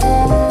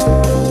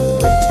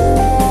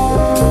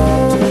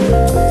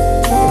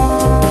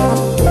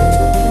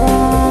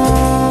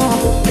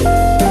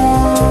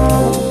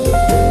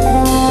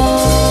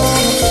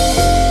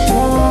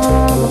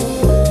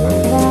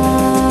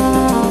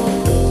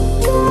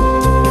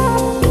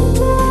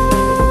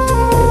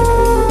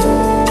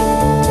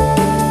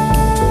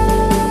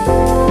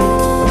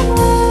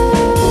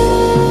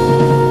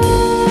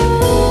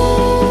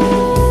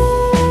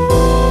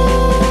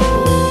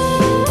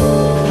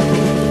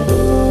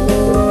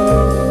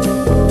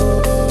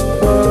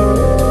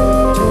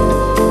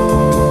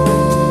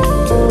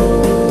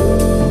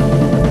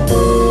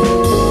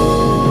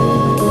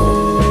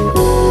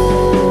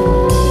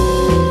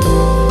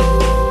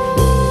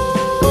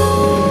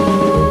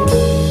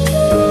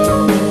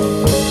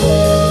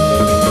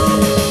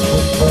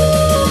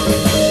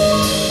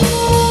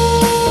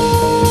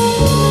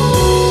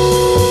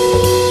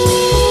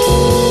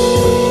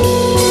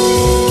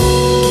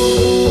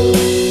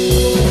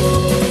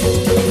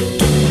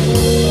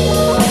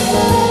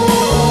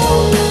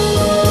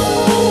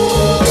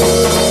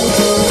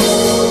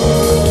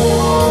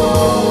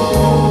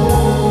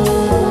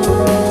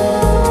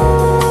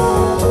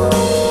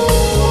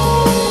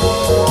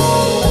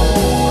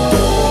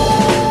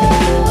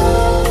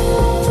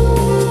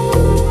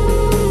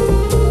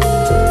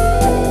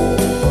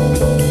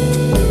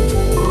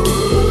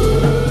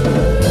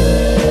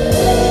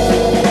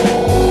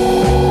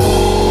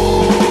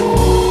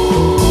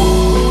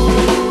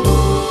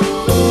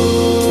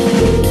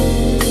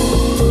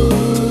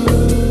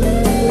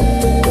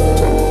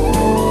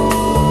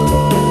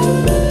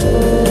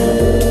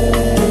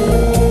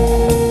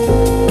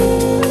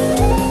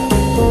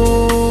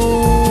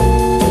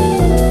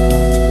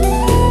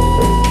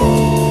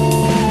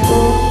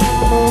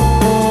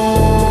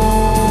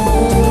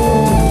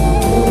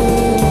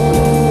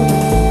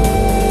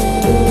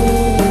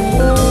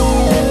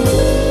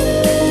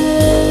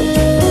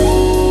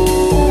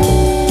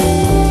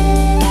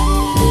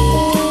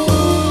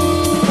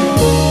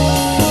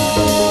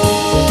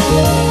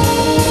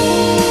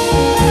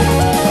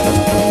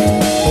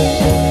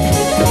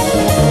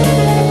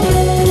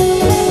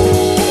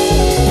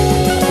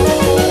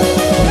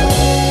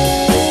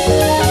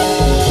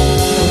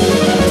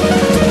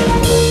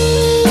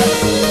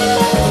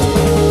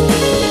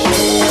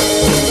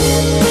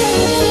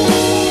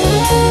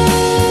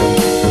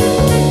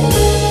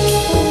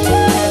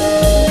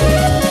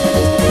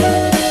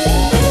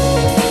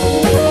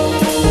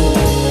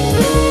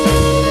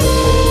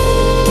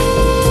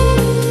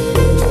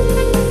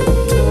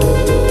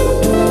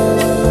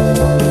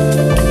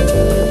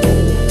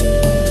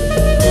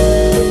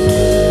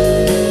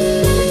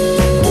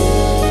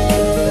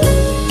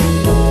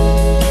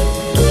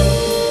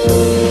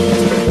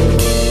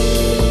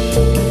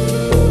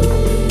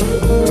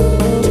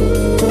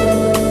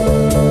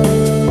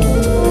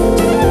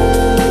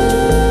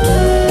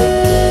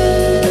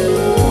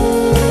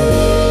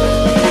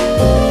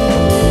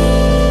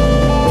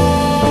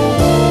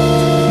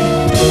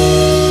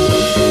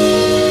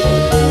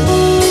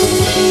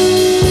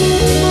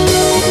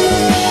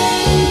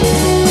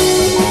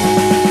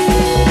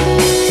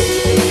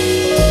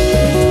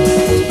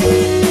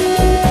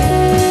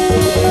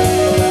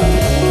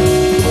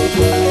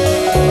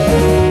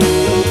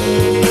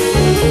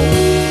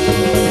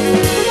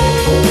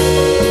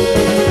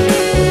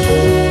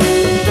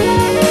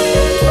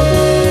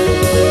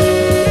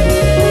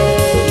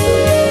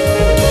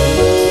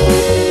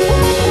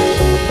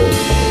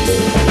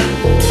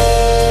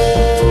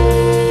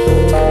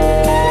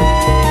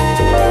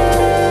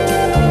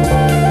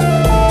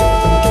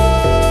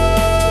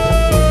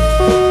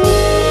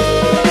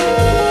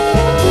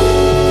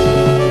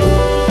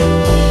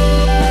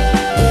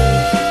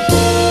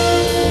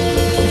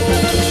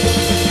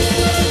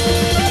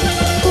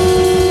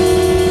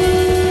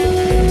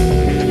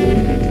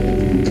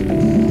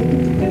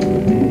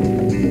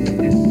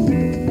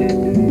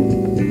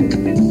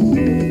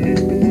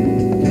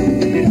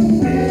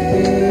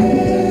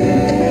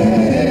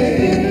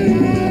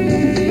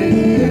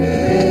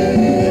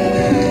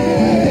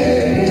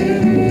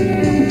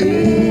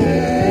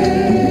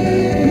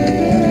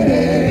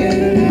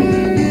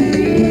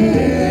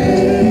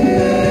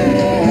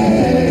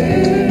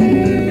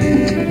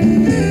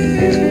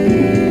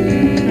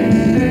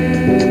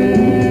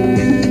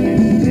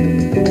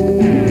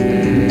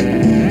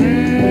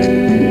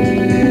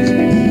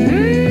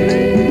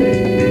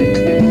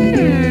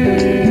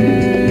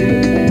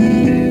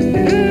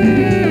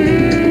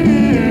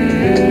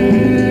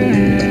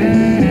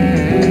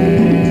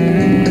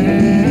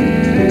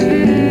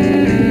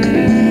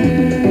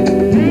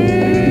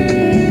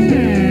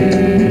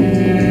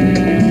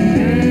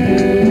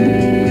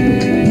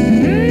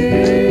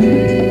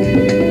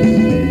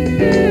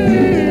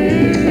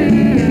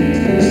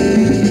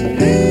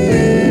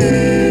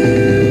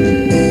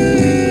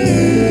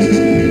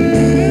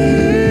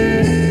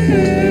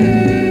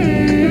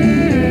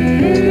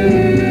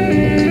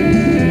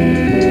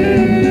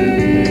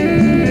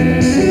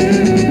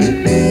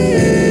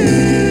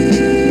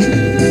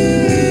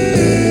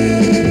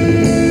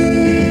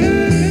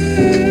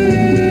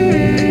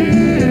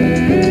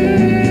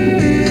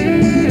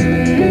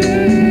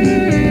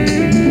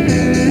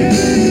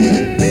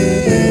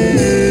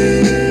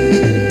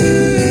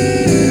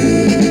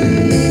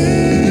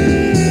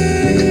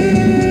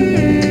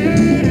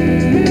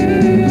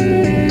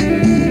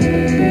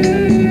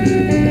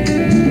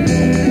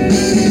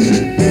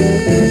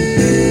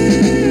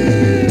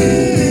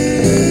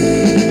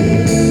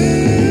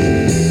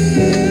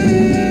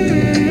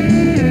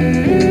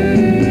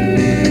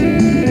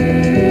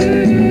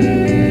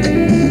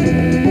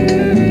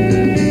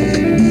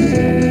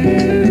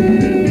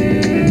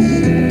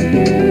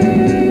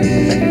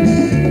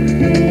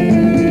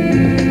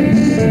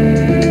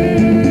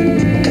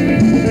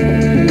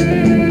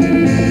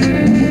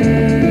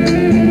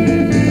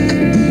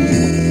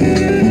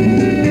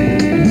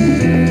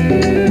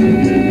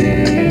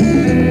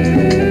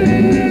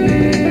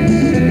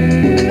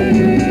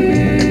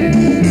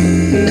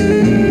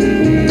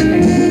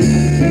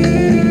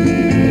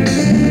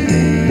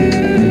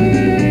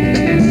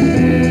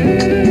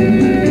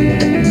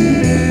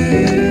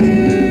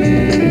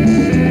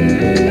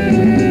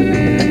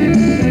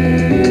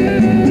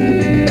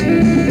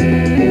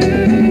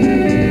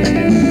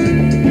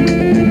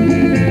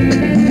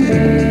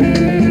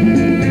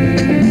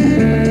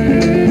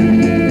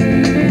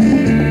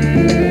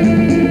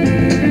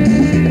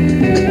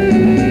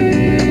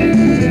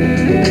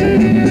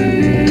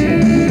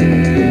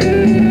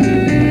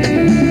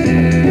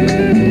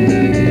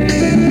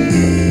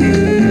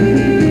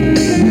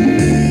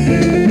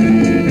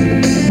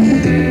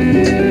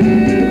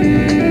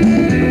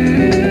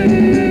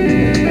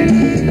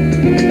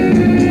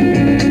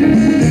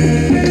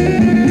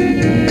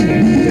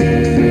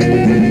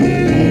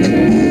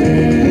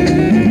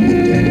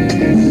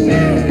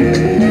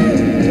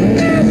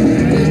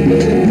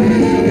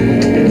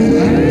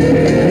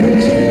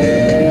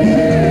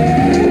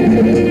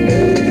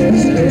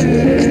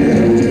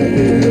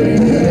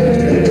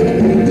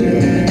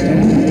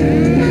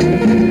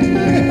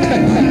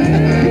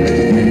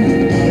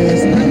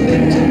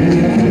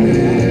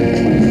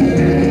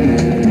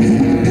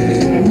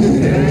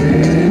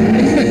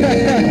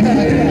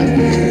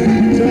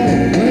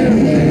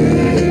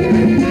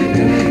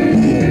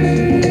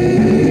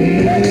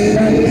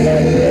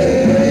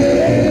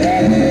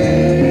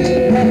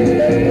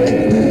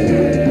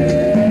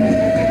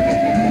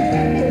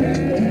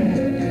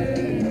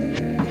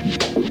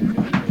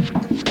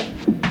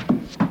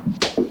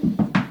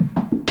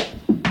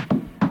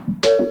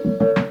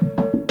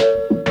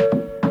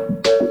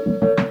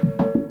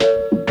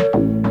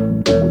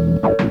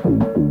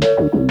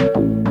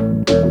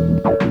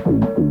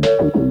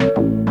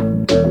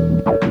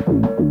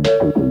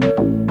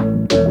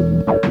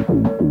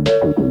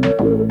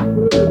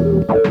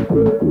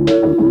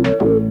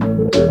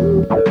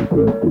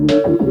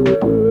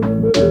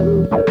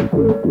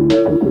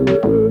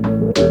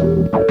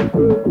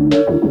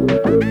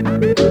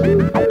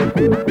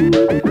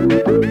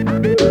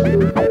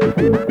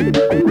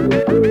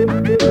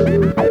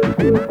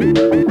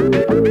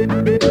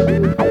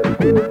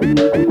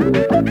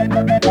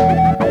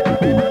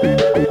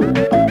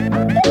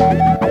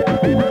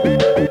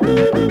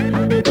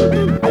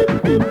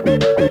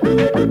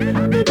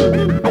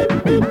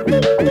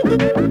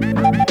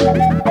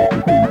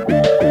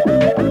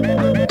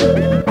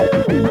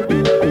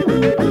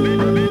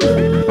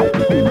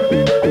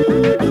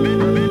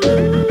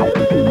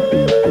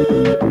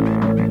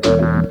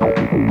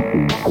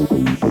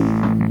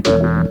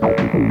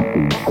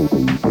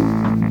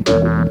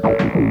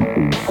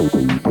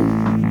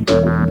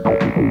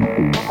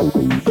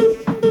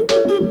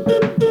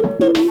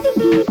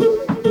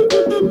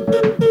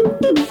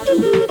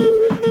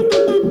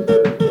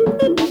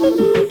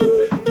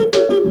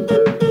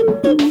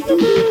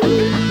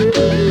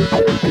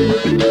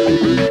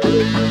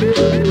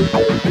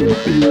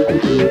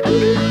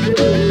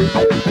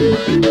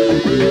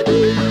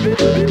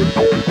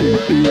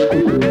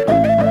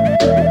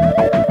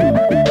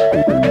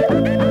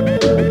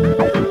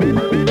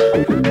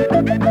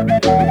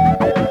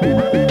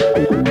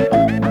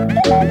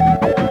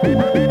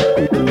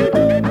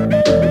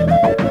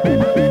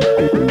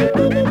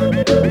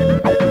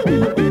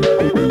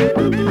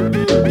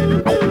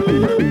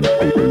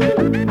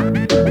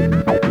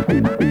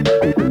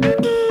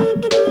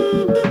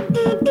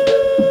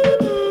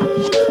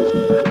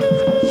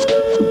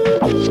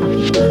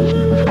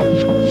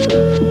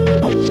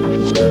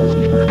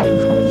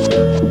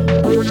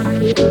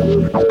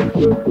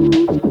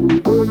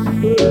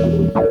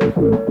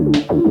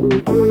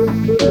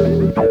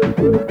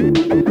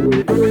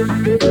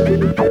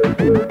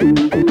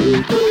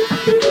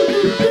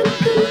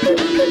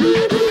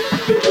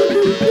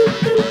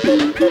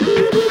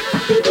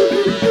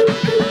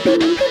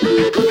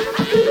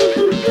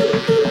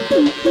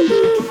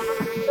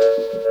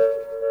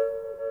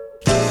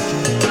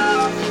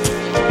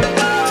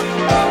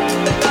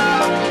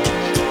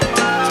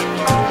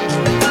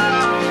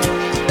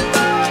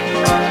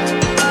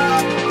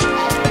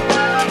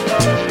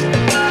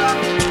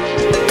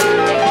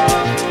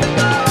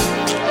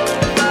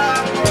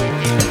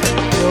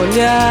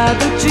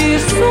 Molhado de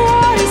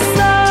suor e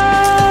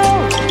sal,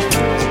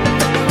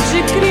 de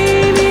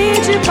crime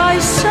e de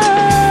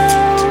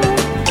paixão,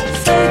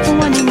 feito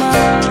um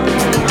animal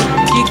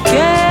que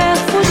quer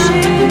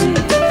fugir,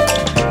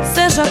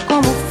 seja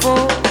como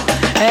for,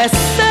 é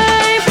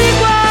sempre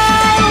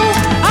igual.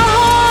 A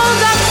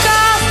ronda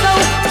caça,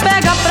 o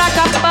pega pra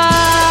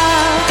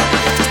capar,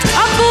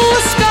 a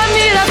busca, a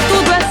mira,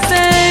 tudo é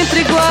sempre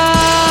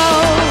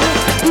igual.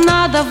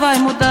 Nada vai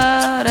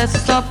mudar, é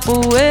só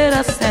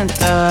poeira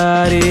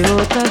sentar e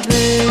outra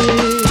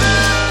vez.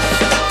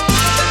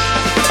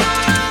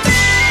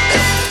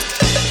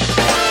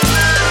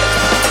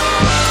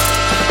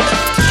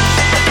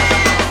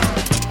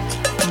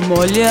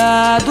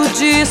 Molhado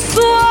de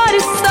suor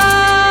e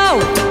sal,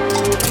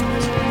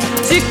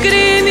 de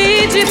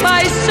crime e de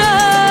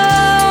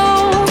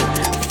paixão,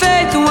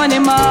 feito um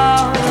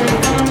animal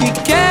que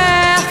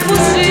quer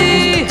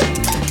fugir,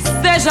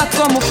 seja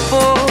como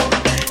for,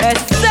 é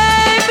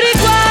sempre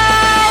igual.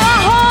 A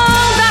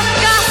ronda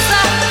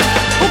caça,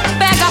 o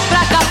pega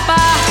pra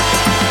capar,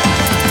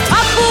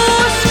 a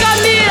busca, a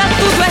mira,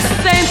 tudo é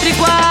sempre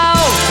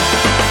igual.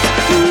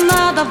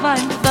 Nada vai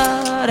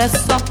mudar, é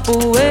só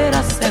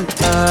poeira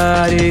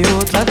sentar e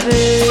outra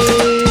vez.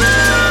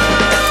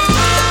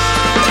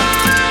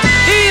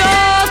 E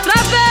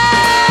outra vez.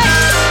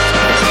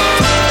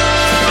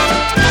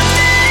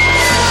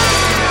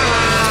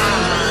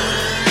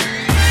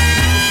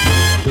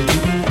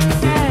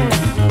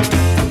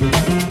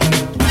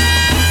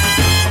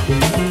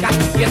 Got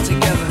to get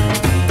together.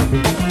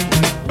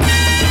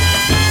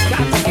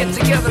 Got to get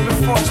together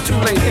before it's too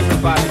late,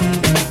 everybody.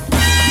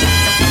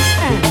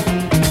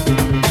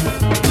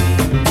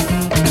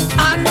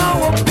 I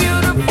know a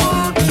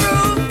beautiful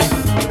truth,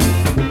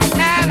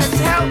 and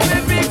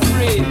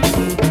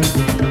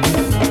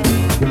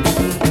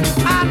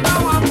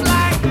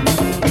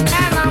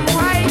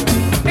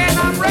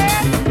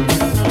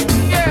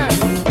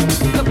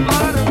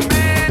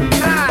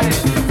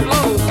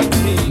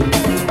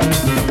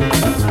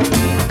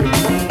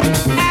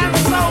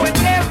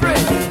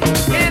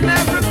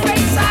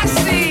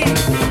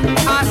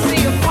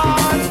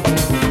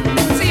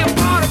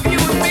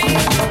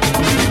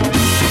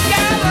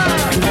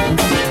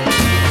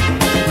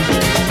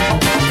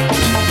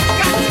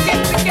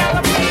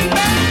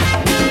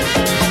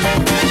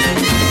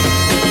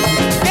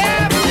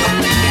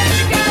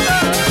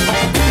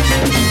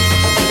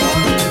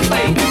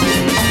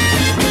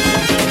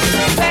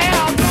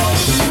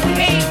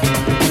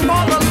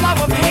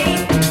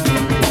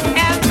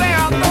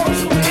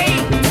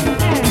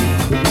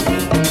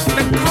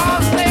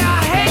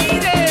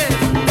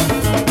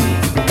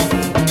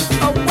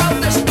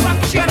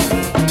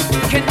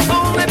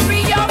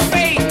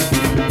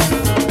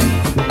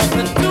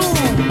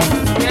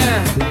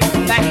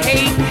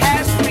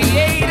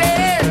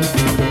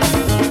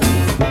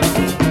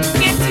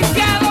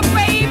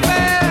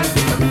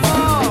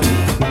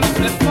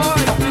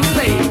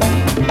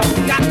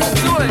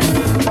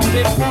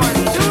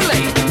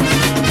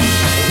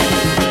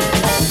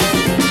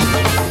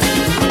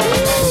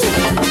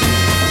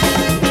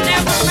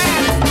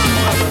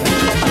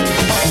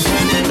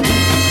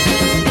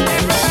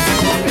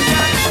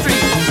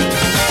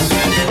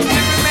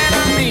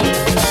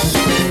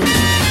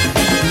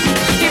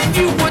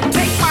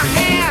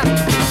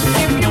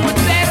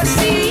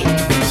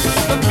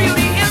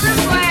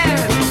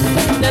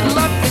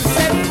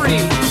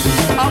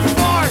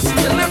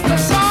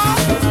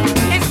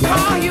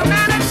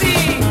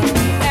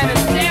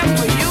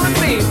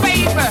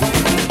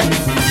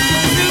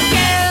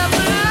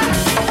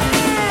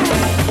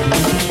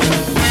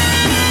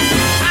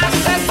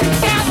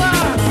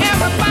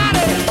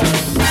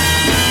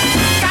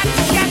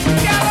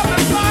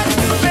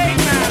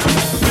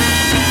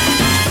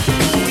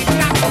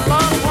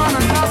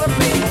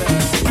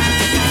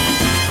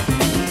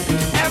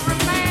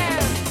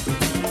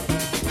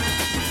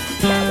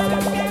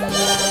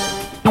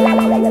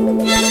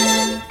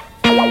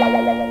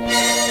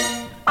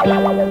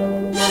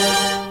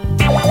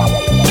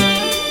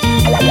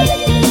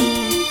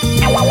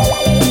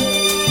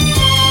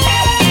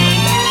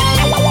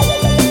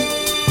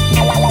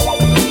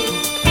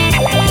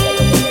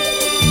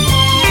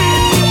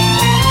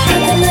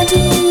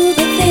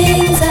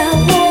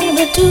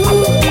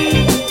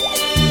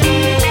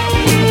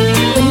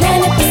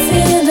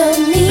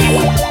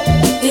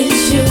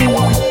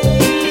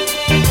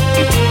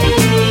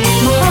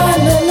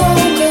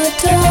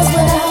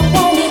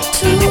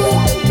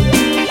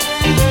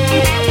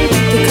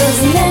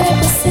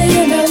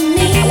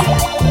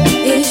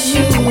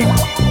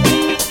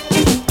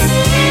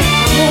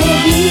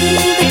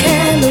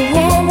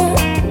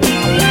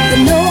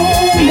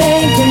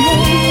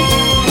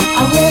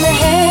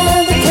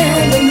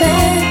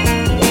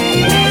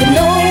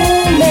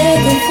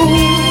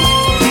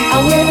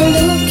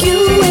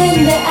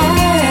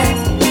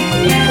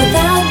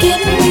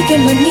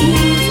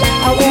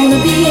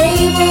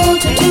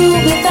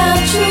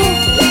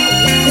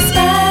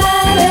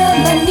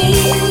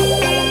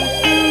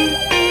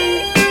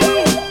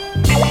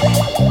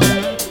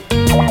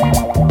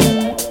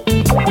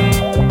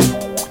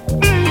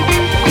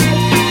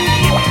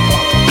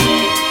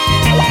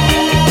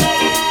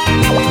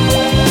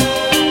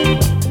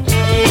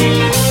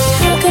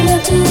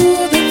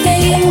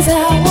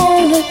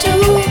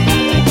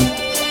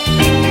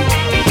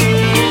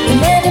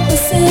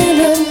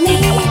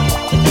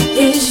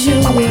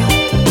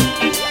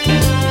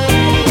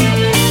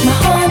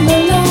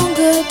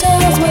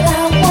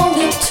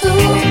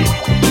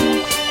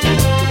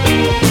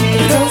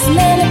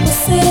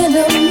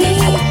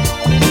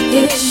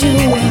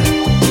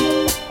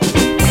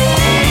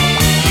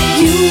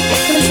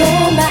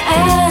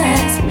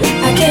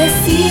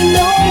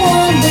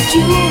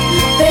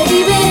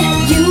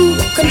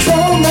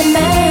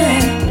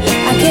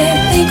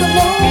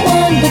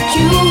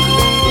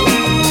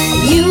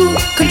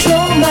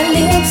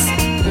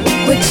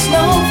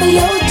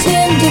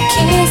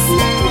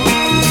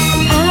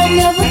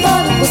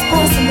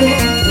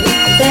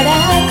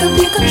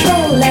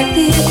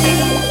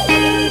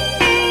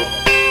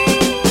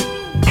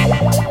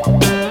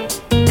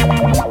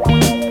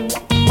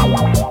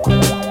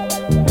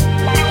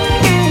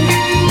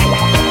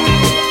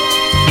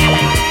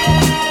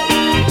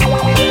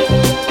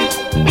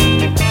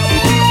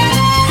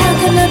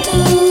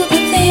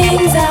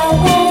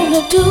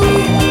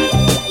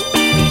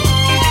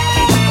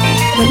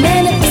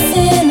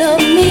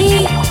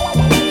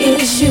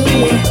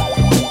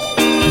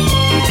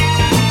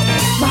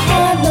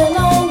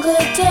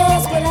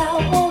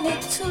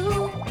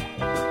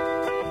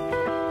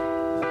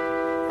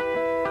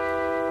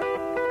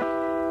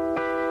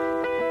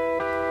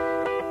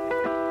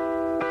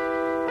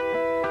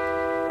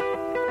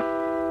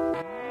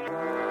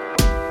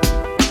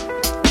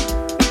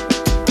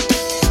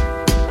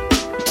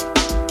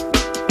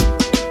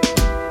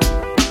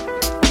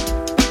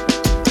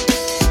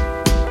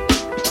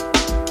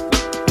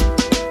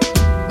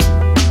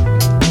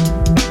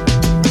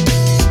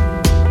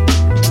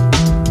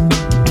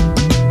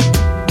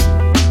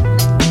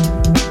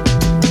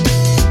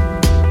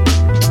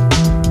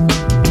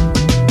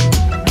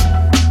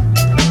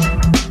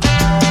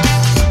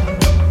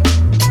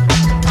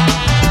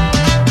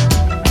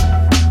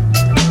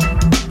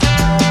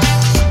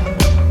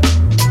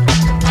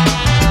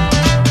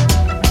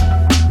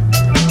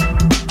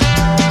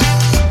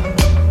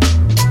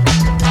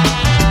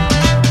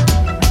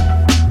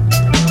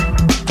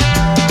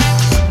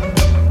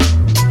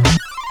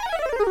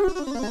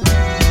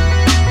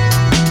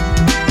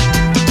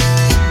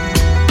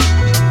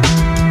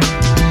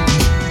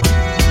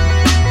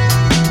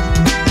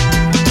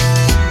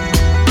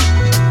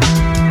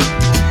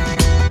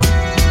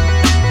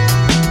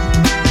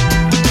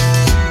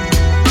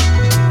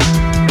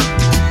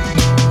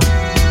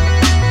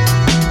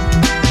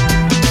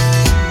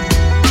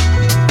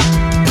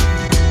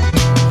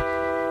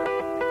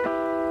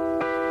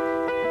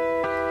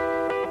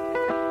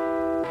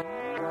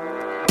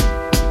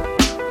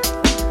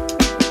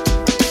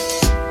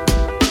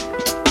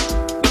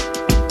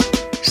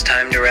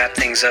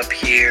Up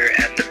here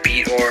at the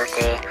Beat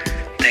Oracle.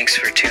 Thanks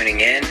for tuning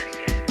in.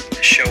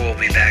 The show will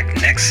be back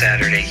next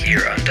Saturday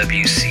here on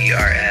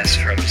WCRS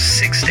from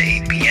 6 to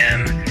 8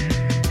 p.m.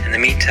 In the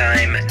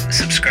meantime,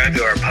 subscribe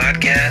to our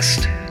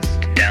podcast,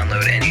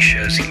 download any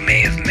shows you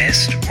may have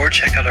missed, or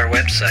check out our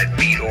website,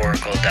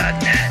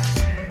 beatoracle.net.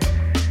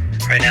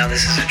 Right now,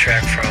 this is a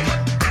track from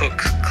Cook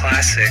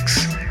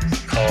Classics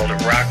called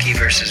Rocky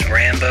vs.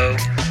 Rambo.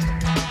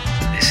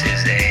 This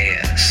is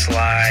a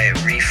sly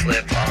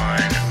reflip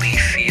on Lee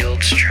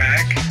Fields'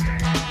 track.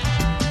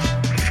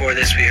 Before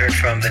this, we heard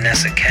from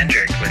Vanessa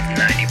Kendrick with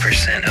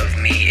 90% of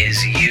Me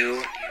Is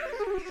You.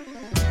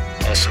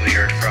 Also, we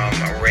heard from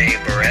Ray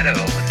Barretto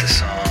with the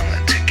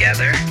song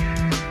Together.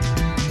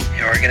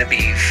 And we're going to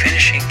be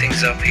finishing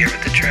things up here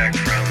with the track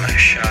from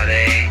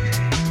Sade.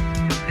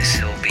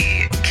 This will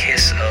be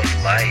Kiss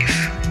of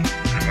Life,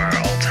 one of our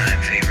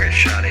all-time favorite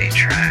Sade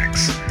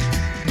tracks.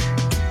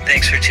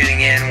 Thanks for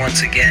tuning in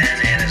once again,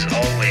 and as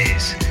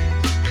always,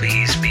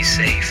 please be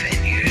safe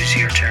and use use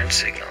your turn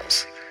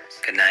signals.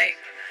 Good night.